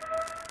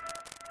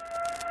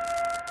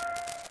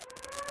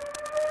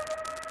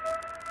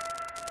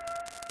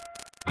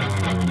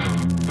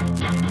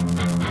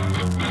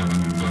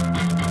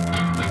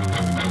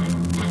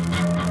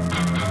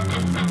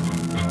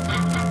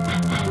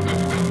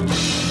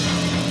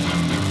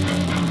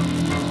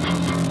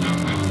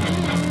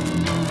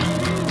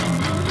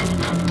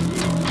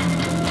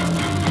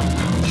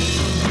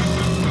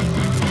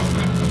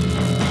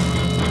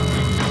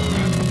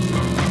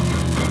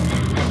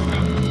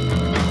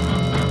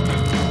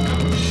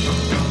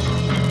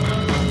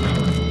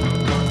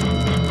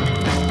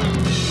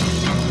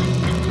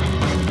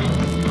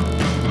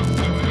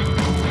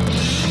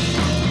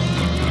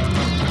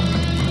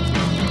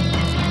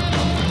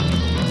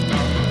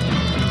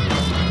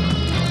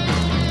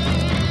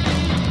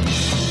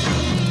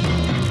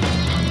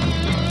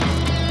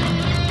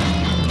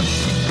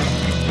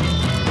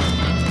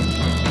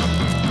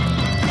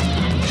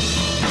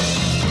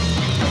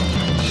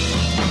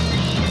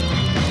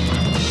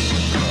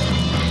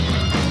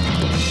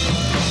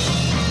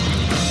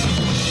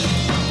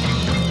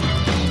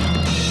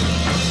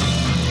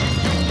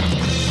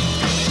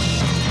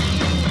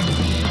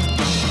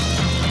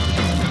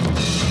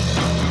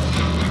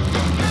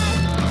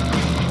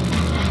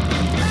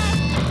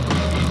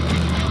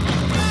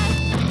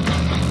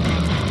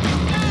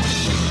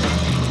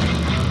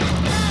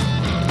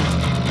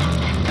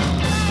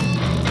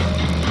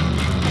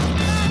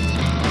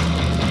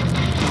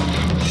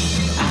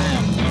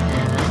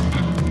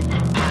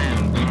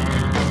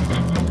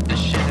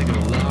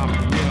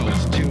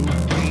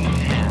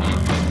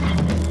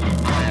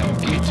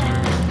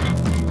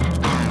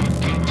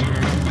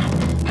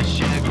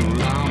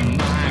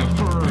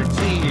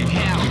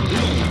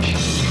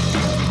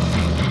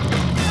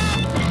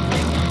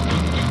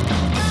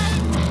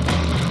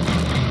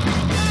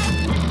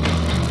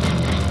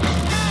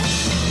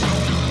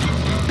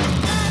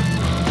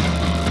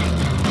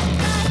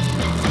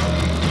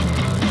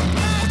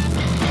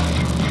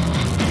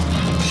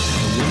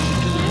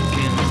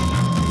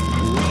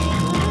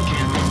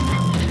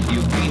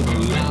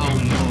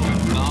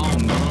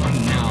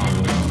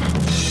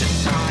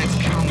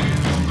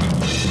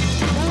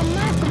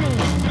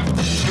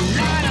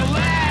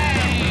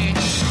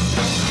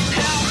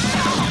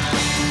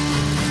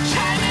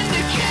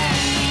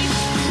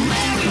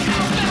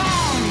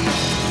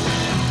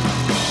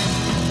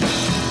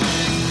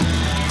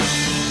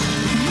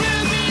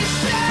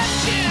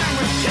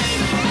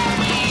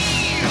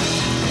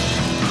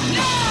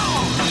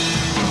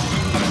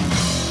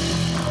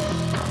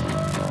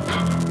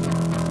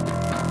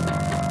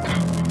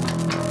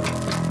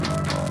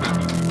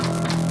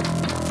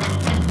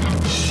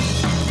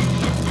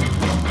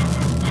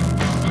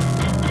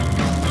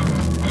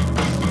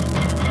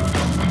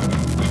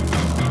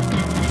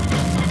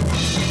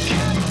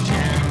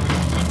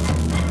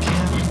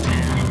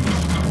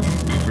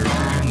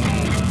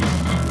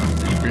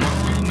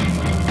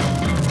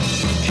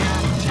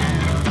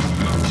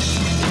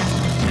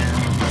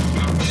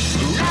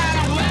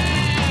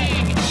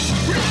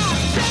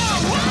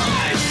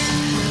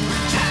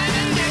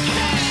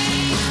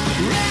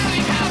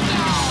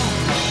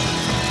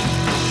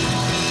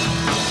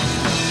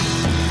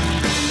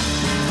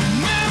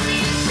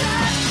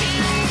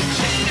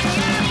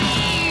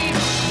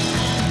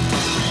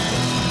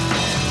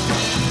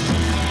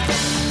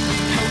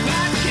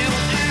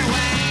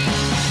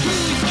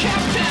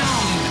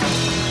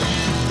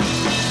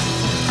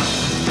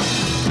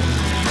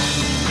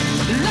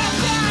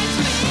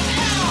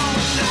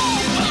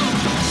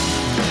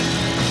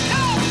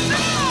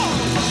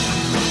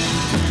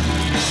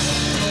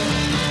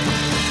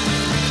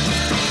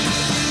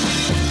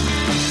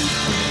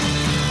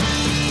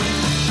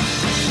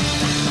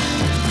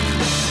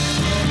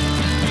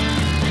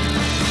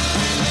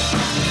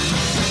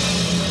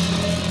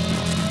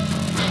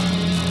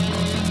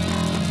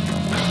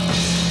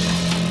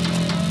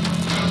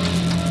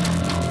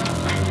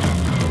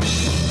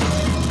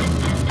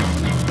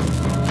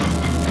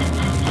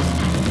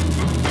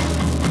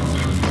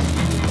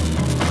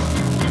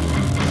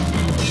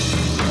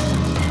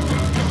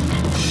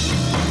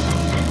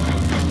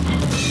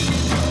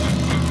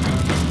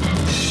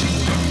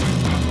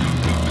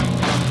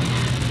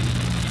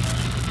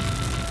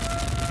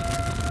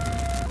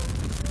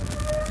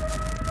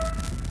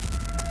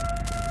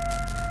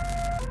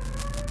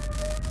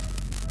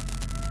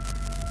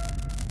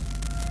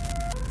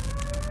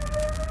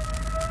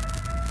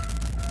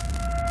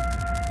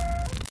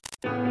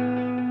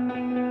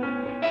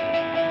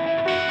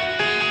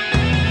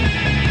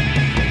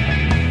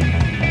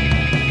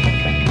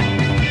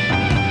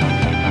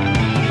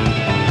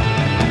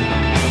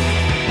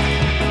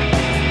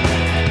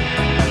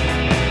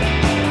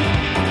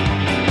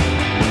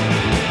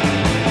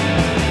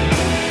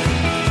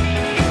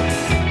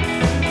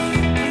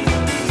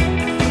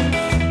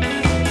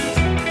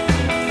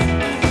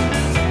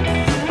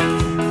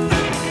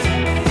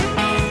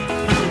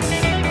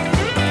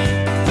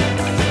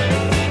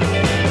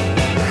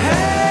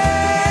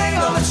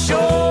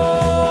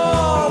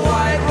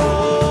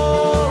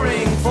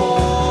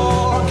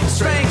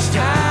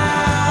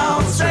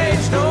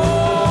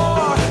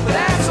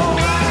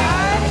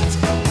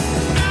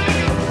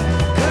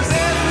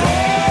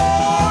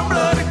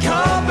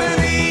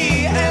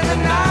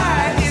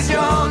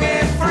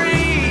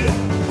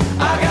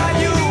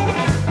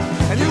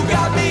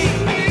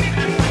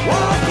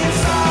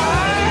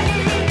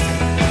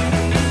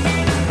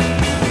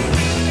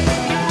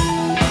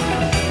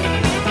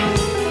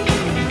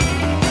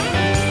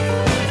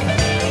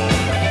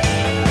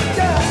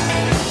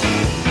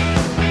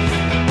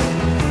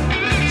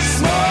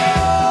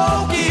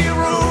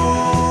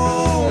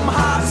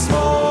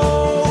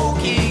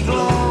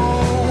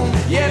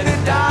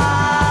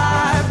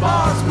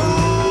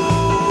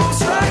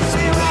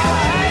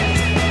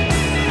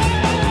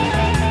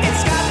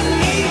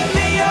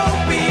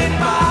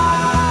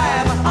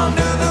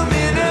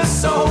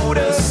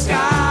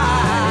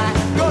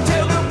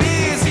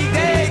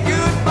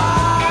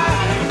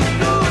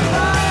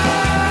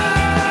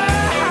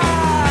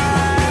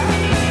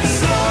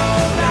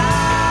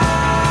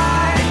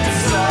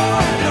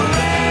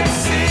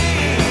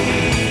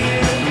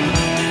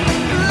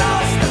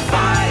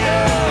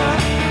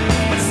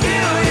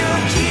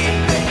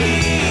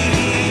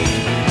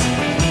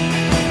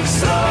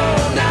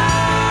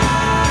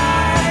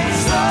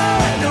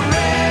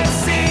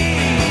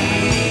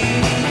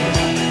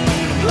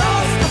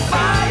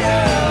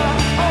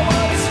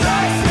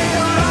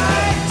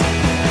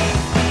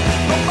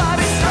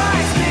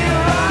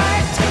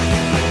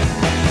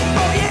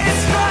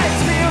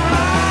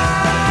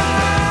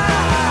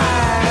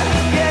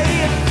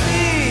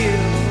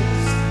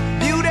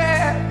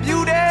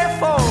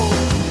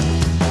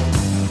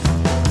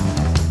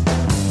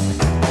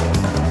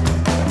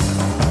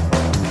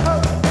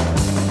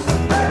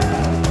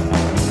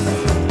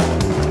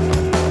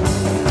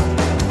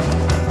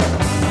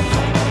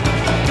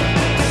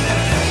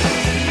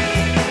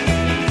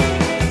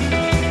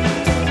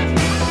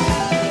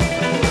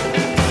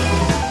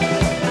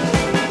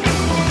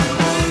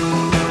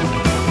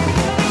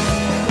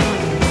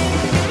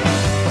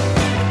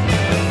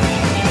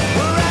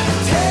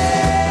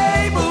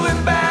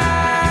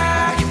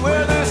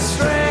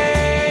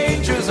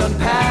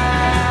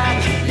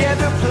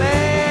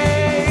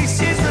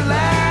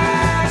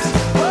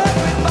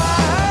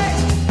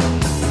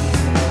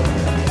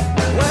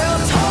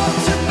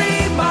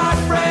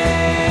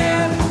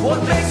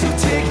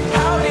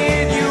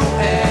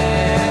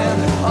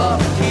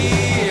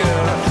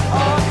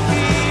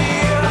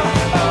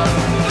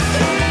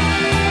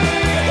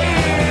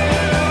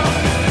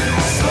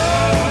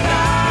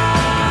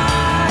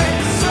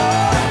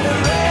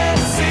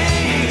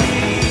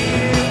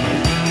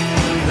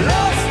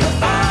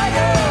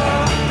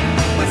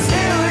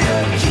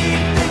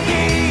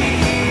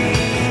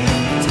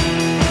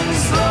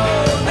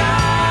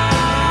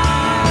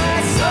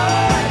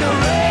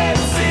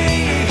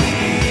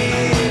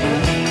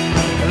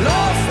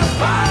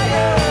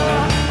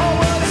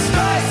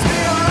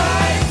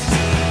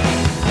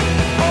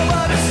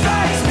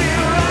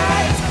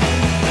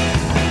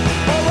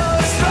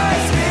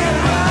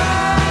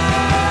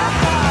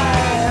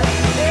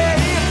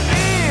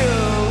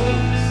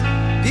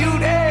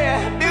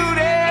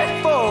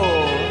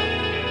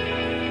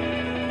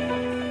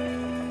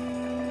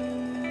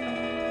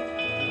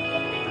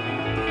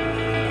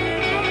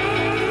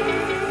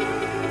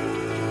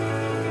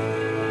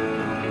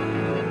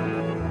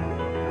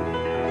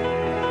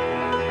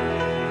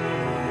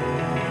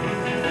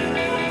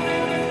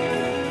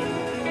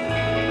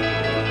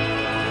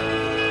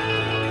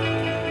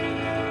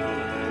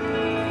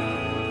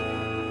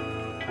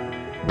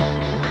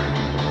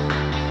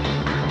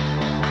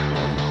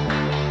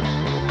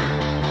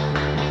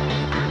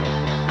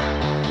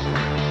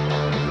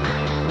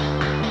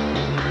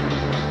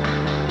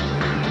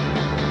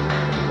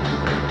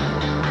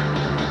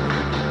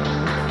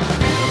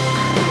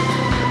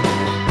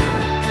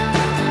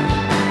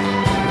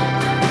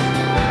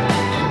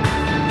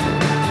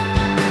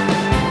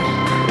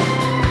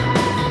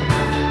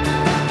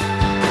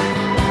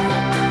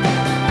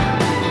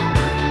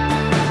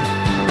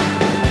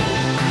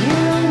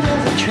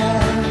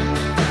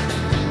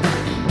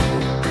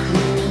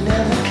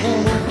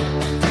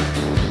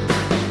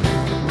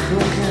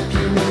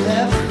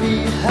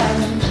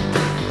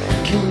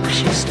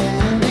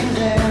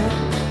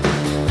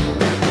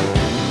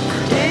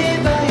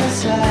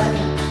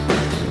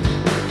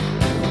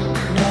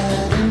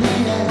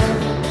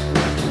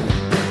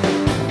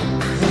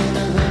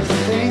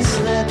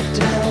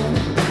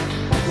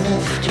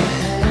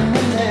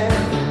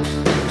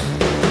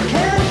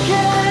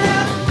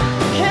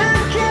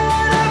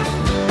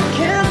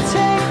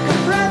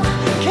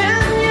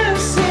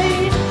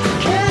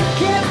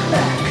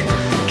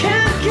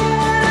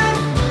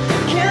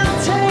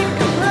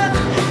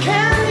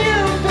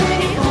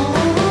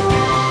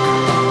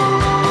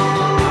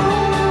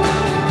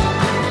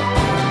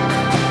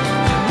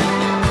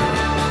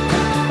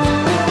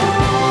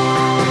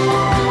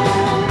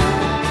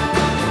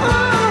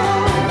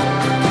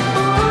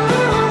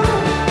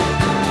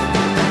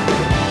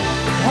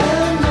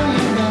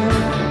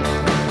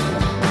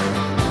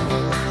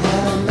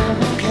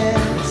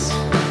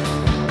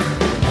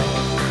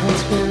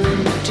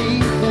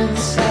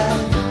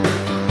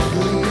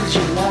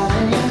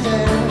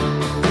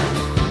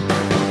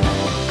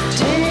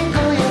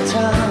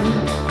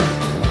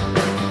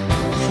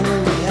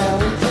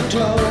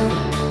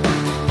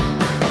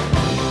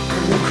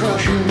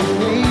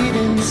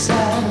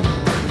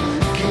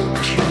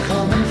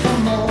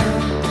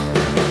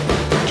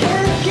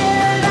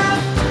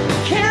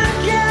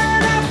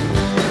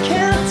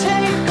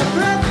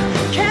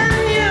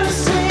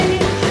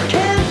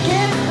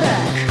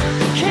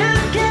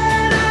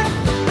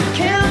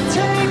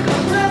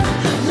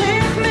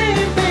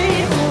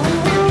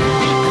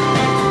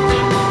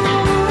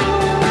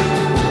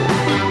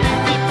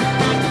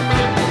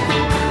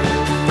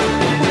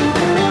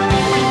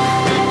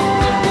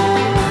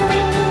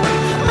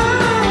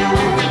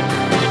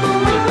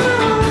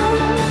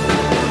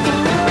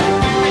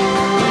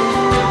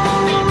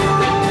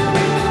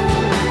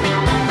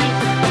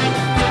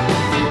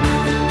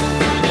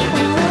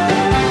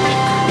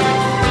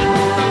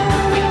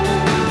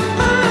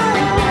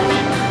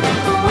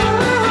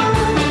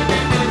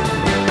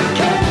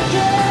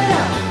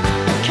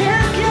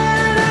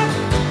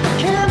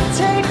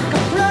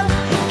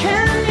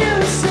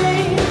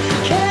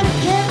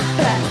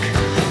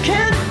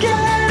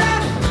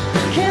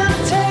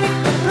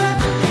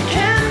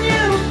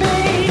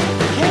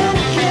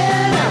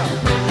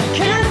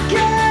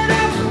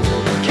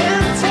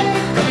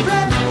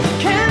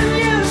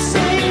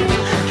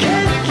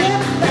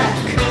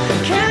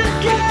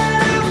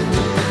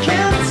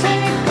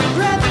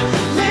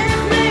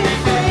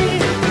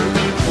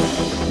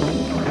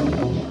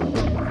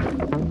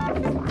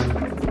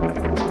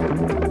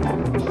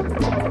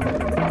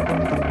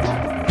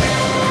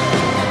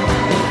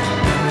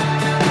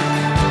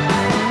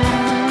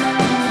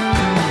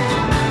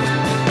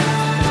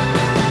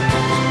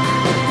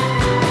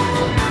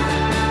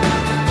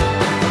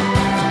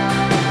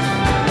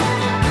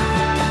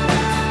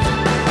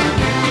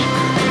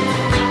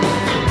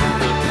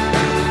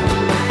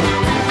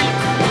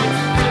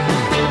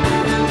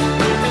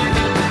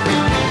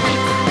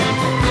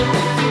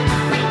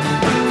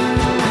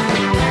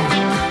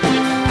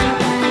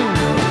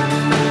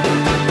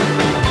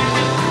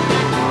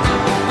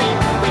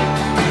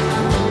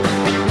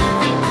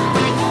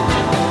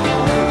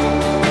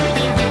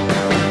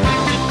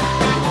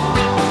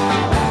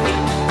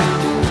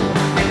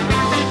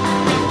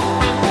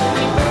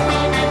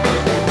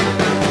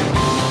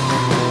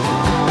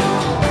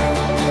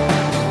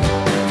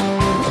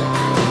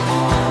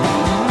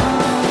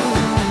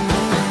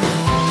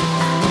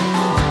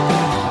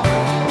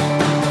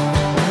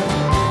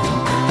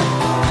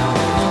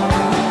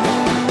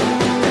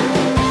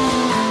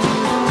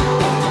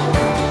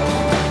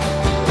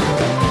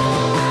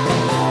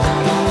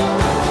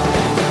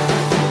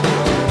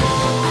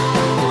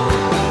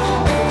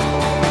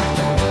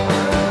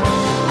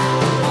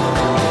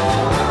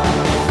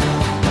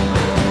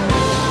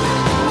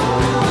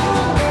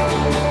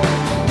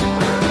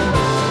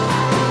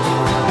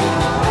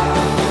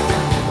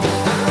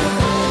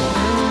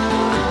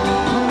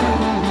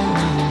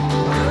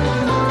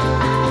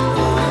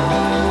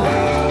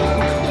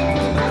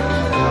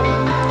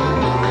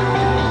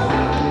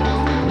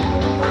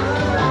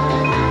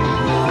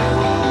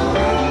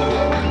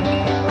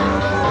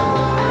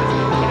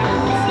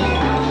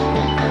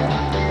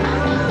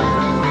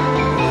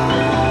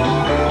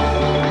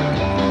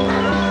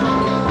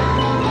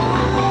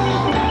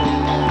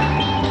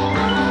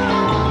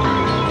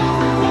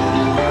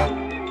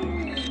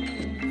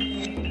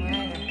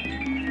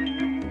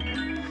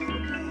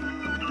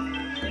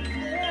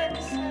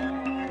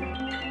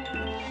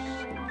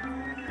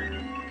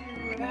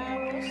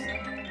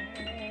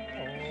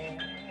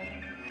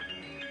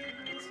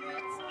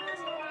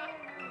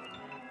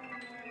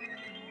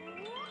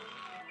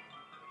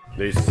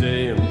 They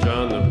say I'm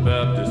John the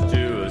Baptist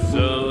to a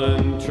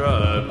sullen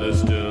tribe. The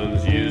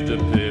stones used to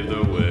pave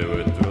the way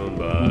were thrown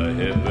by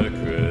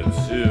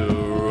hypocrites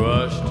who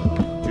rushed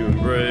to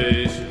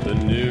embrace the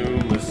new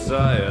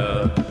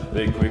Messiah.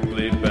 They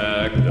quickly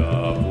backed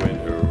off when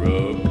her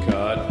robe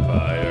caught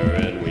fire,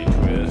 and we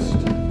twist,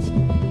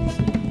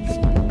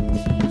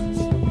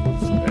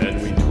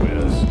 and we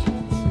twist,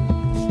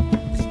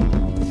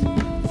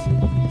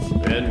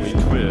 and we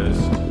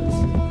twist,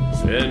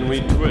 and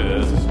we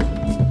twist.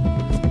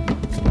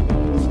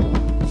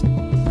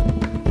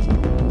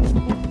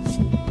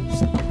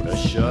 A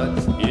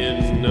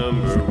shut-in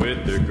number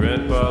with their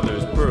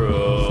grandfather's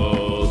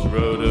pearls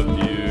wrote a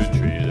few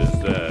treatises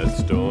that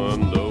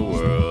stormed the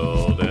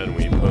world, and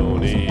we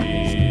ponied,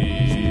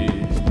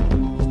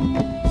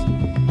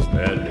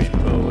 and we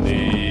ponied,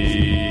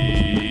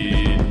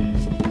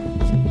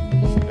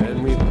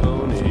 and we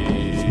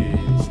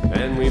ponied,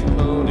 and we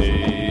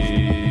ponied.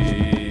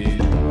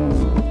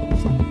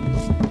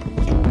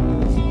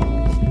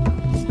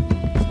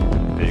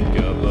 Pick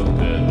up a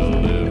pen,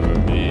 deliver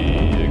me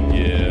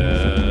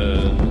again.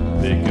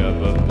 Pick up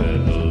a pen,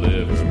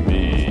 deliver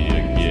me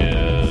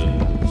again.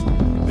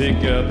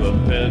 Pick up a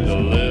pen,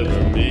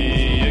 deliver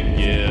me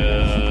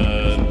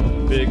again.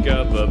 Pick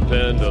up a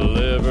pen,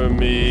 deliver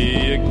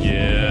me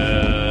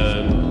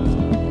again.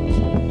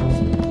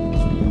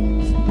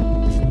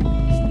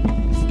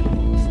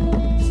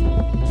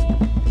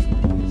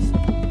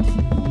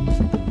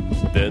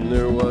 Then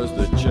there was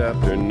the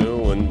chapter no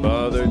one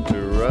bothered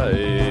to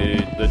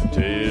write, the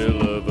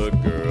tale of a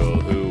girl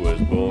who was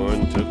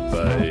born to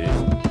fight.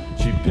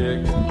 She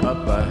picked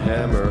up a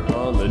hammer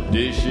on the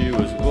day she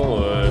was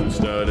born,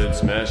 started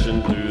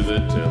smashing through the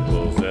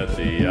temples at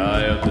the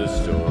eye of the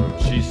storm.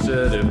 She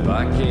said, if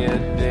I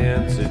can't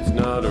dance, it's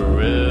not a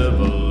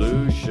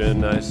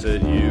revolution. I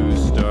said, you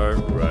start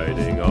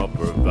writing, I'll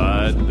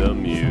provide the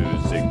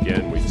music.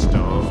 And we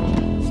stomped,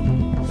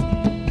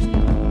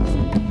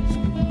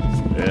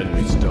 and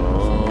we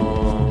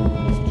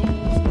stomped,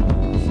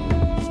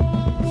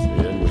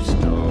 and we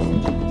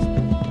stomped,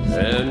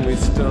 and we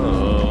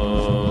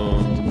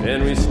stomped,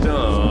 and we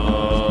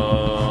stomped.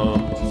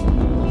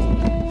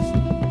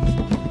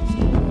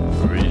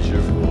 Raise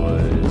your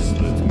voice,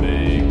 let's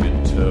make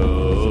a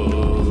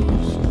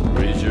toast.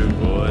 Raise your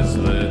voice,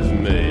 let's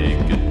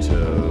make a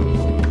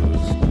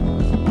toast.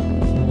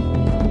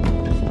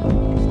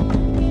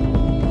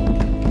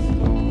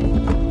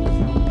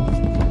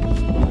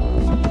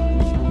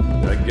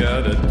 I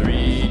got a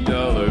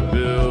 $3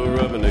 bill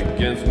rubbing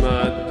against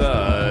my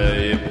thigh.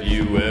 If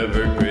you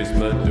ever grace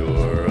my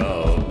door,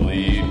 I'll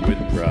bleed with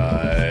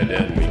pride.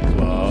 And we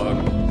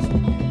clogged,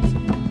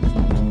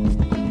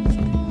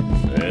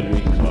 and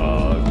we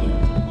clogged.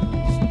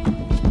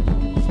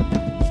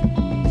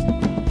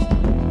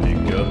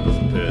 Pick up a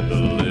pen,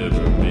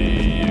 deliver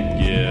me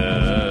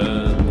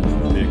again.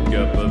 Pick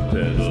up a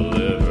pen,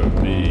 deliver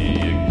me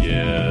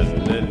again.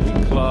 And we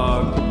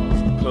clogged,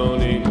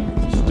 pony,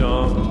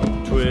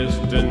 stomped,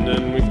 twist, and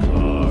then we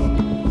clog,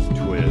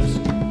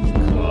 twist,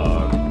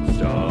 clog,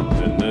 stomp,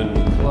 and then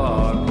we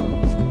clog,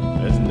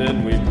 and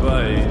then we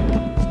bite,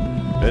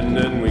 and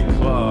then we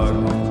clog,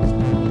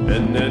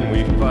 and then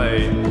we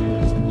fight,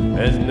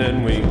 and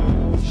then we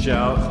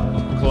shout,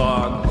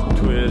 clog,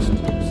 twist,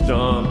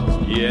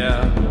 stomp,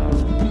 yeah.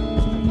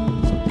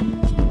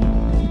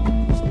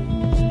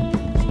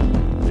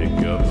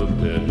 Pick up a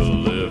pen,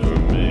 deliver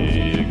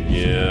me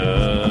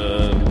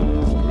again.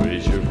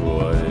 Raise your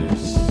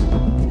voice.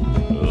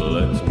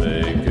 Let's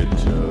make a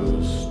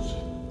toast.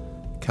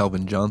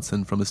 Calvin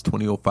Johnson from his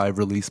 2005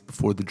 release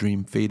Before the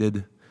Dream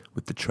Faded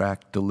with the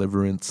track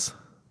Deliverance.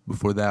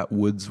 Before that,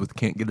 Woods with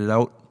Can't Get It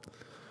Out.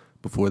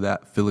 Before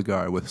that,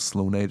 Filigar with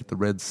Slow Night at the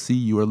Red Sea.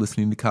 You are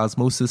listening to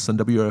Cosmosis on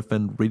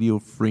WRFN Radio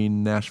Free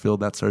Nashville.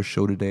 That's our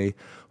show today.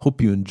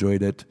 Hope you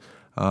enjoyed it.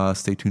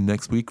 Stay tuned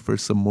next week for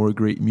some more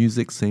great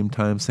music. Same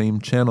time, same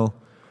channel.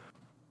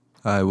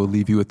 I will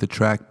leave you with the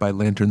track by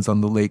Lanterns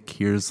on the Lake.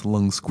 Here's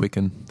Lungs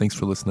Quicken. Thanks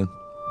for listening.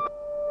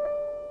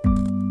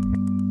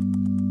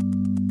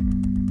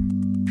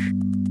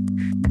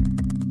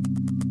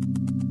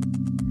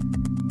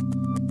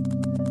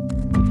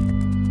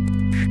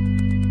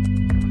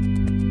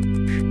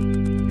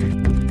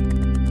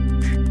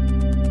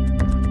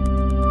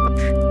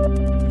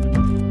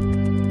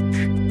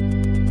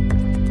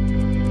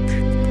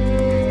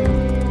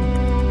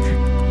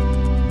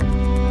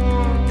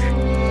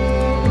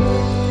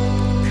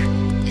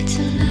 It's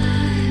a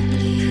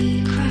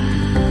lively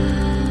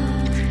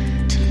crowd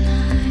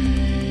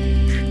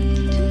tonight.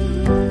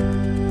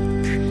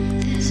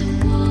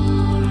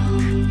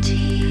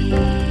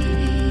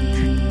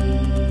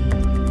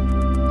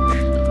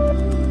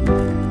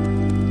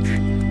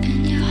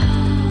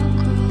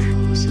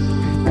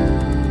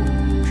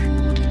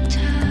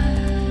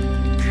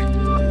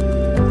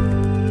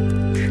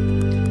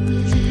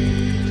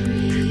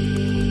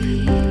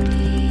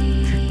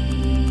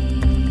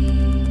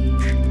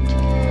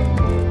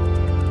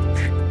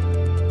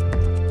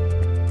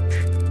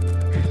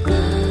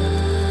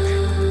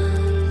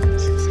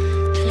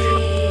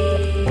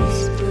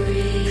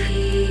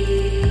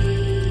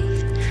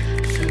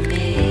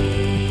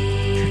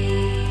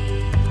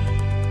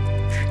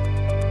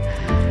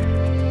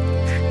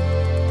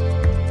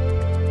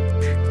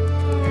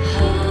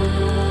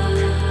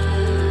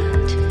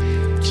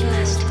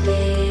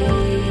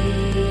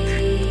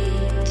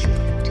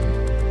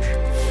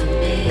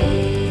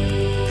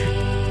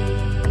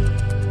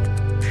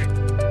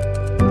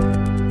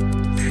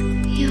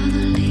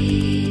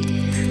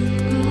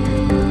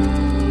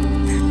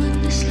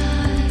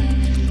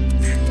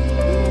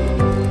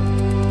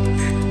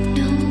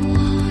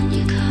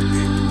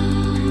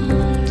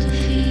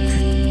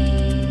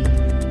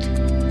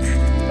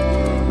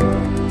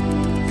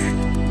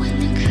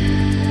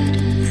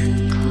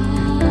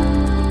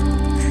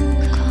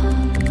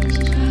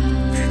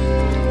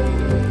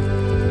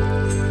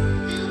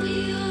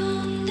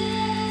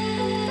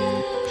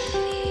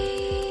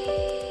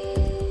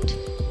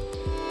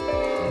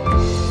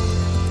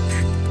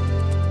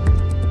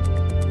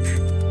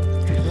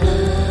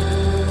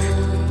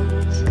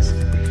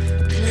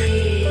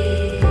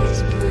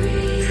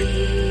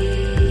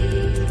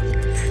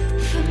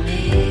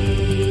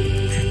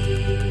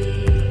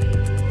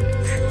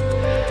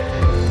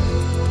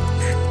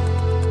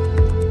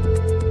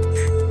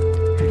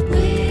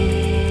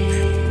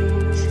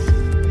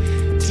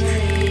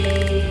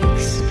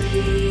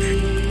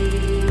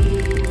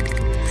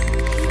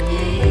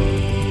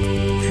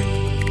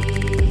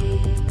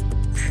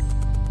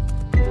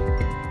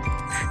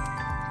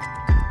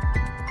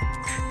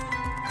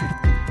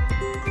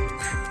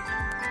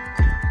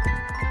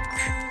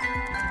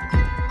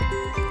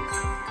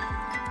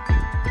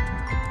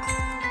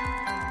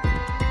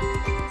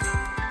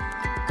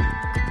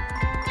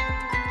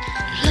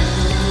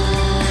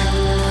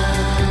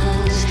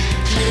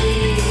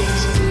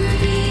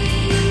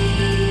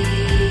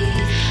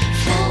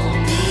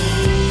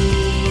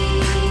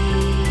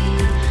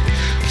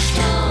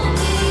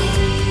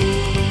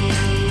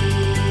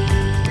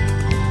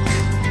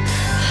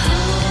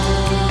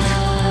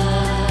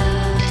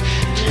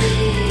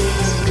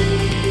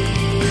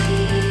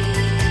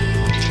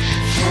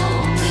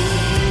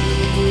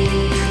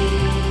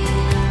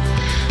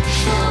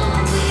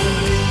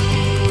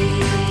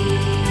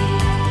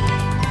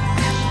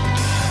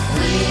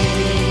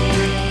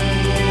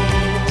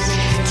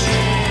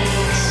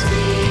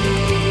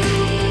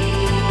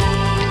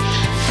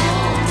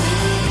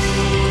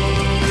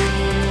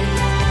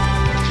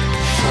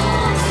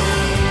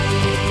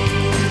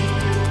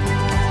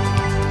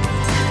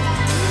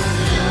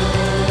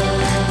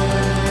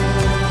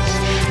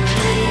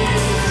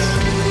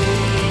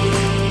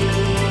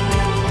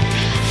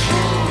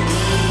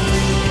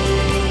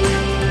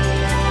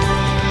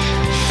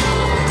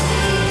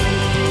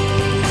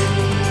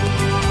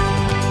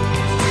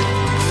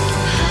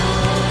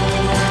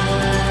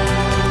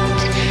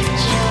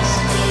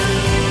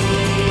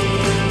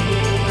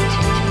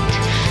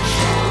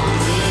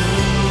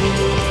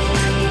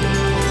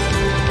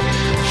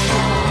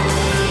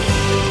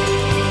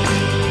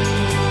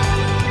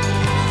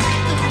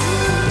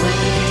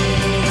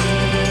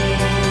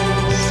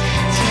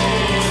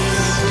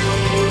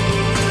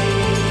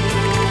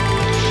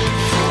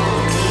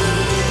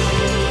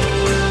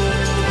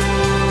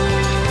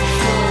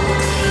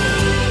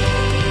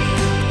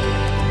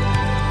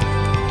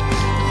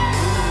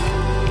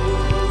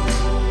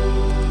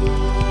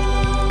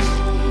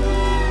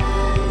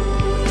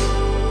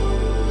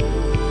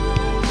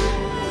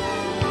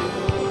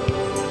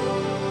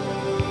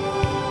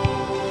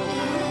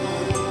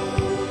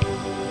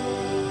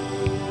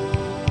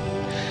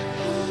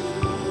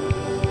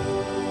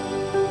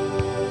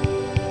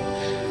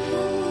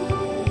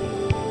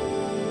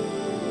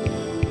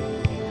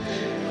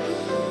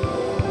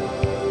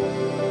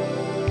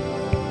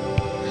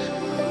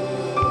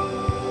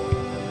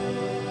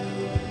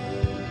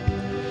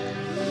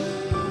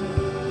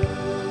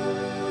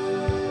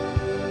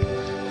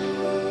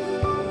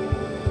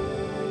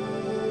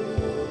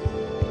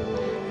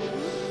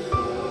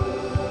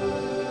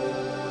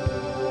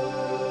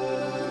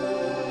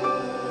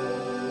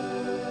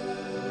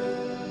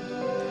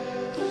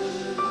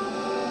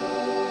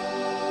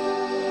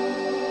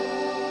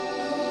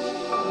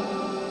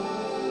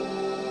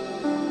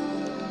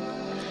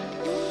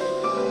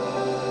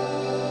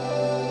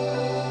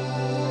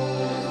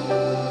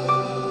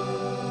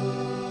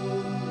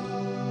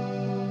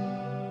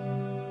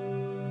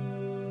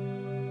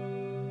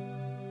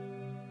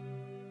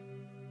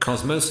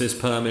 Cosmosis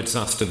permits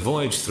us to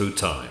voyage through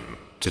time,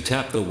 to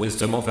tap the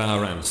wisdom of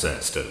our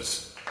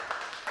ancestors.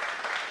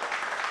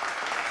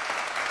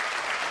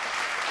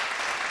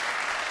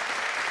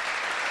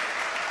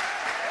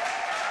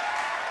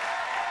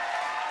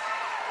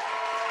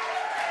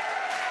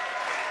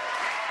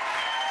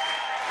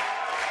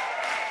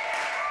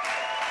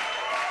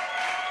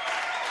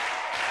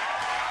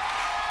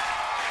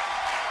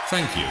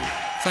 Thank you.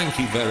 Thank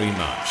you very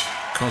much.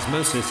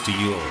 Cosmosis to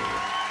you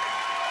all.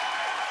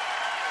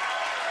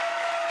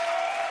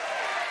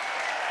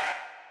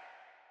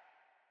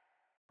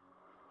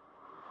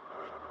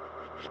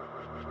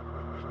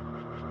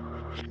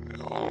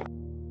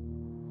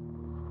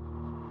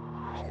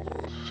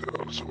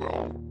 As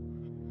well.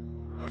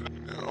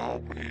 And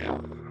now we're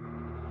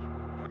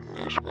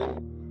in this room.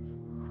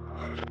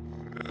 And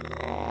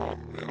now,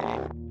 you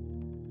know.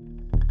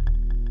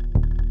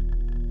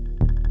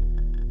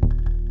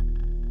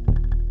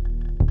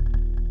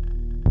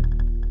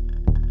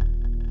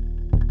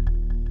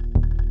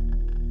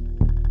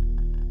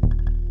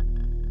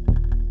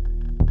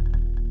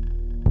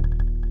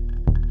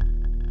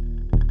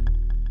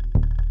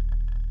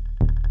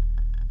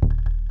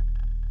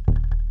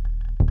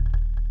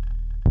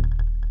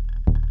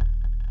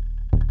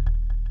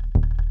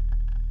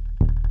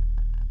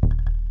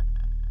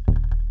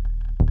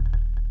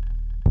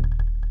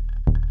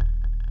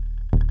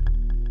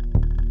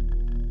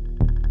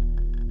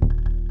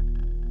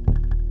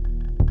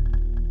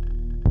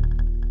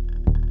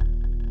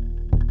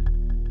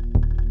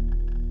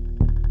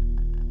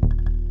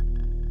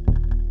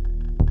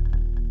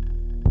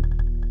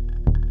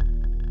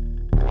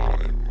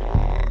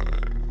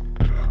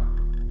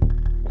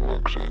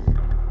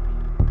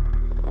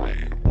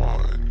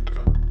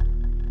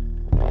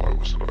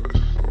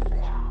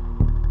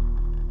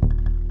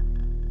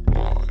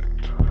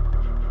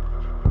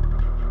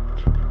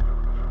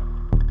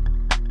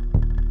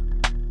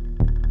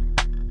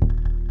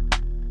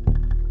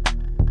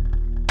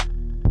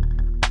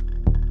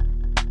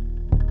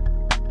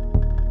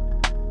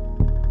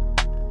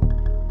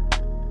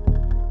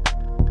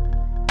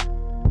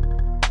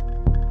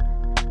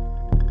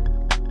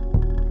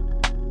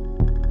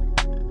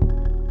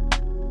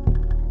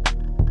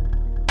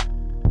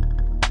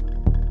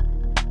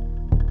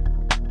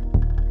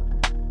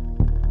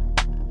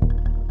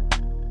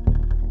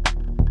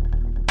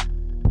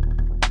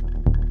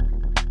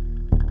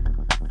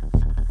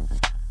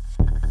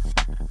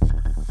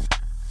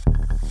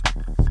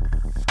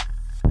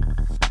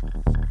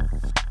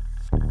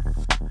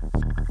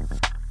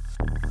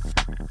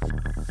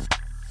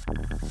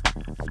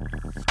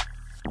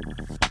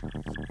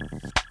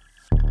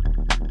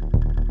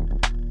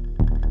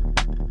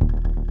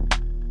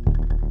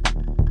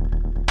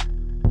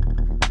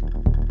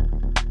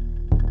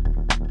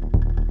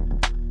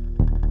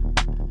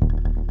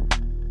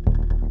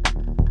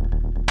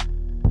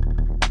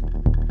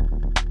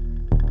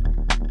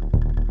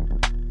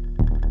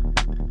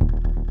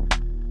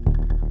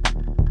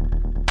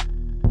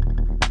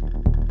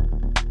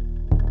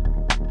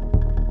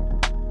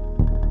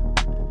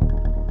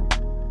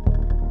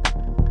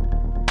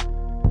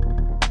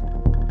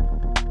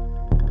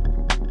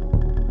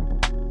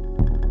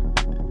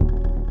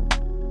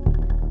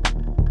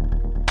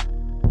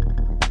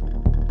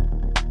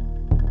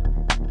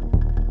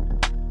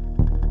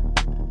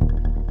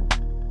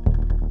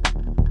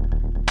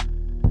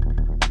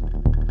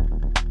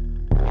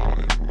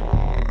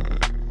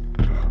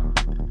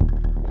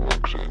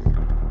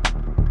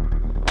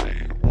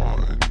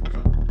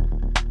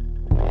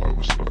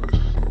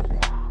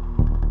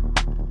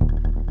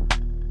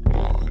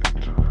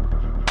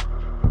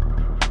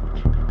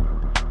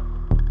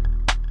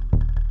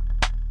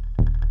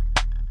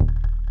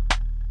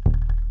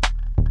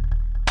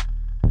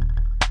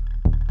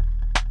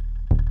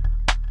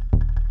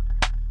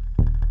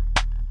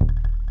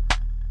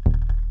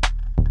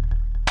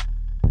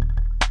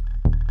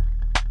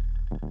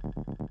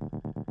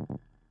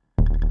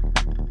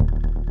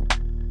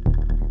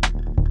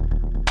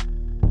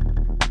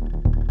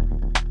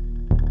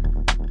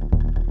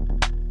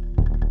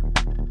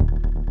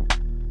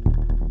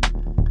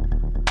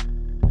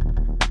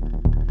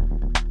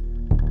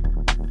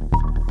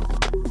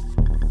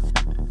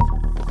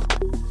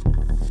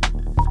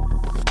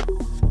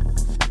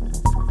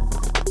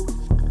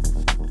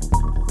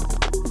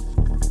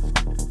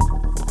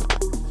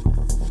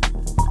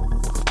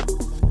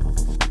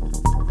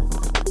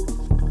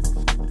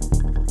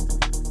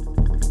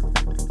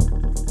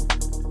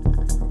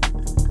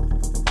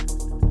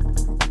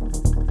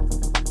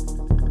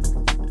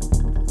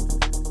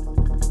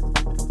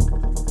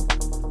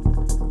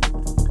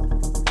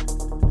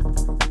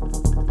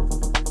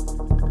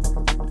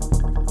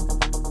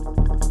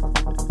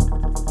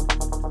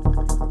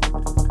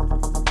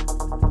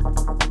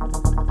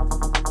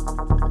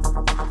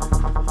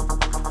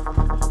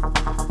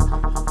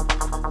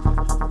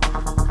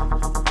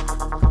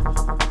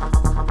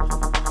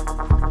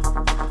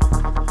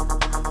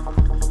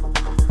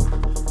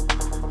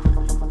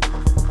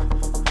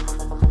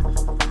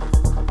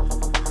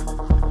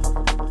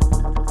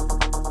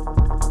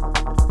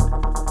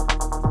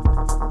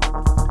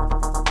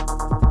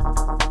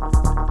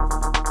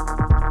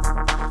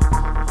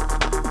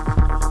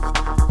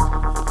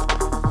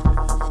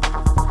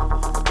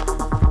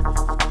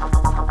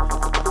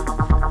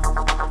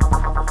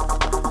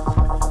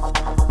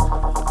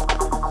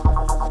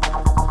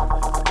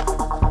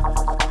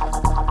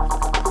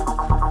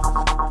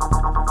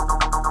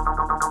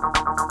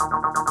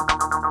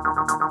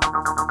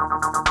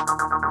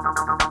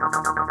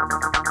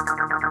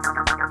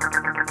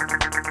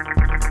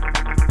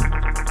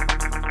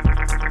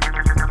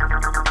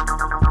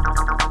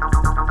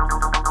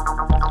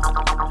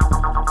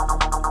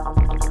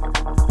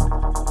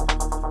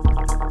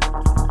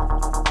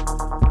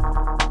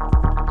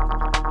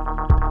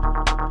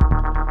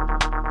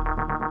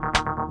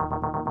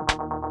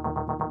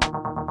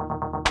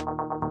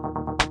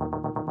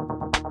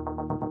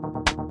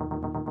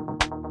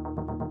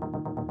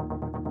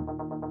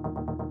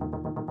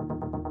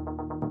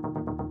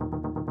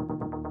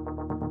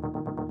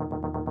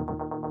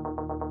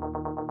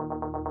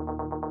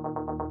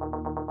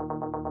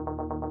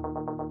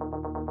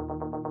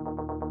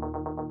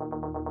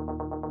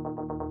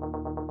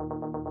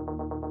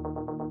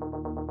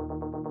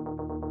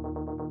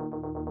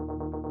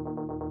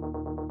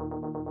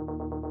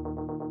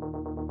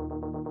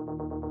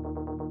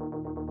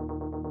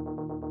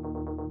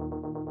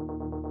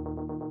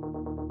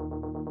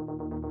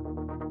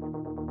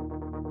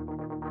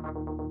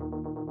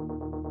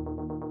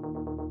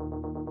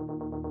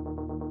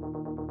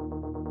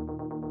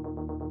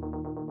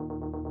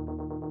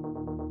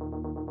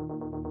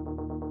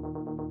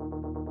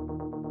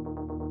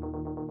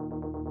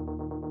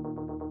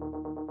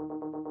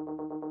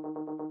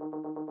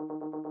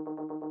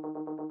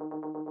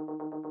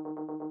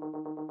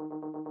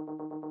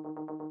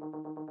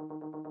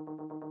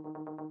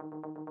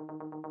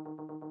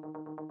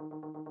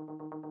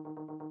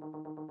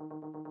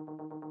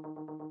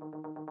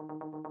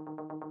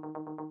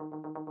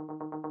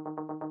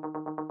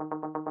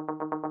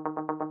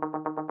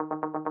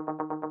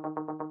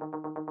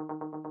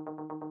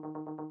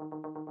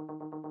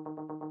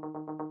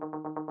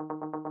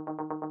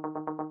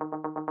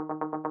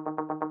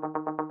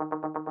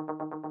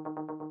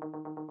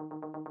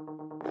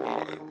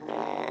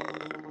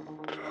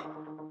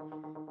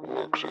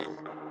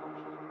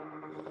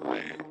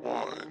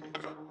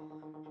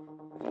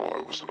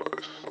 was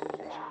I so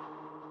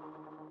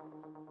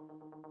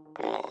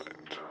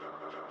blind?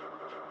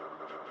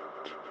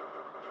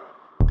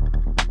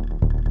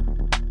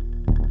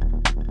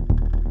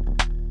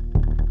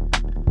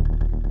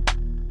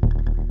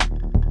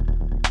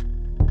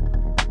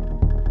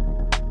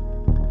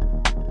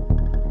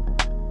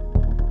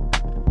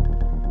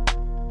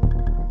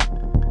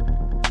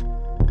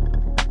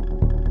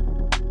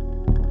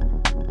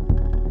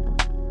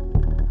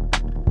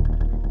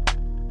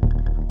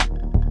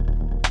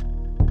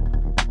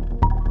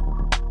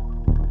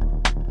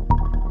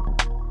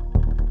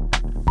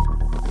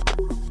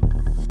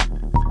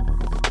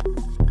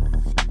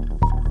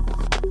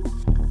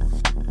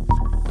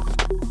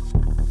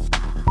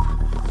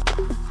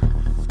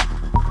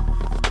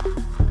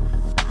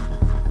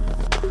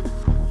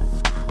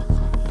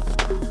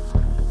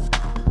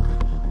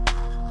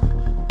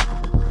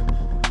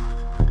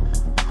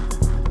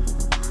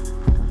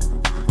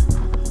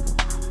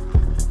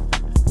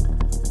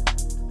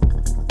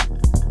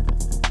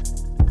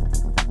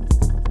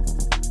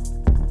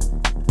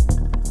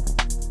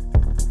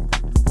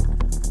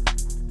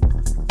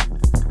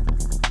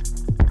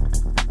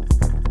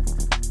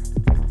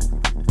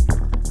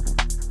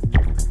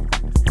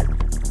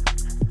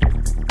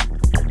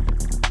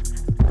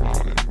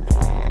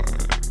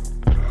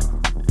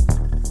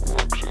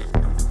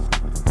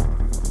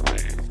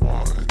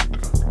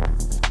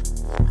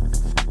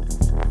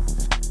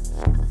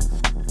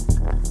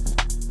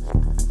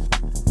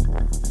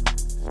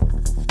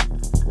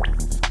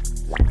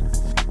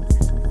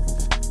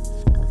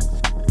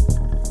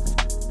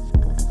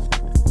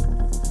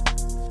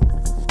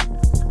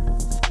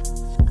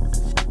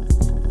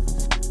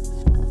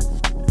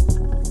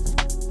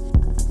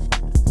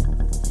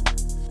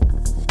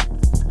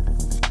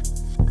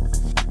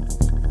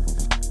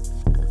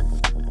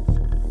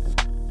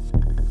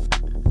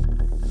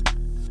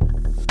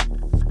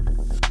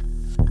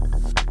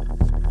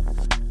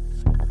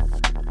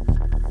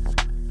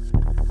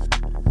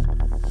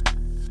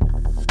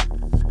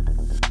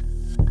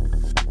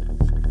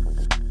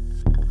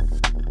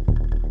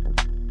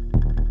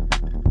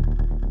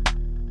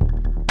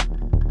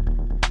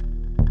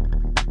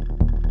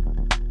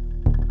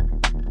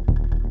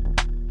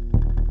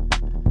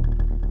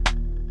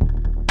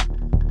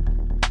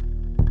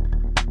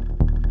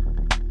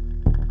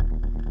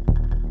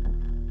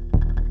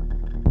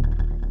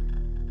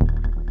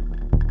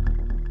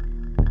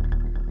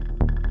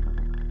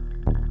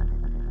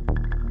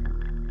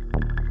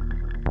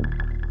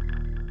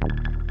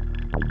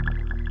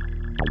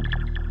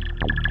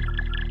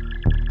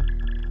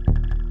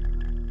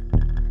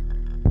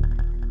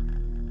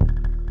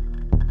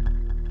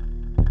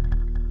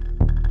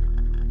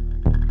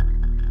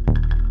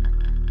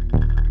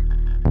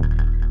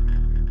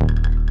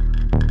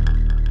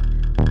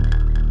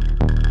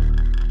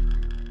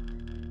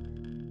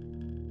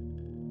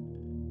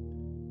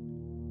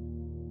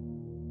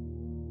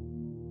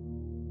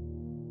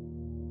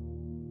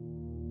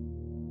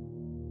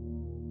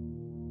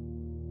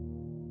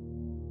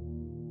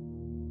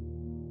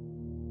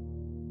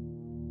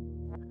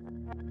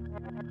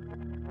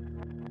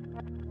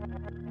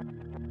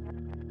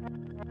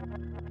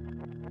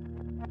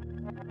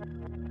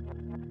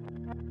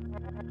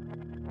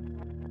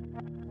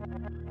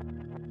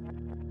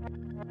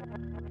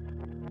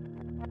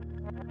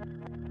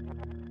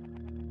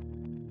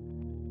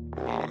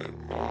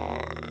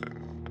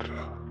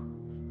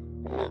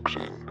 Works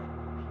in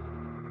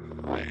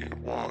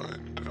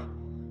rewind.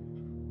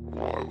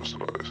 Why was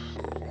I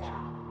so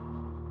blind?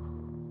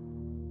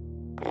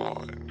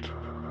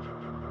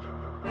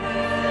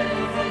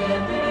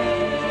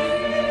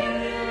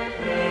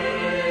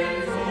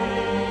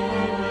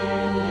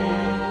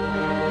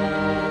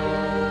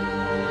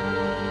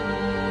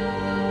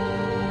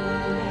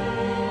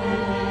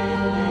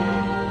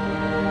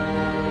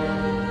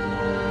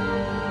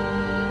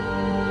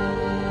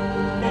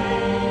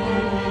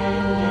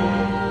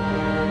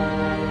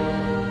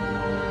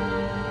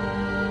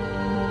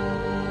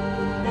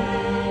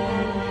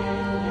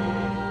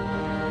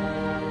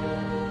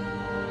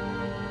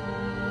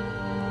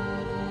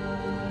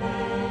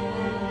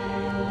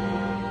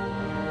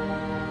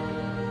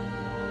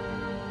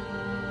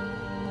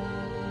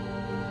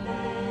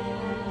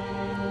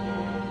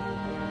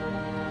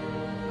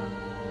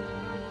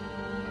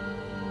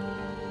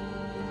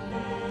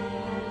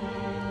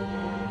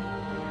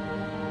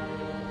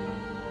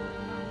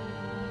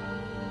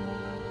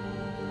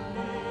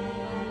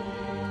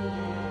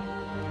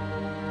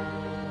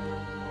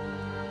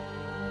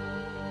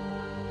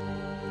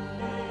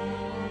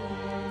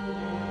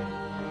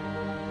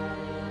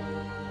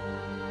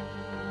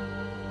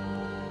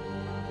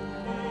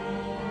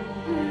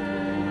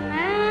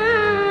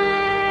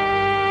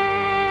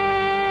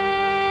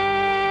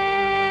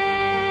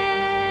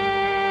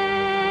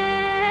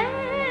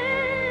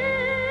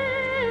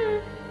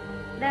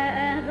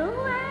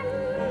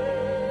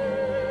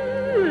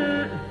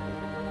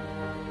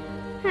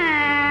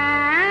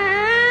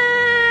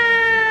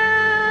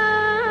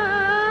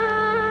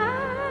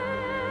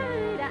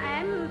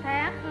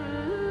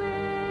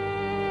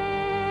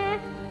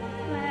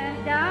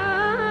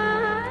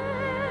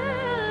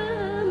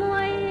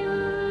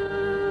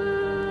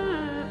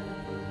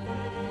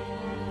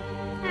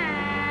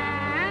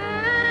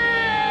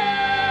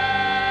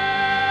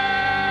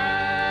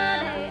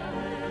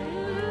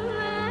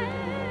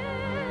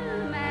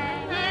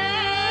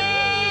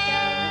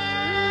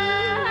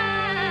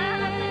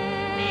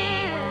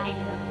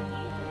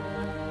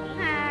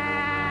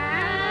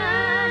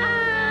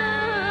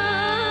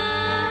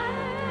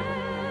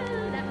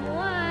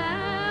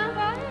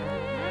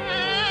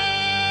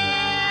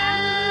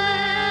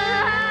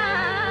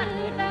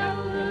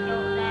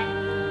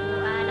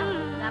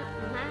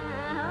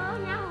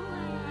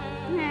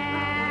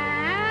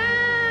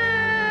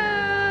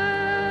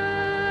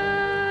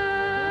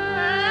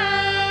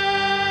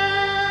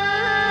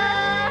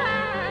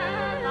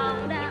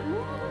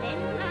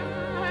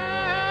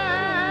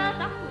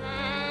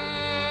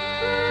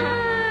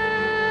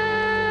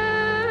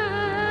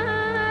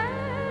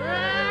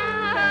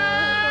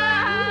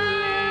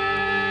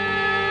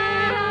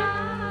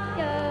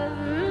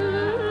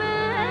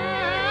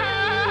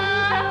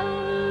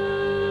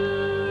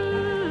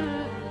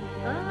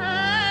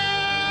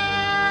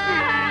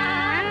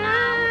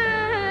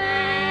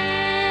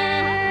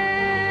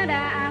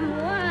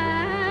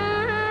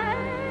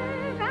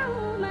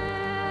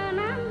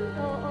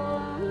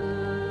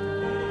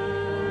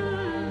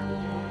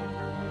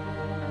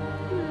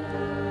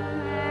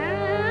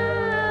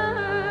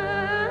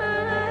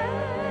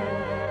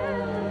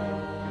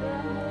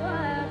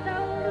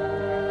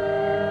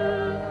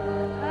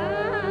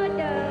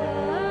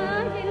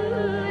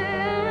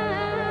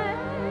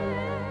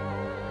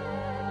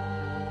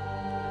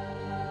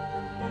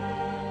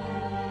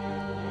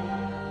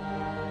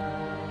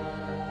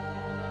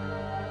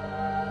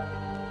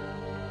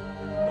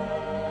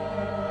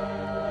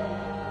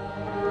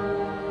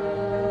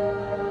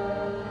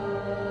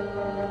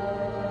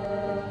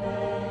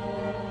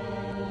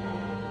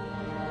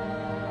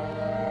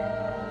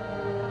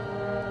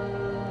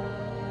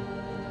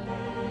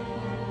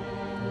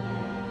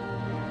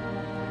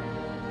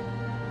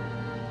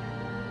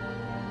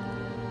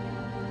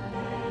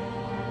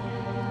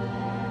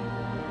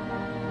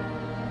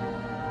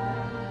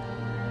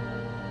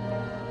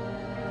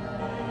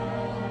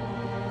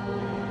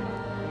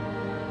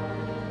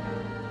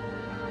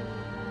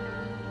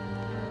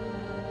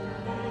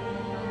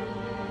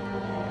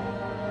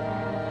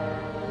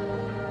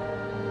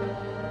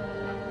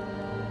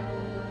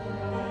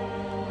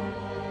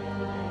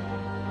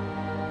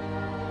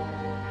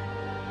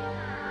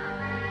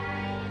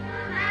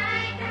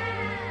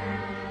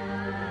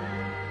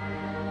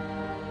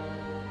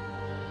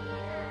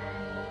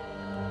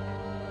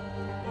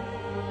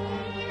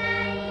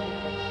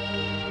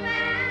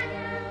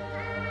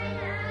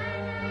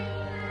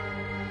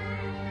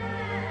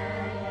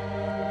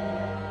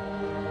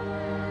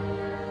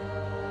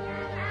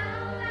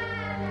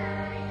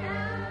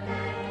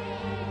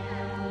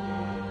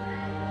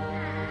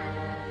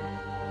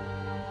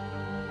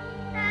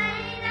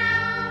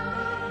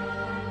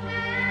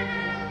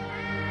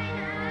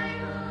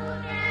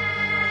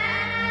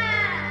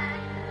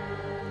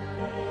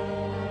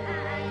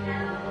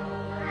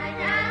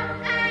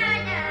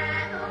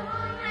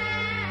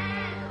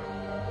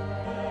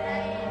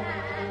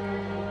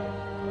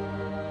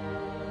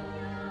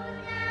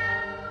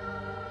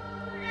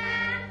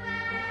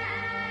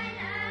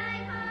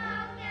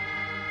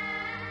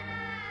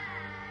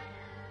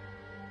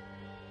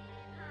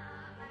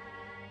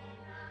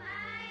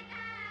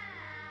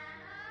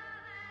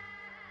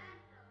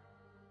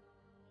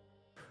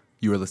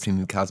 You are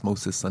listening to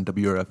Cosmosis on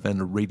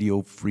WRFN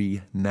Radio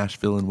Free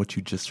Nashville, and what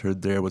you just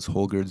heard there was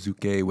Holger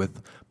Zuke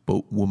with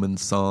Boat Woman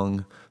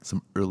Song,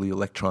 some early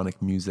electronic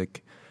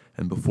music.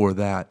 And before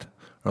that,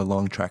 our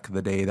long track of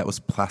the day, that was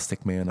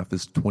Plastic Man off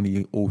his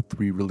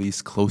 2003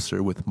 release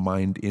Closer with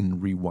Mind in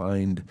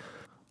Rewind.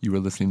 You are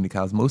listening to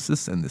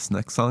Cosmosis, and this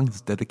next song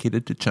is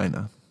dedicated to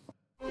China.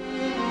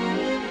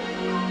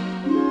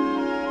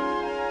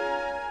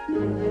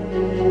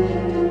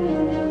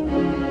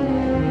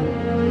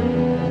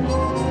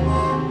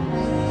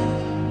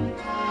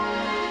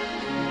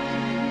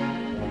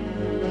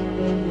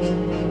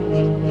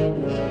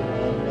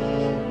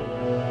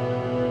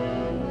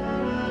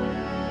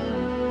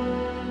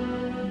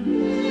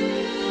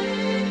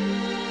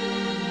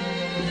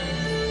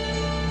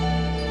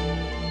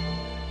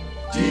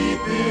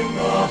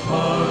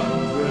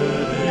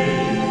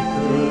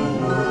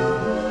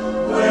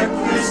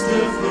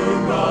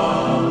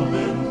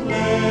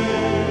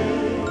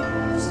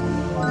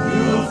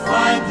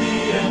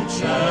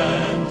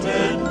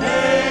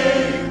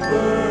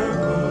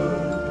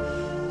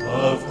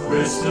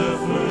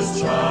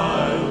 Christopher's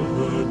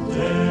childhood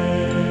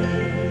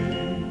days.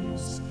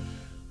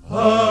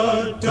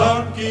 A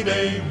donkey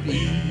named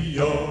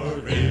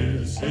Eeyore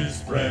is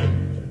his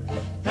friend,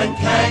 and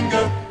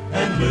Kanga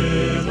and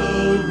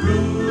Little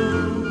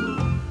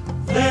Roo.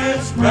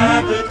 There's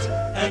Rabbit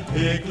and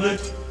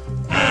Piglet,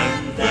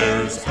 and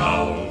there's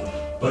Owl,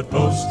 but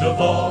most of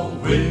all,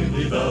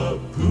 Winnie the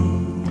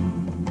Pooh.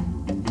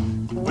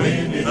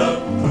 Winnie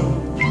the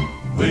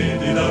Pooh,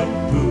 Winnie the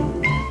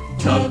Pooh.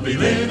 Tubby,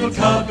 little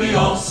Tubby,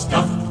 all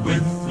stuffed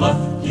with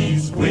fluff.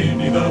 He's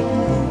Winnie the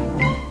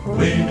Pooh,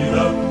 Winnie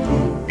the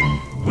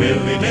Pooh.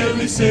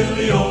 Willy-nilly,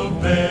 silly old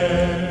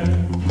bear.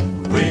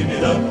 Winnie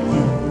the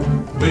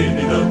Pooh,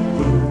 Winnie the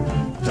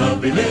Pooh.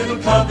 Tubby, little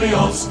Tubby,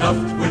 all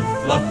stuffed with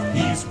fluff.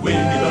 He's Winnie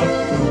the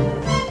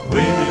Pooh,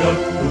 Winnie the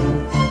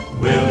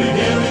Pooh.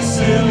 Willy-nilly,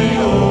 silly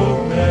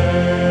old bear.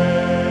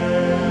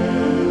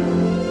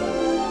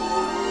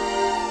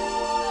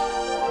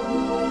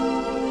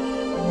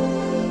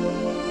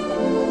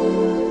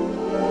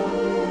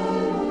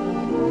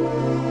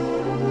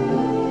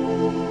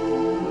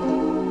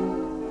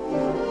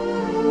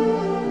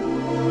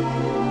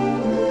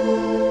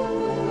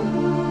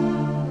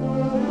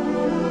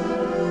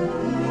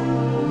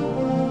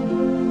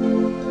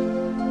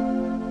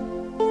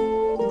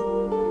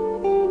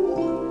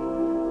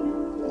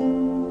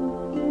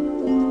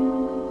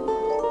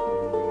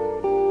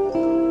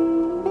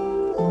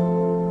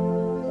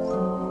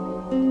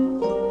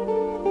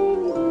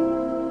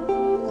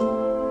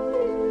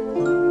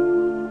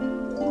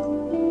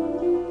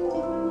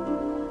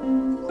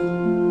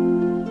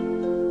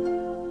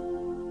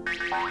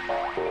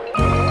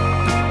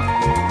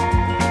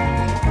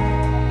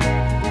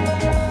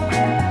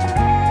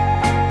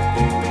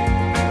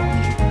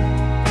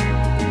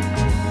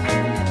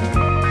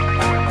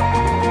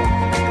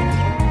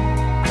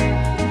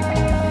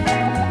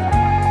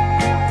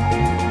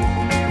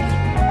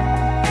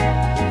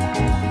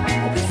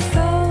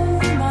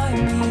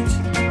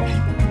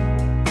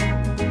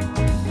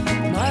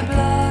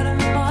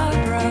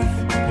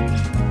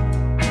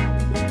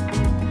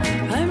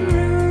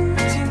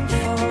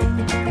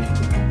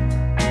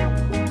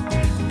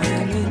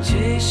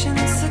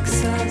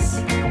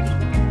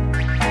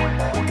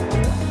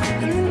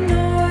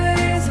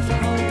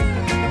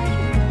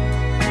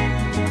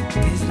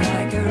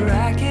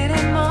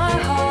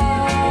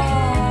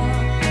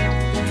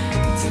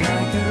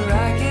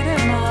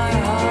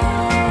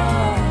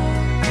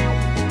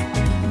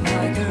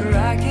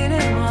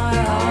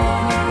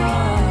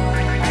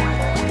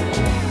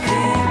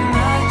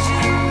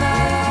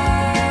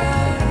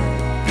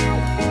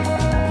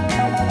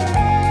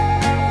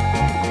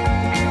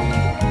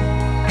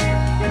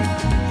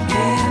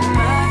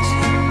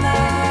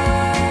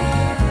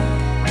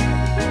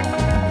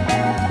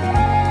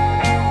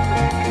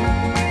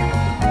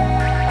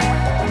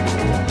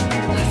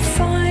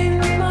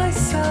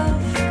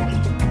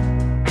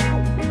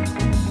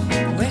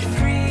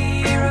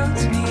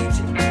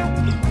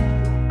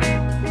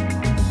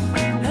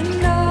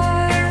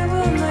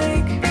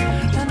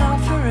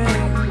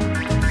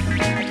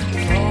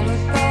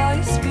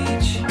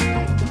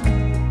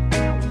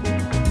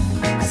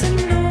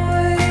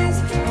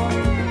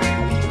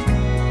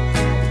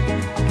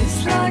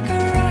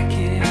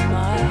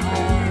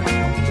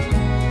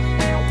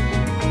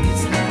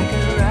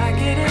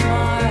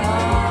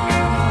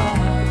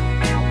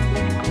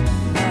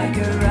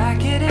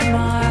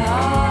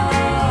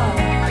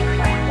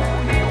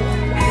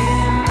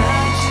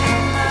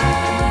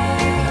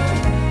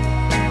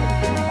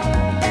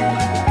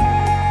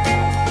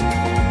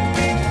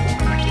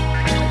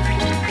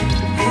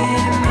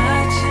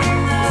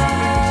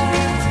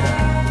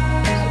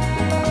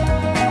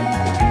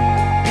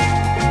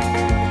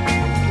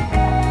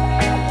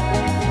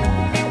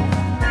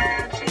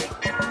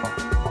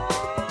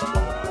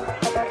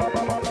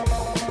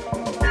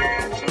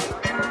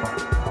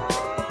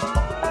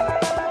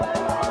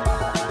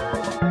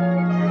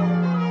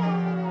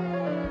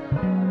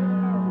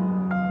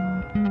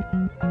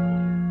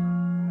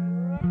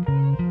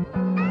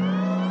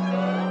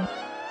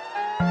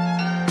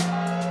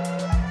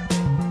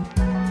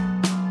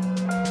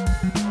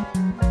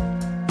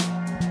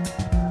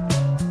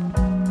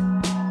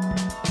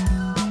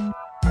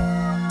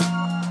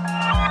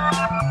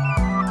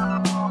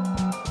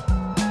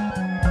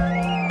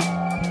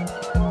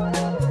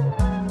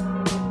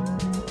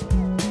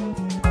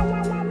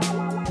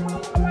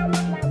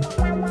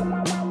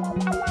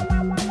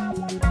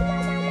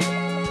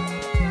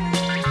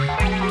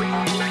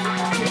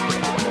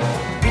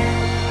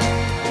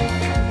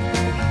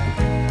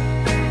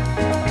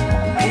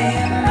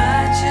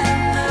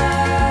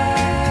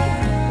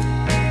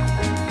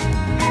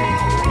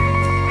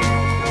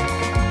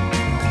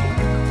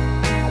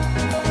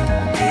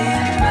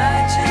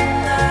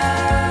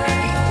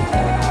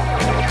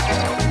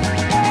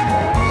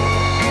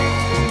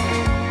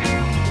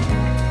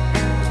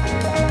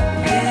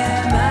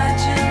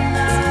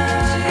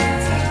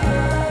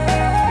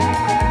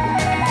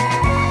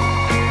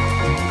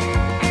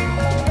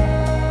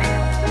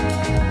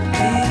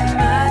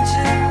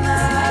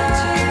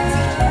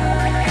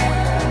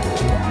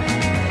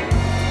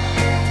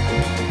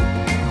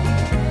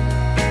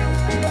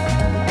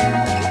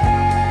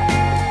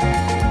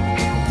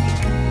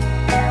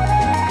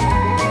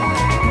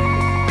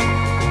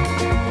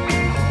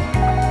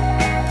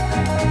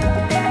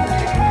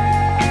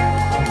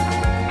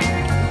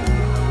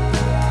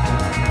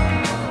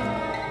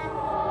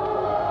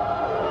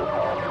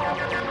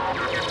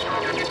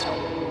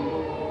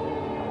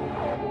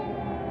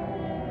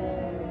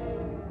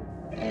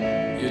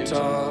 You're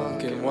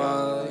talking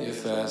while you're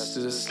fast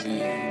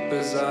asleep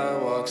as I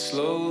walk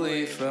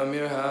slowly from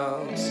your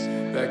house.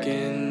 Back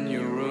in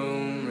your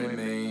room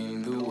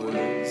remain the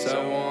words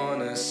I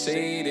wanna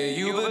say to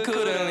you but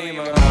couldn't leave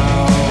my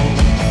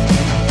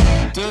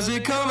mouth. Does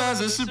it come as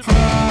a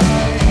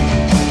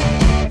surprise?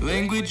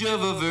 Language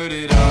of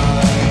averted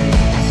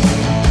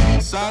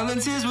eyes.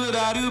 Silence is what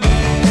I do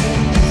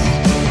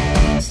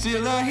best.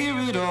 Still I hear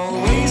it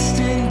all,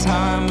 wasting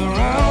time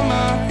around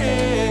my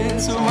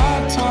head. So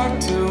I talk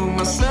to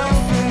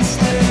myself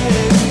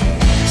instead.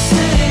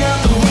 Sitting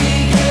out the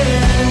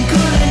weekend,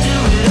 couldn't do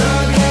it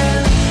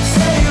again.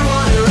 Say you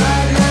want it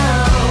right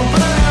now,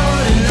 but I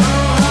wouldn't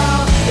know how.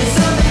 It's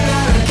something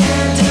that I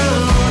can't do,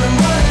 and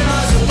what am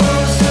I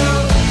supposed to?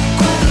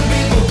 Quit the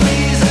people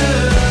pleaser,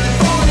 if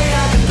only I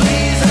could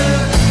please her.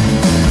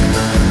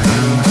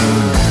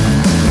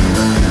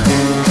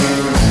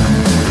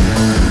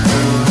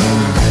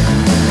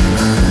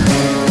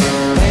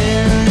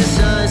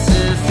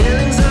 Indecisive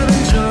feelings of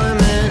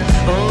enjoyment.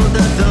 Hold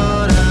that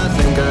thought, I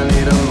think I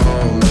need a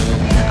moment.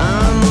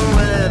 I'm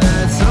aware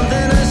that's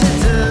something I should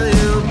tell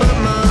you, but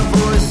my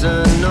voice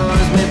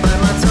annoys me.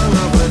 Bite my tongue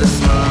off with a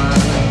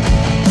smile.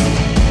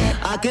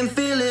 I can't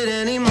feel it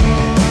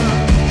anymore,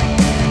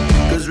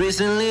 'cause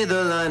recently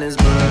the line is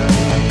blurred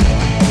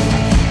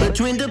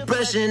between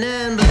depression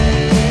and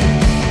bliss.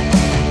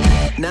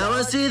 Now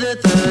I see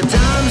that the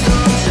times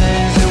don't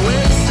change, they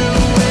waste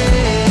away.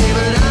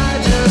 But I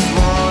just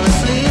wanna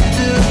sleep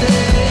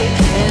today,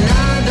 and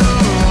I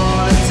don't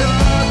wanna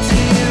talk to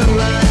you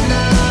right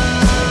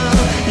now.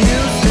 You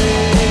say,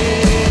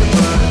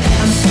 but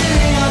I'm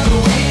sitting out the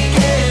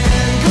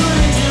weekend,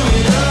 couldn't do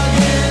it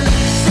again.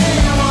 Say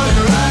you want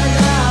it right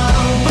now,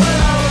 but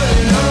I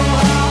wouldn't know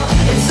how.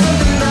 It's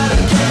something that I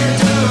can't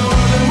do,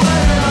 then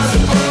what am I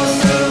supposed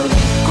to?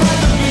 Quite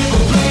the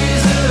people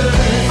pleaser,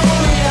 if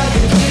only I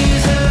could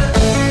please her.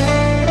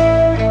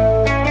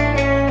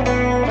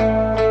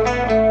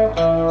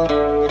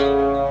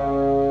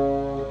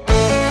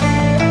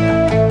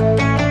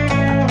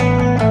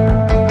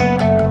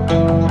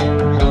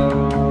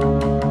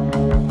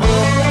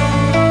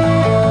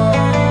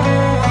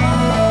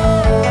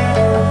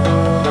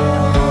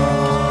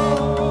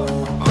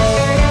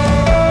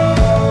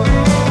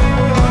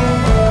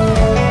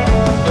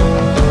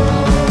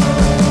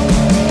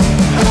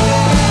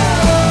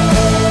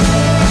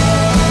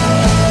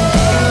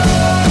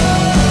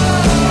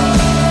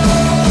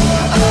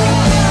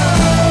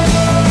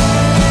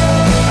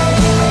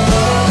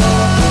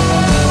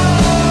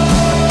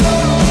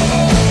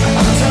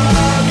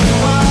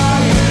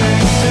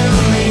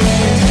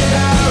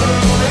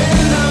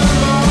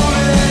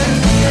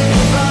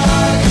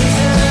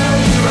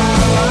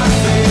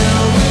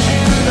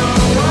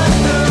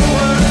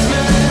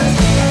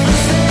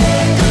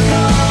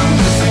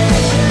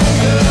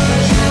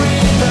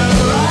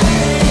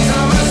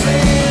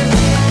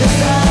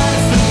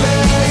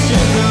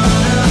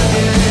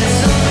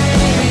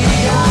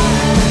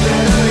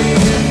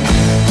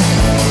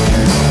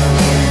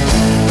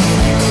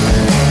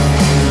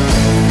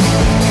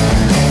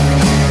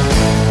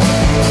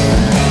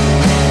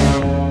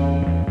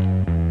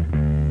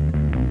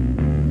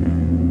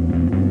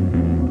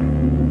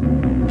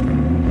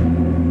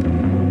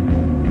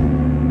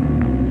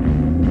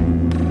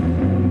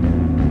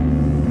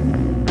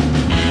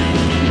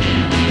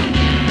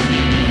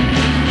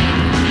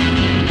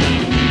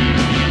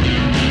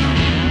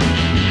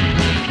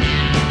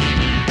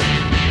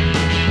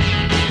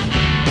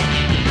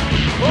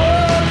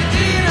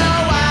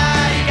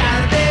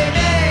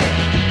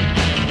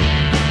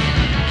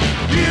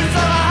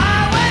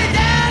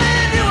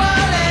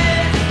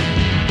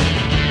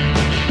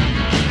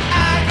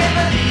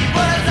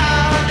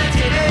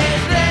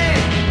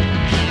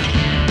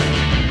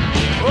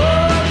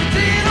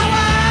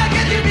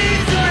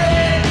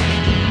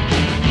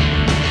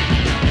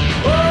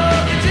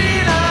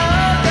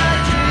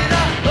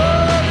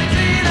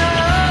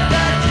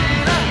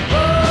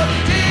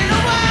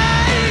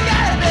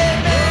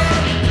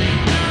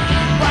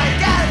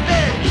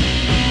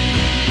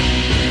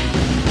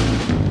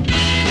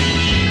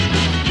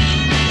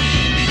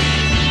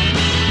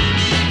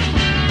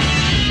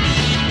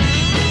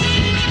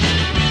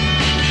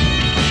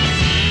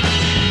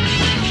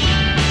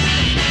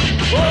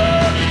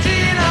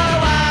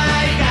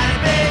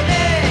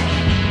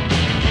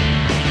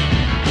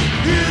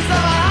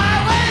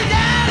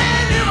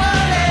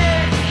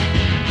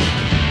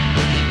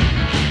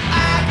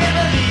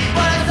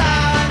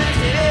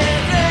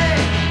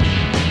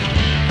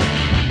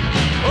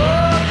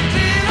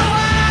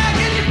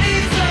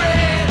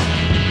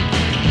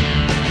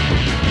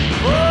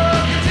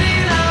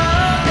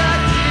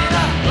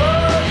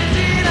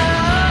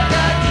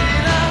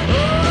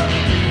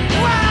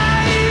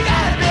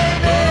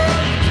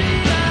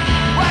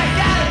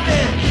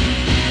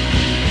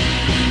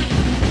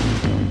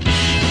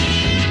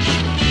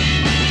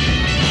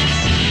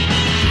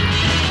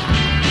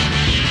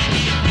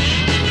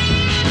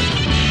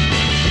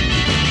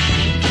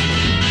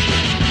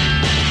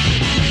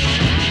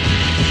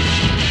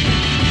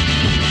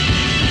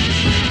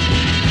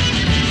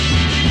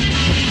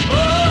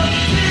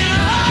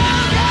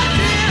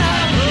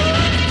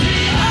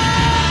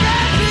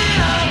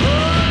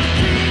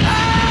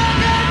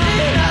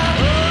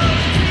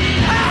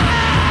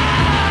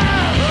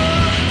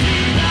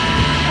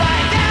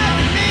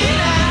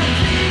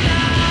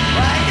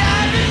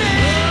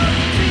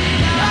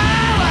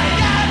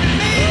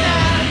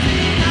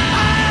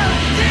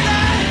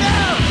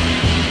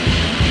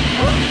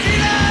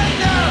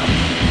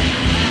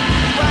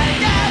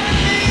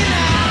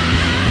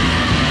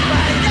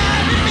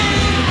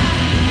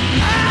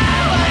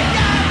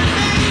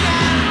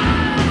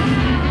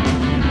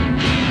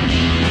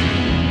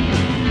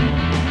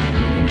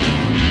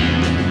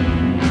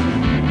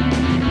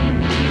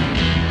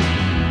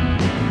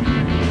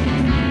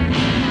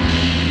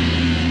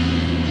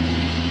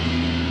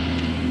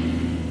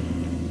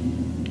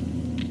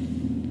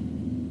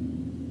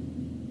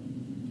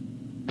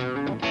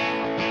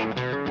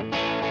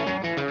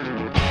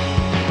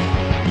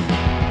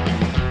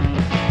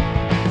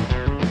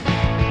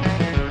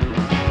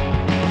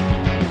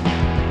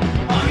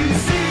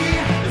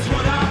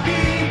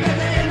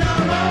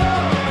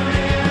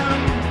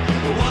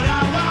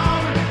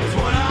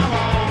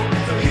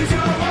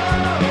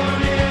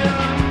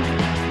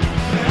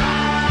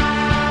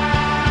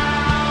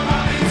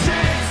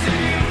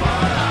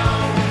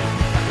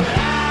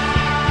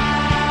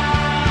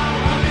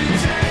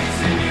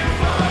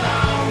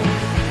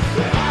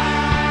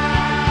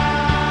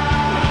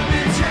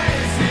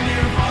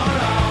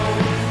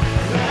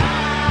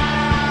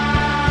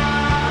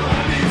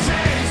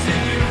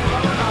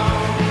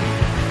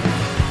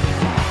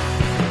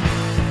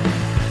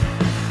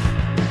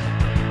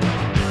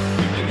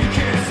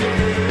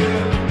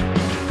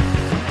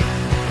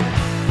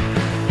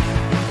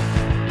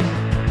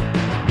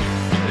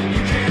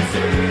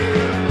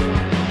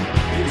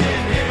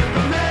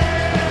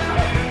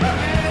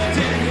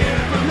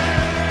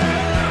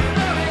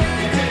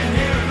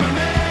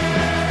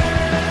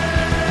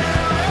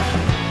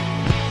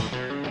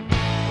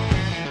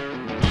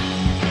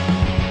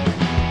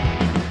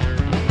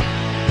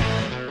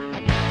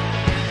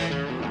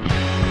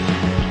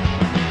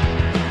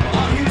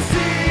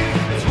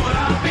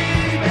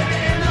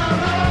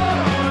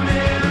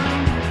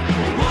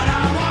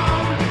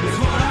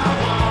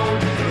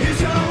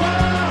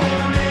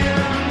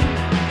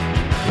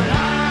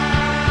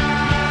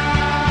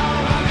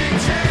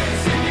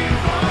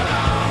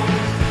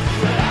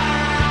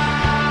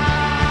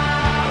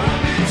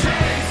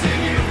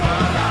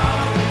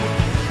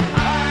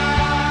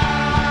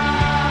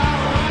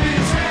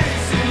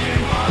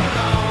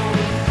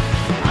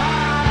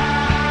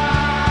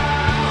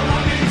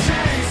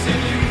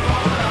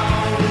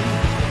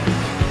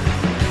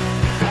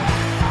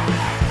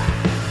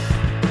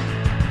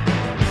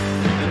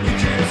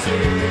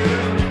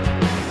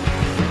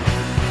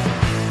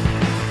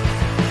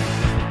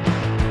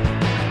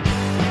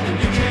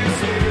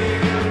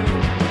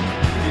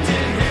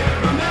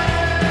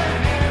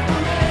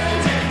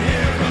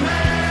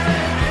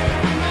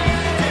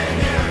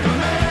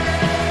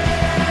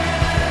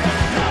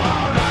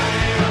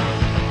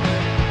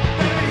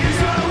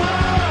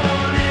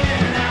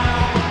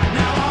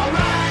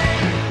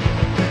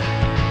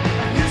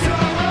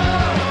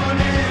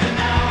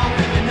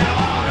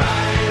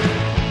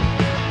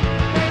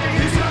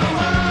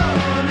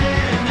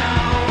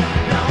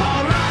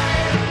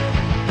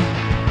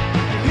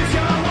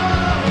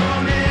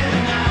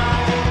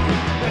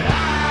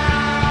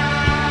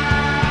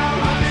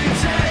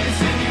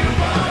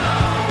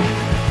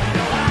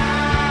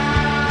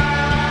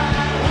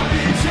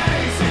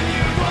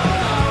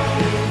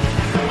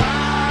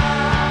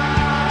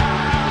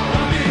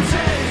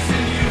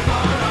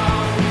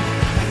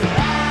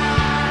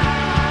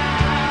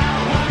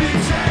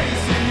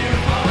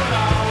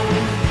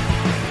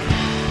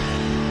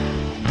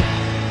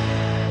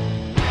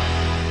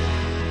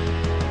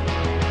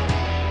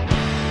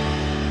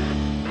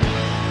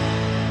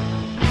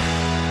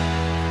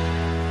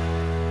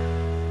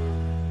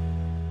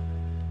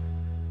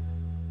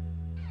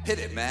 Hit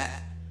it,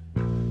 Matt.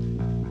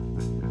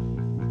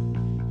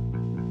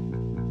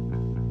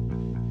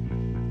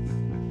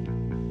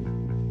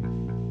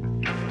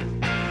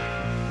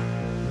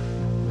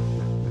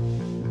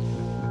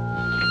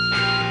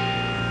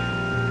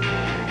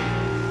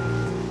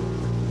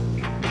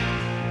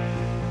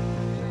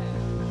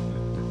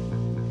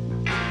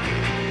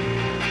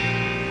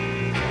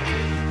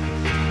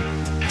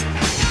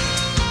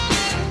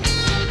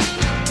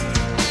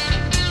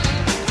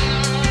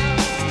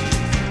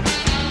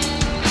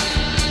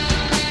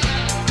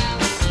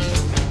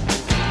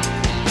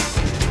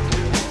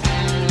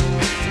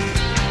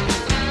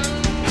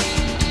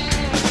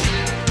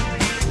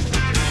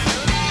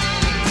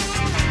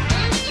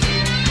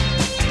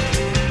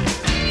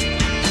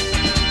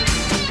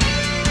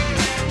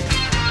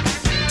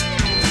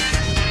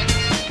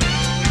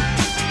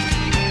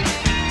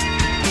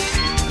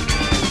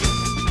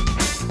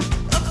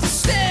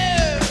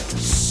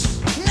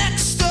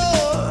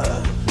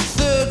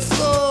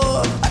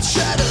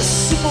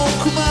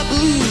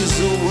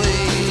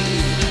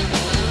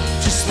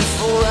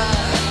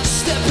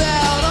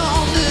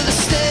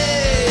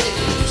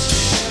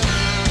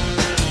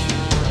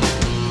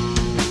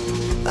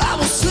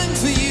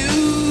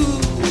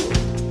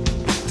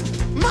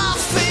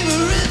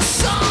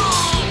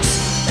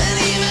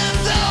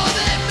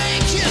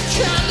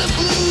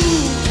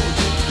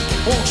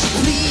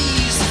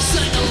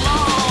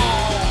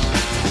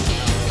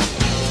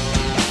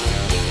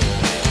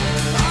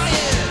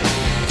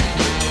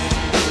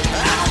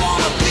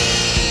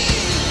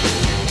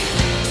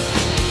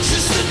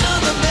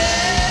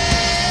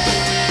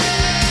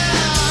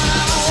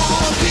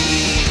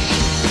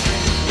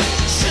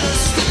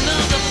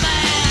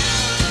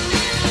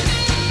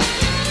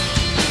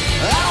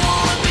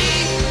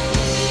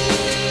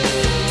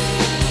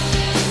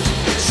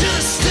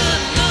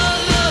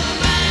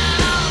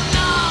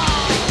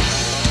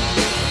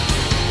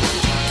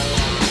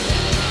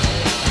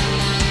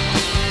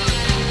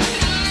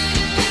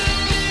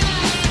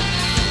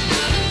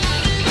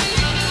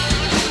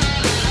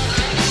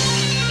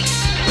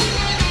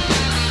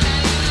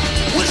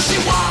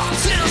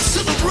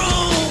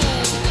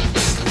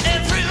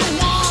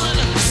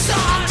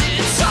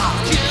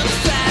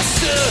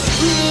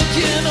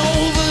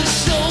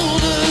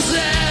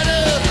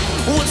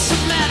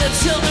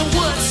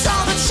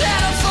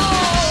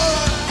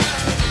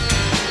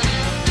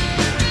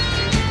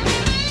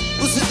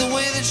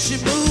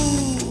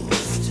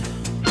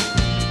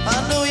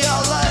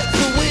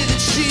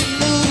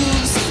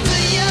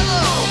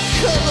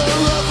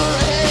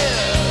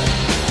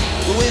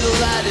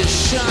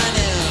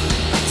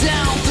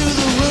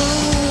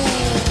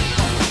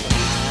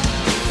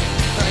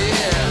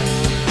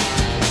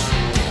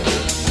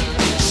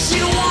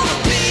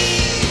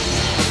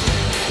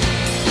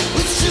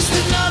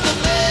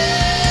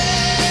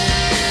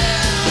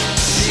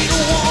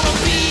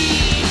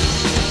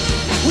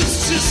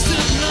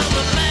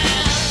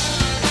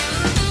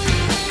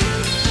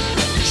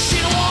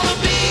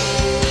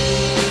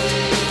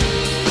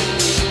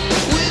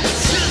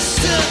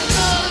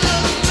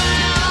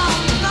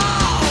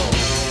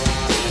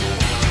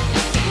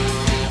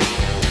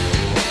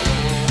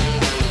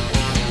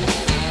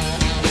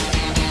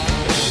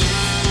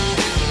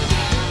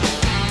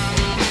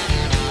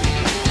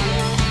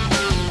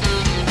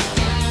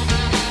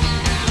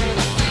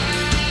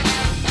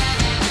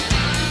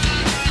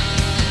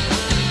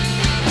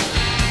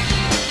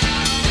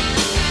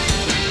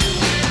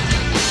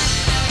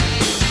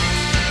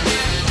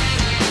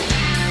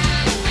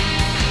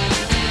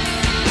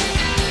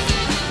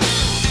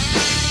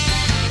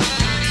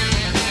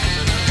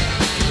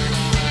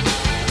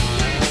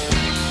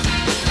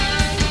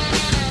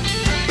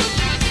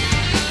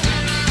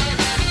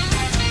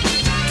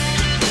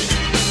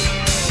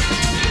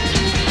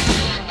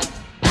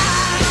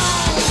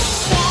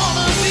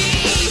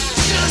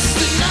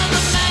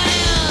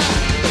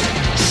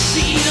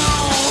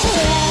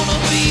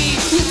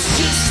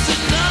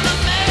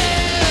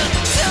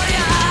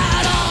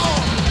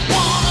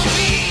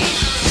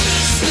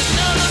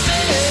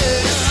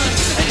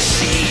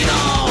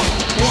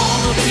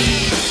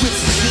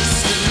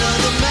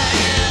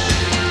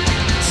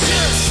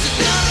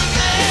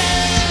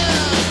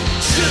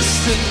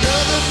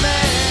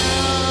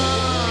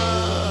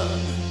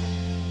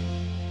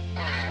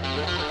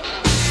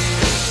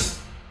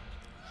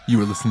 You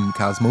were listening to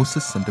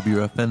Cosmosis on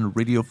WFN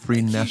Radio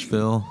Free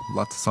Nashville.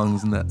 Lots of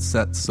songs in that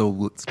set, so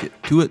let's get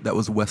to it. That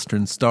was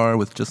Western Star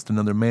with Just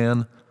Another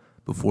Man.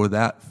 Before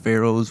that,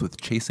 Pharaohs with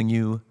Chasing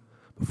You.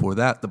 Before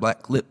that, The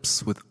Black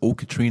Lips with Oh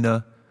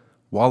Katrina.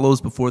 Wallows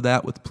before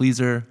that with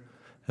Pleaser.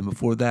 And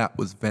before that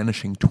was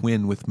Vanishing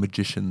Twin with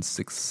Magician's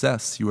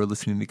Success. You are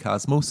listening to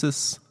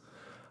Cosmosis.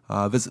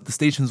 Visit the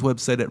station's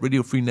website at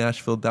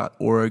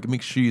radiofreenashville.org.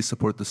 Make sure you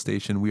support the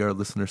station. We are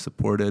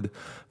listener-supported.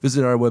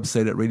 Visit our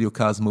website at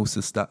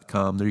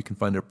radiocosmosis.com. There you can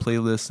find our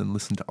playlists and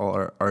listen to all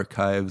our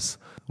archives.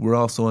 We're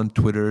also on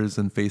Twitters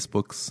and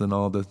Facebooks and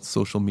all the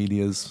social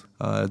medias.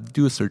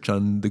 Do a search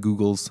on the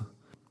Googles.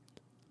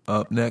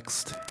 Up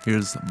next,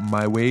 here's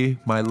My Way,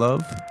 My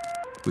Love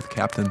with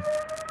Captain.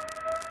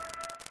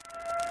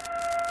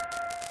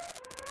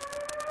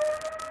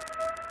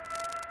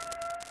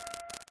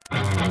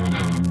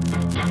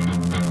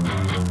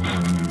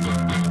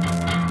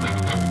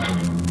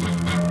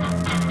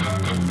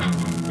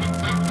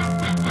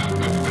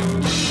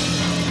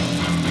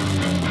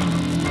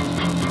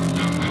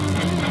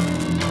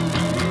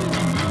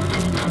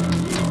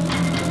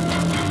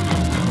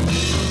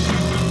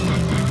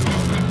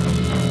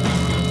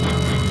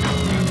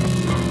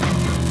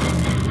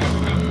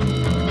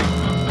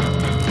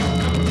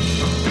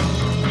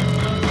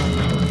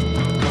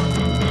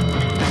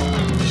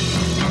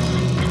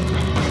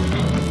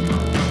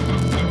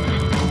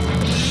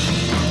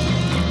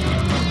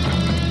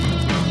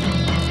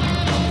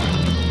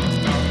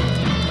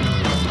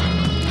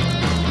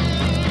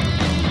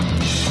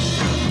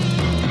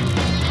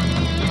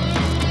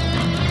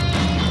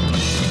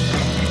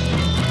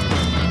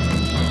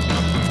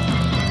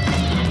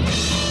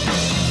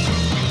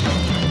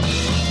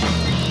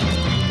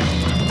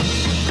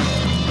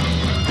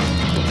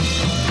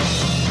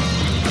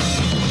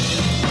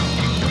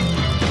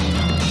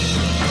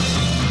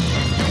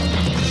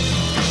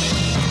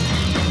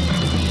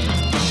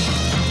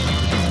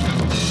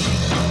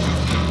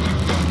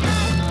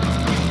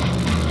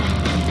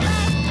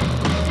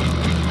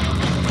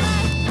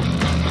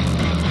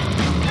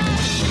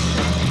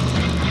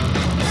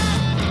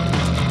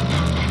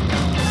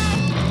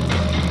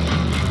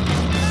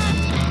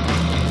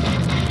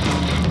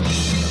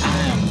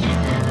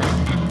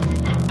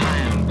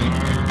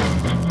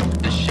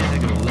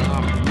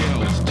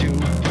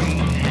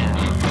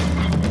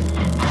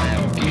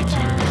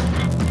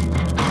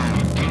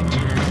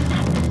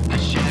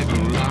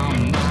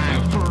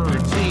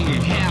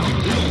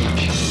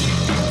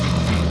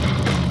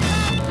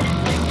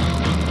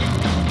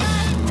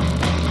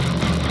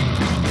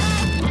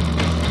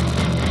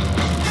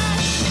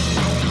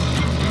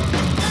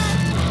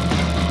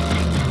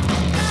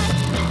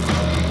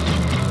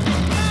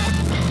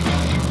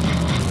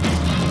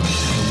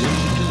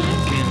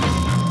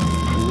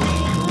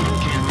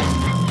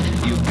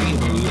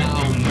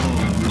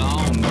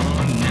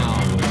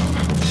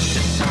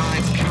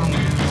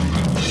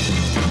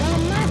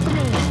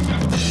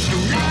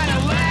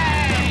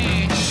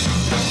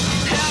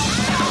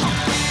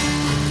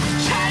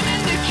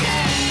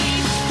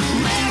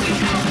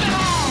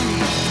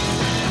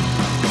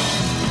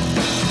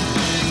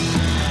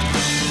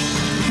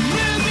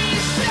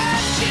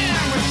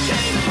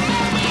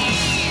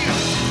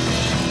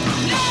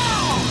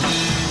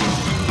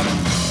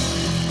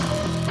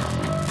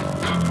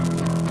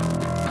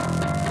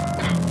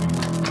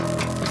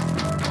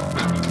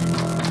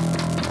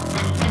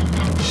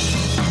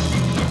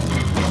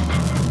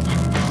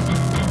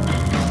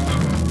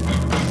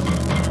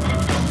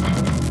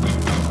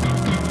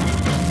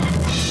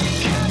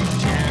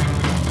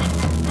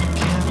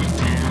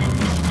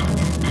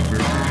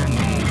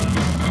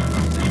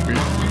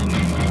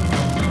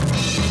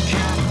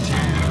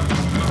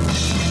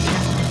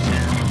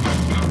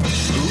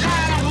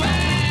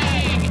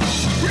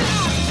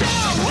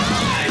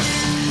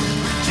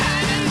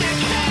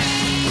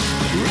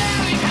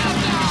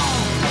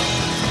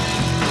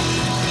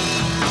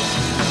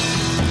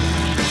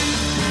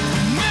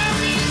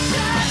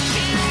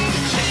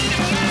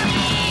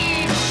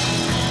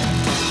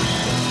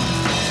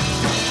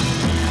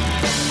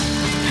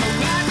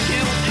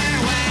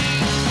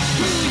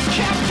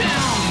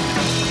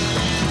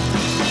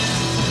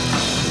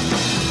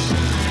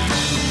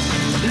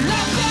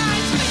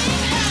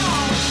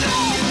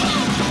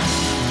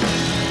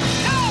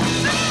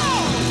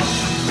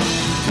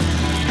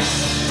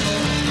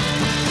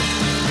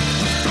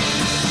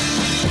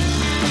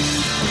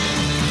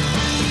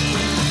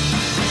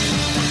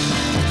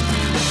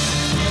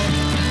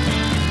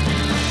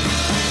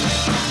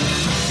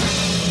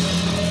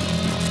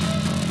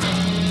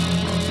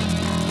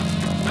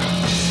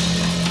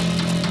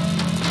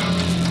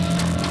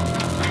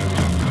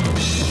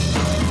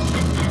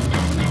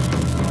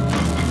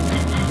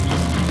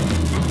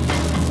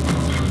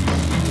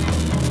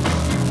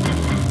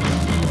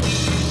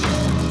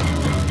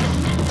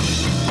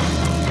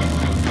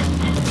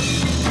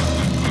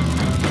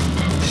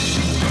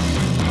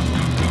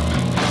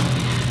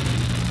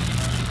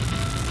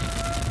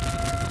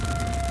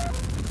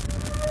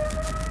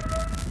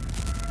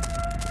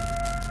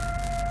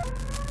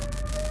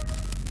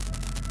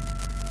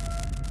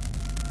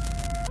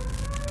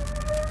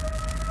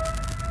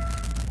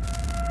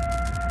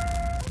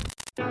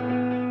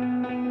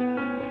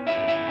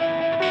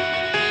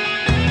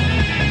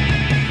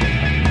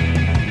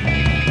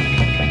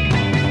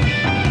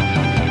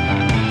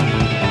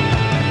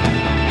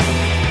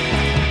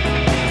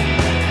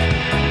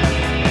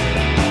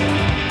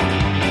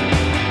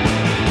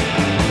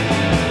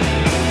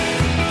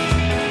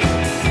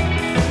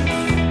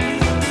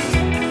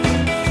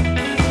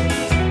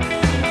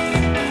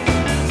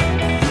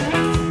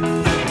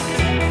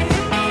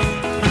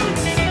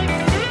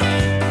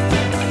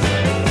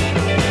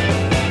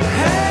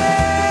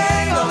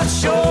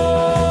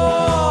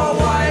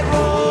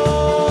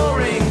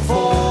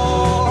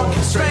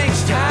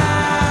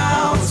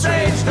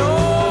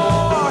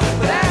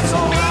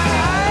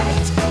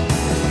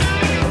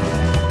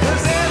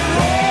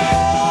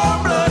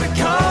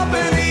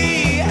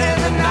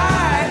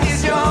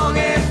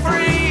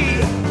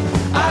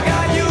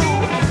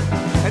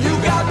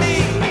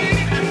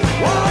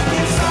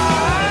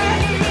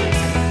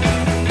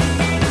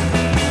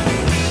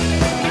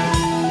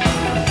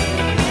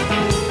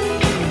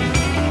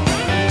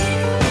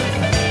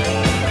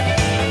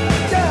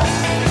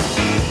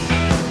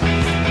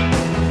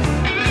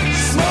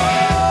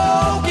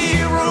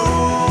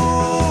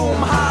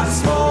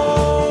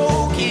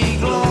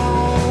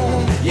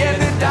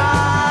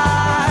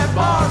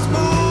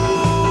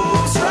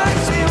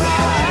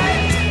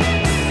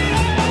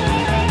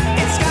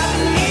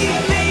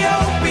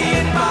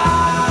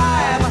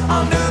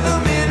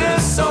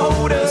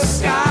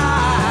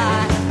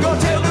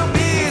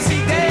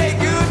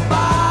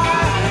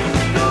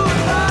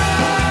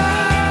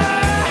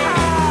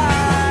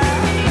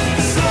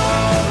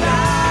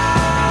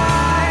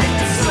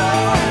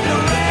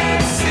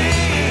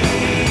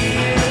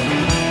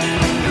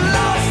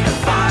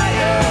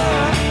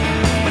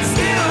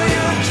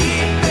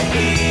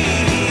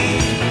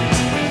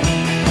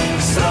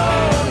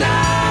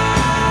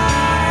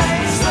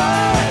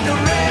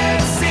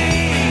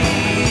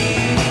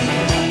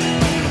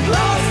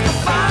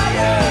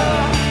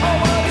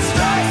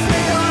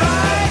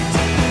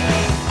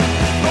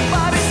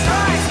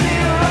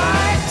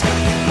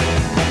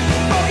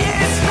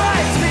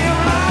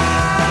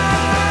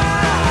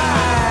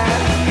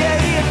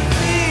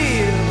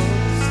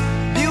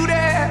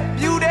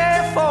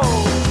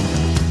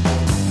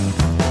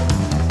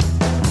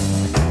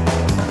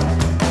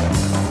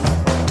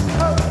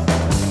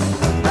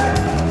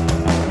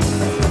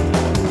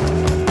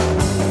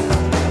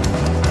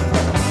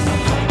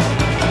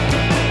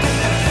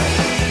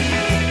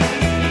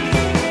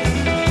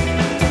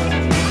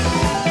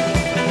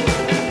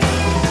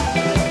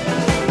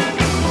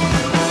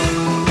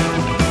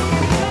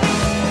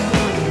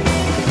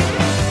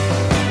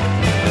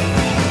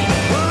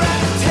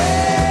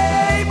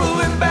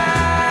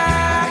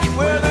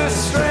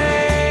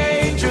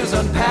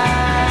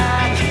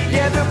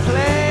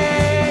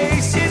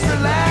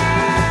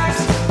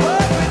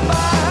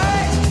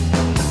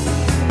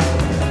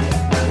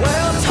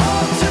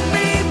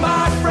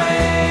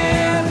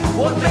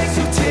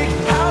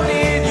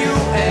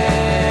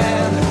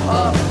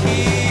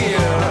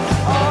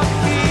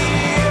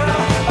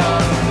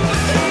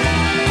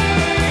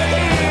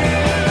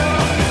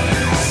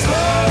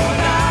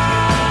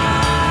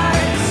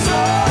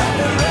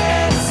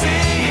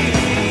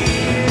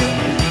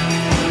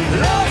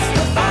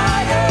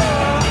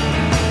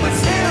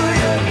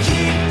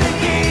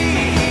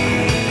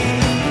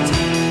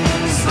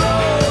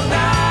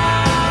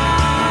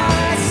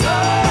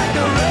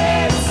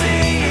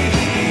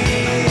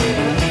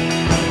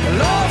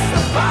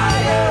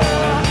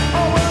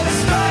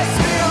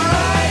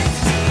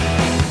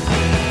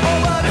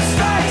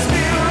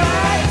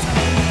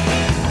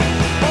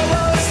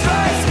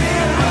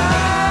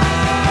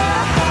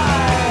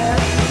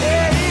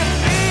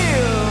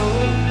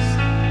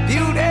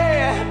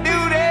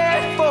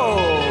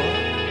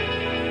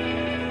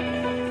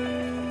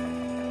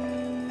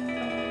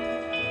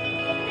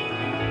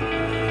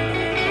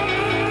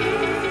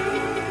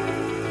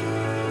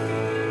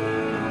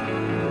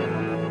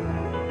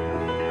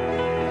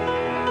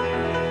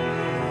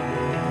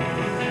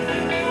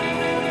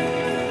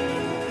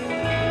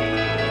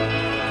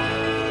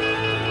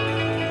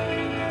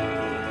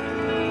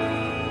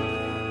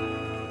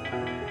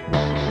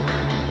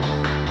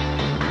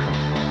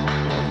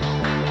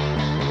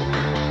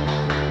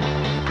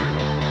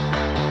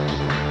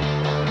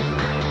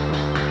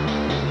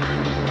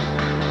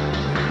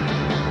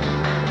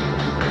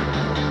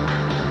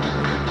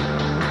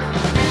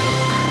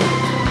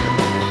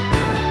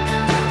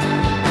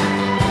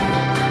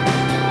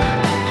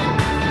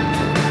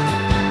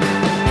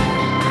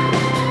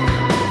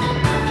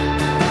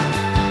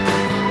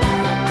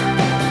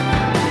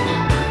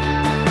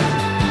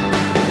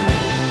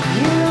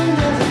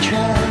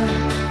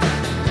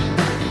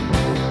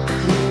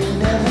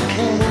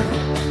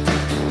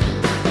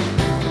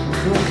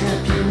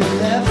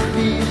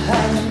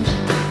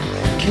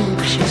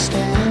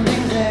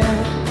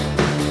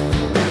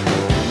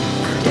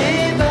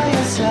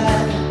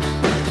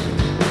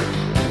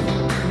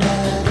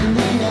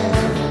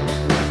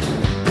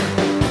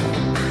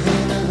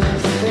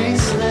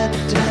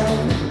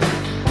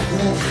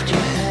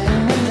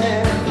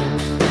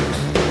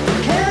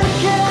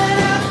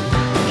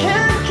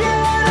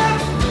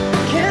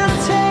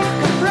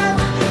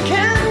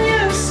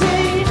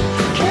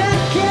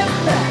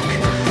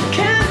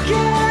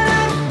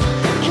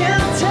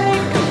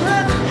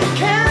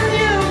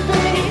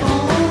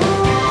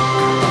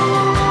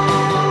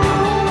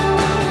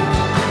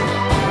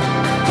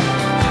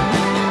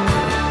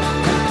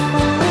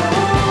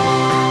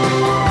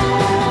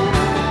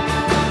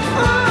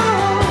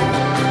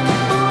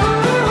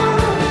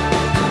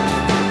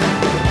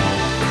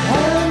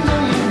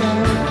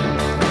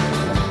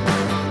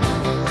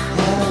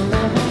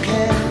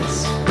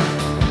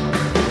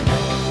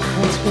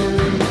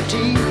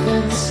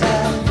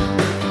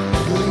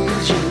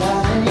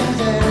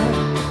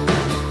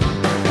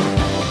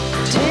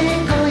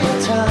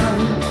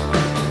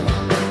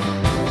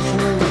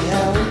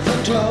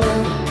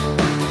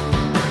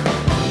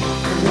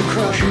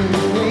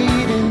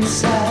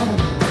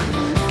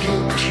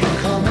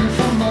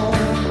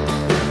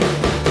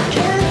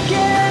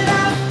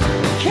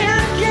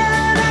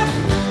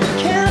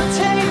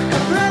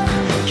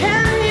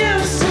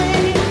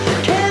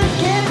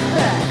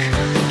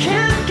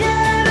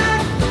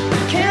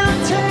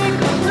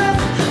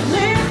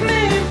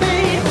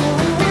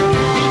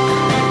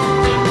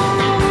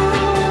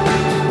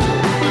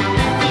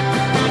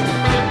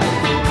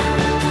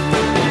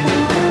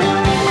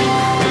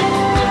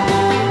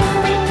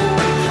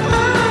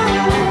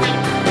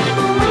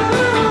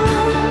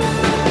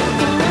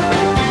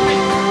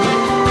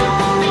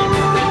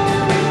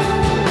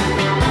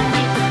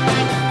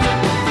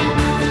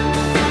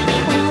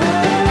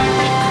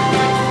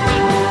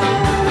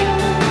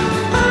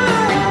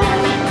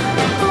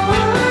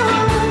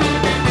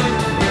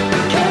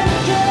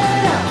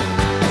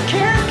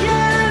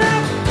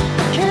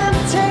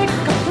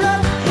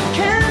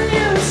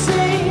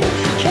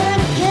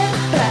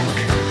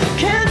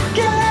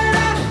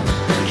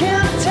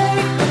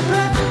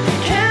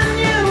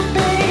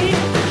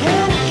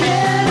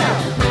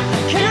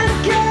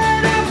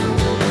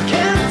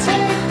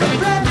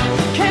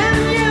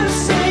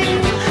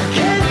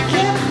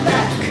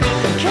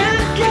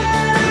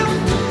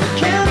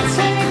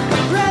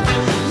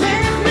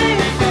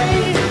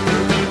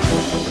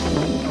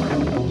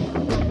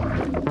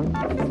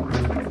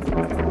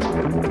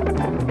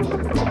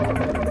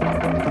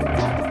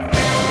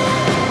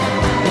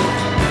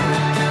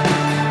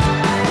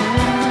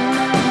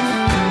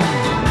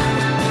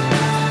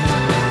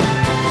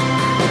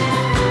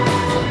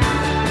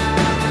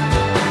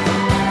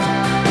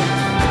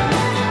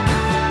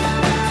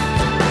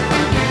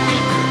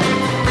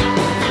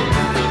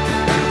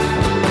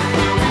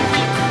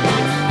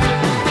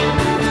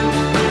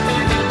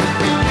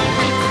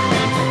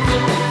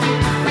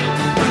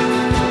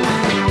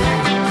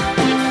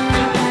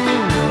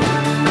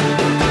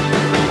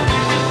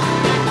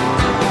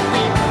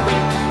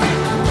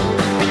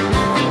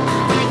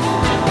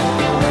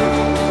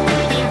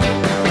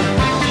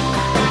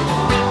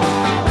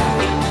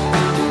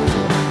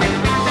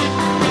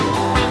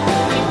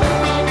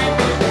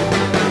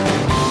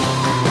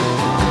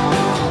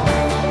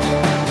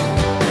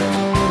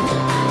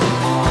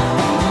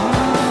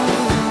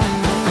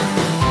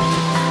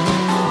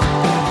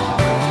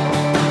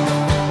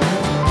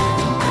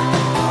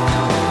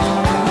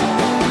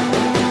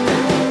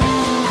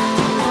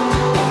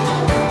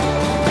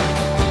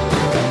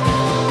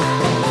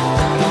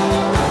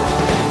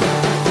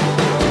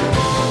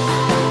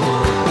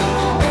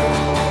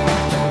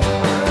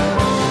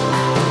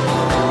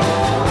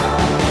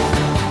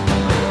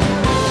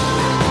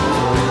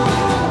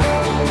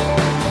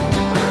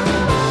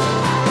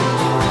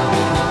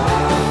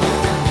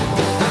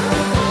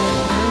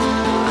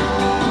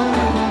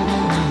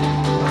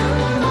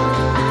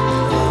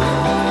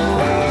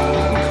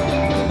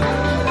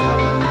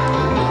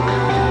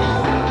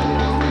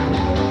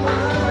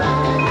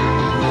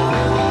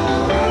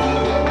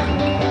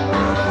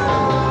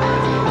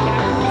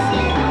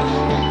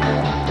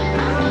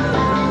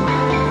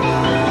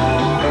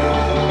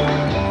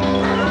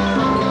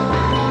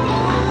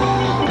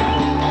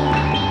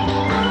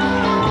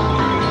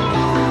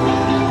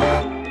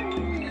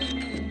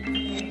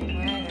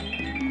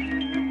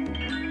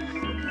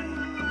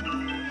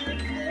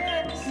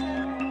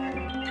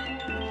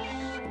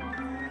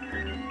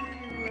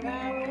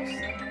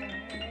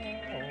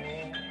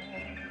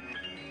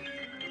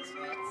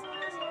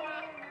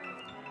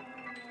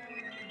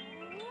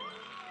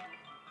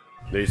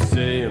 They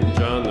say I'm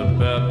John the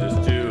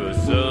Baptist to a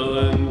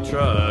sullen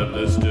tribe.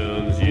 The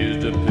stones used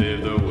to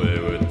pave the way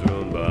were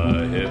thrown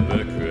by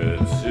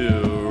hypocrites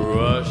who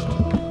rushed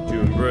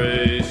to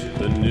embrace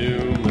the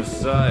new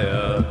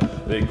Messiah.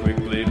 They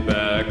quickly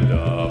backed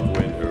off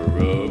when her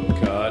robe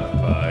caught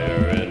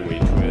fire, and we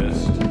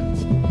twist,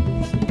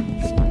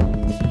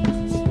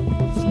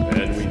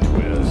 and we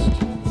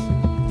twist,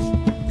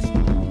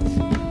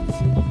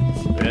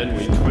 and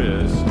we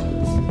twist,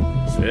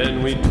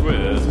 and we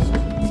twist.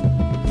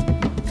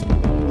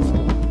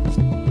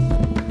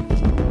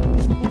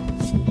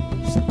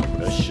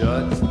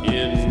 Shut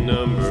in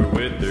number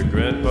with their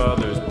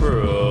grandfather's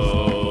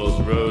pearls,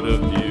 wrote a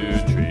few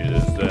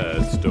treatises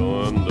that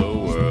stormed the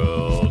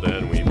world,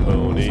 and we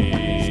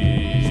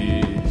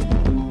ponied,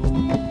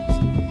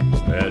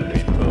 and we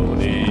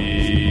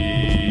ponied,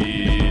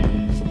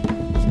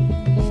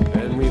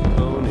 and we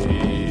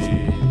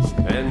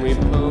ponied, and we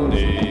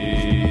ponied.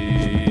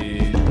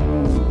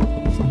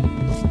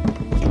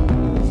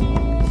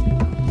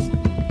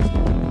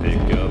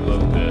 Pick up a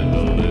pen,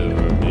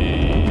 deliver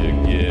me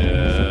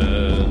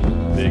again.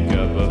 Pick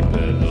up a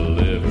pen,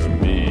 deliver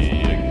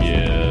me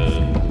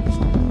again.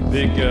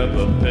 Pick up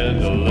a pen,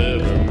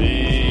 deliver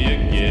me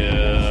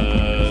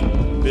again.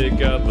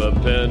 Pick up a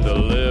pen,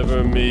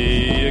 deliver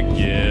me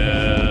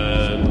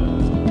again.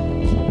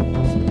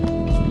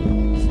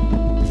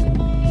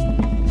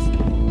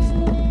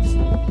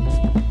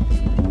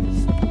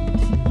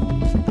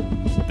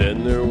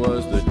 Then there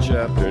was the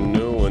chapter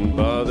no one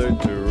bothered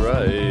to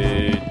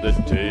write, the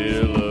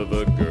tale of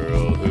a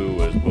girl who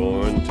was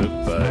born to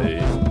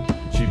fight.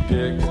 She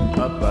picked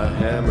up a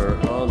hammer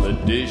on the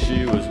day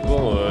she was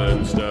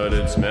born,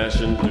 started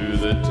smashing through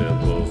the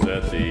temples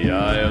at the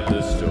eye of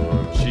the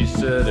storm. She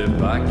said,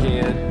 if I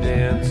can't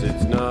dance,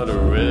 it's not a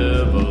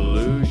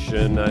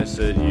revolution. I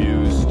said,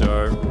 you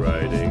start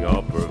writing,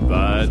 I'll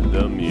provide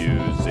the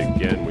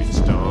music. And we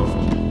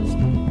stomped,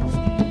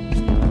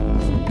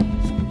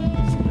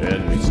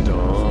 and we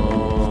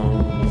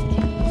stomped,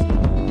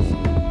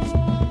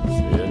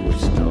 and we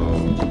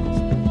stomped,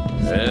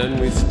 and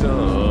we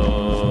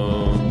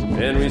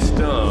stomped, and we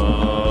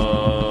stomped.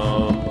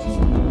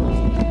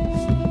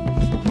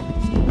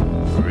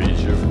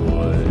 Raise your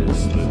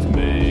voice, let's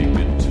make a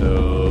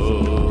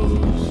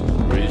toast.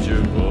 Raise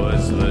your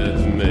voice,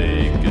 let's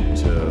make a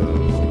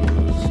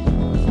toast.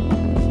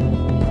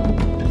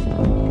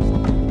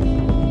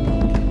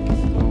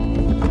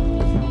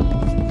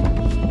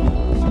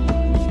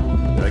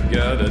 I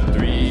got a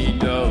 $3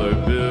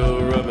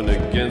 bill rubbing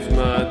against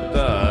my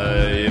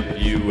thigh.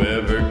 If you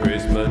ever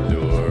grace my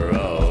door,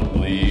 I'll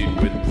bleed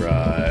with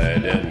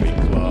pride. And we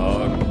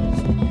clogged,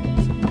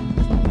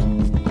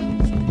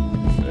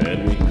 and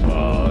we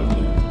clogged.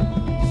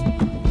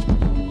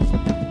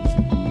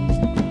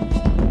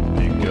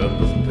 Pick up a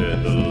pen,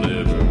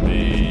 deliver me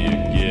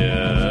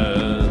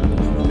again.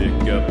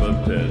 Pick up a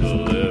pen,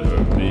 deliver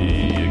me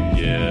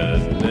again.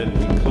 And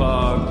we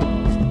clogged,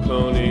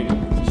 pony,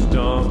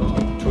 stomp,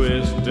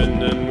 twist, and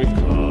then we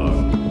clog,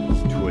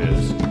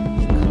 twist,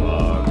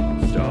 clog,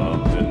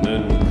 stomp, and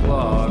then we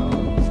clog,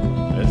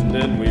 and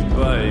then we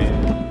bite,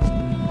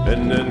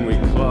 and then we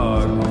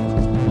clog,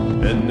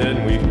 and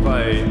then we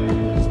fight,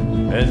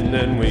 and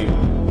then we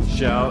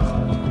shout,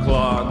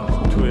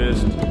 clog,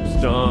 twist,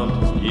 stomp,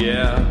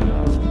 yeah.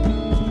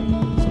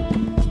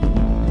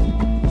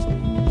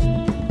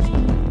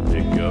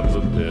 Pick up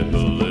a pen,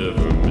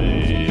 deliver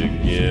me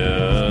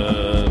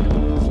again.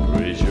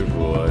 Raise your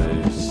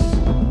voice.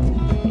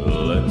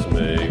 Let's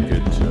make a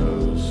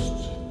toast.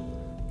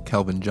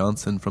 Calvin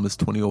Johnson from his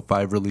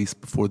 2005 release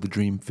Before the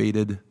Dream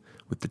Faded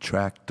with the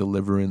track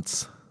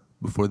Deliverance.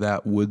 Before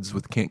that, Woods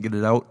with Can't Get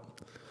It Out.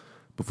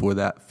 Before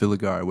that,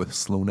 Filigar with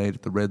Slow Night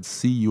at the Red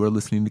Sea. You are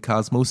listening to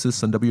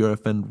Cosmosis on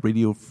WRFN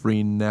Radio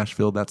Free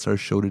Nashville. That's our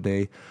show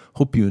today.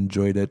 Hope you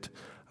enjoyed it.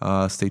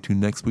 Stay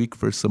tuned next week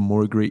for some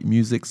more great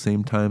music.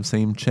 Same time,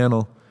 same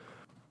channel.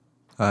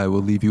 I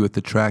will leave you with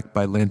the track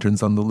by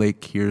Lanterns on the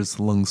Lake. Here's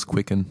Lungs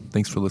Quicken.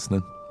 Thanks for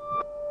listening.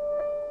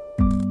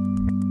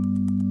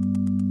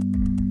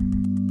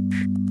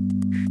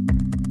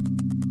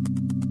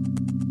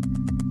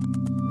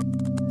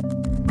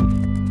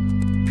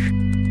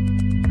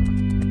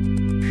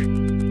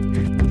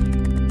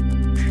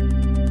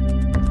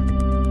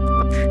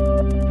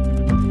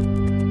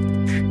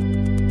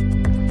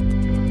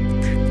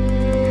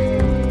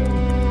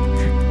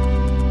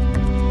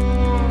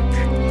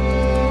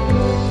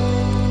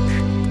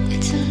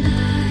 It's a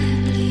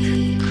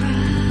lively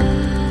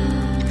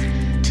crowd.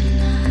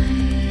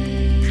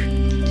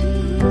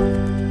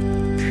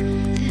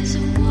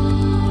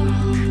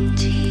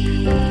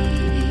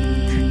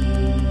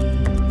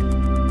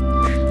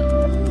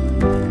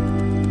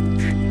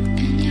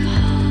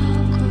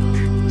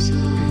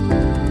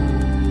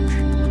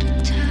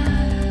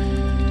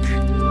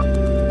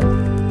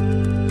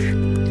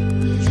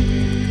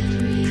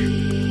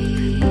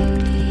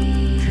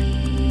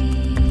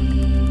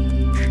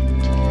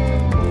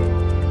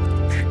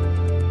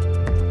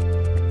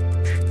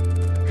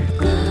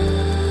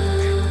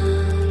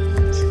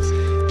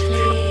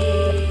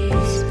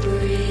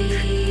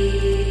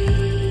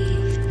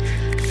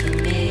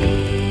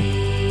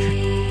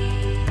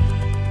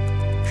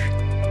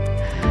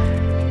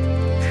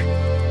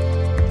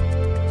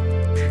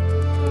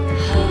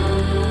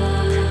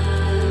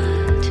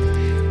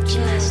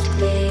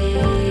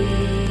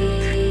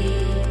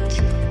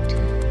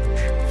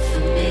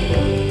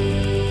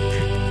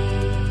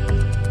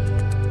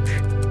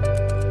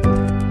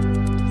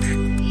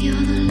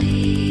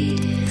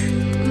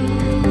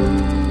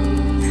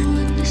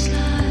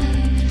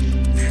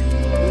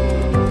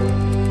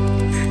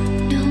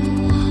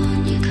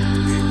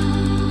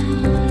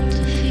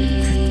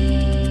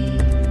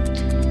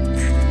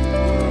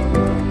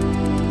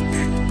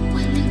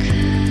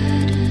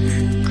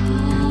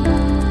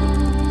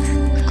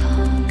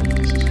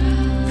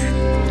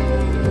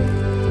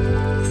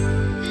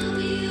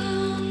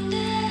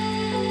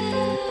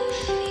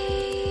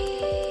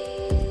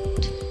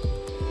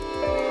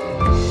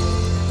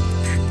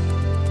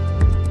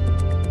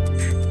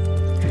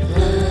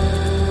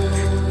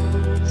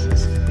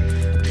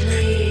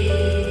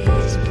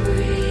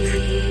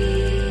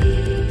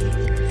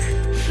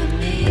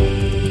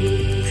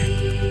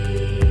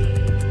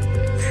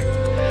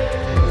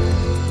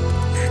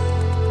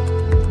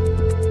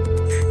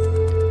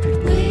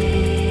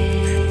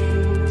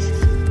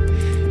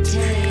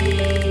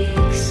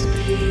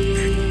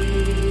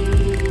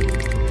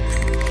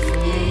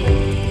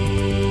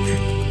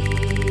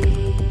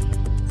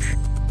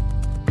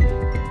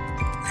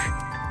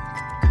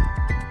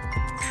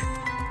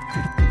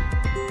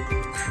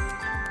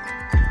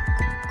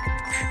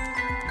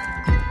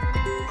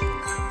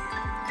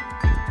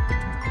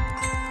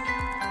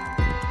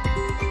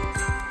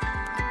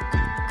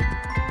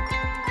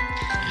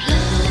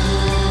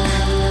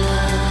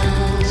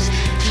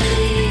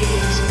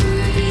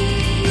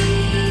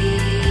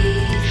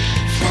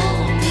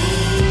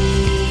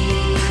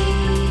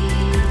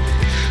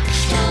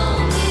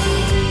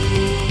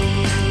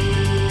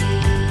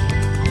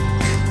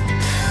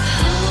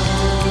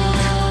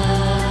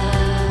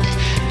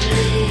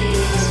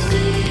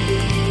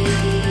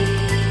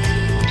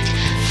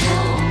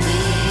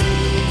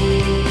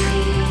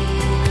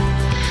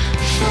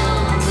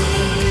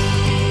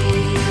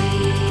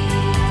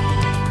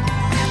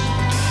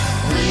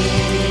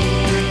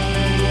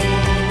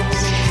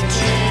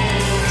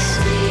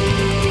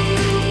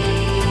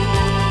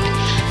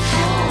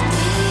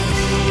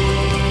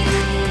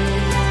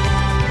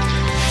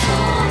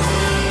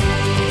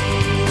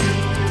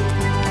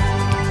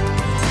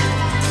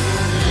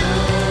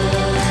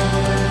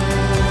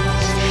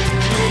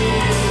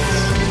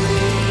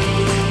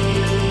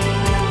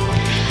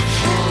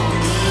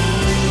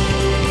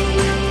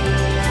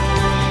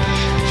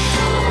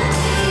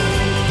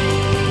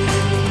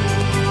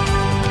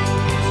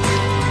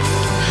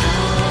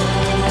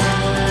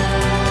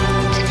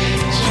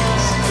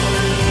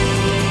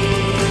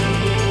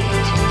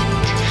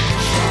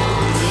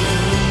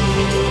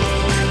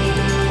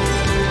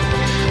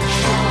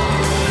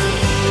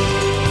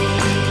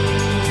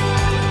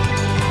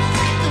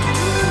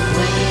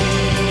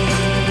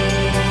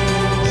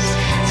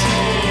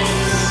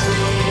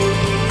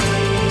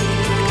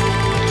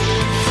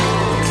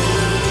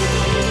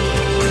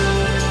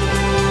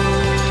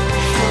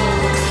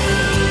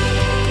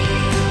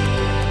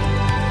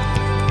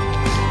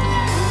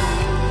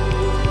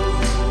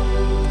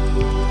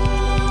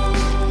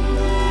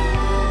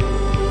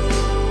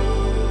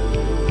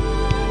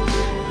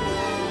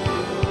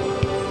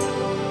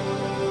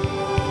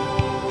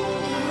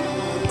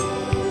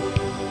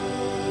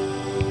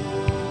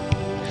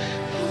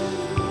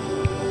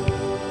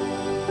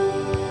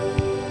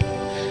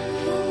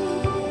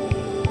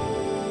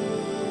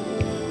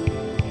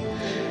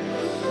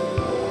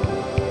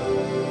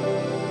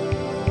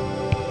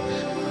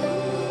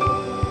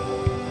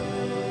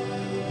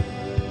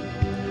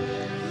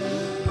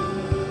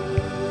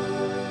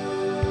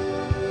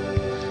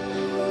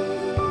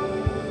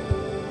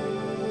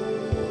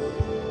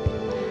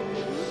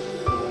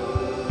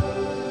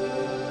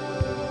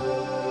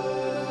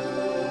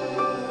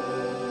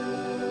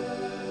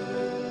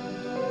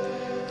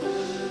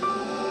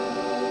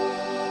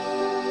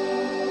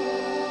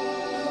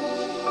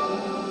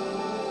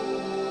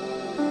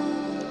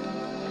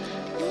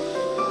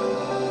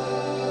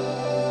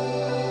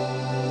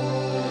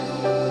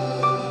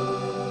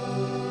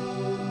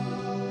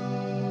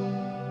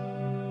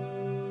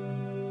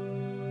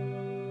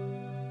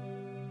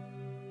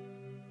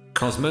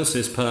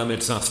 Cosmosis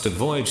permits us to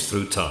voyage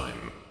through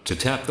time, to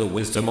tap the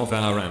wisdom of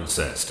our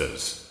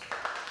ancestors.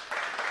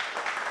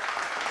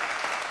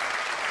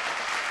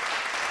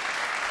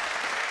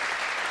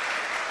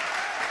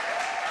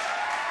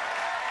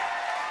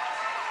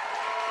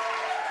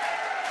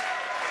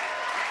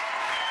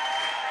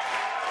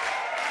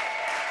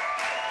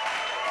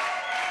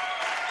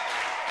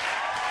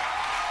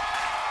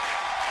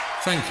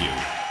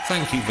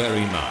 Thank you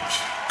very much.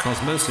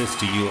 Cosmosis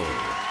to you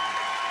all.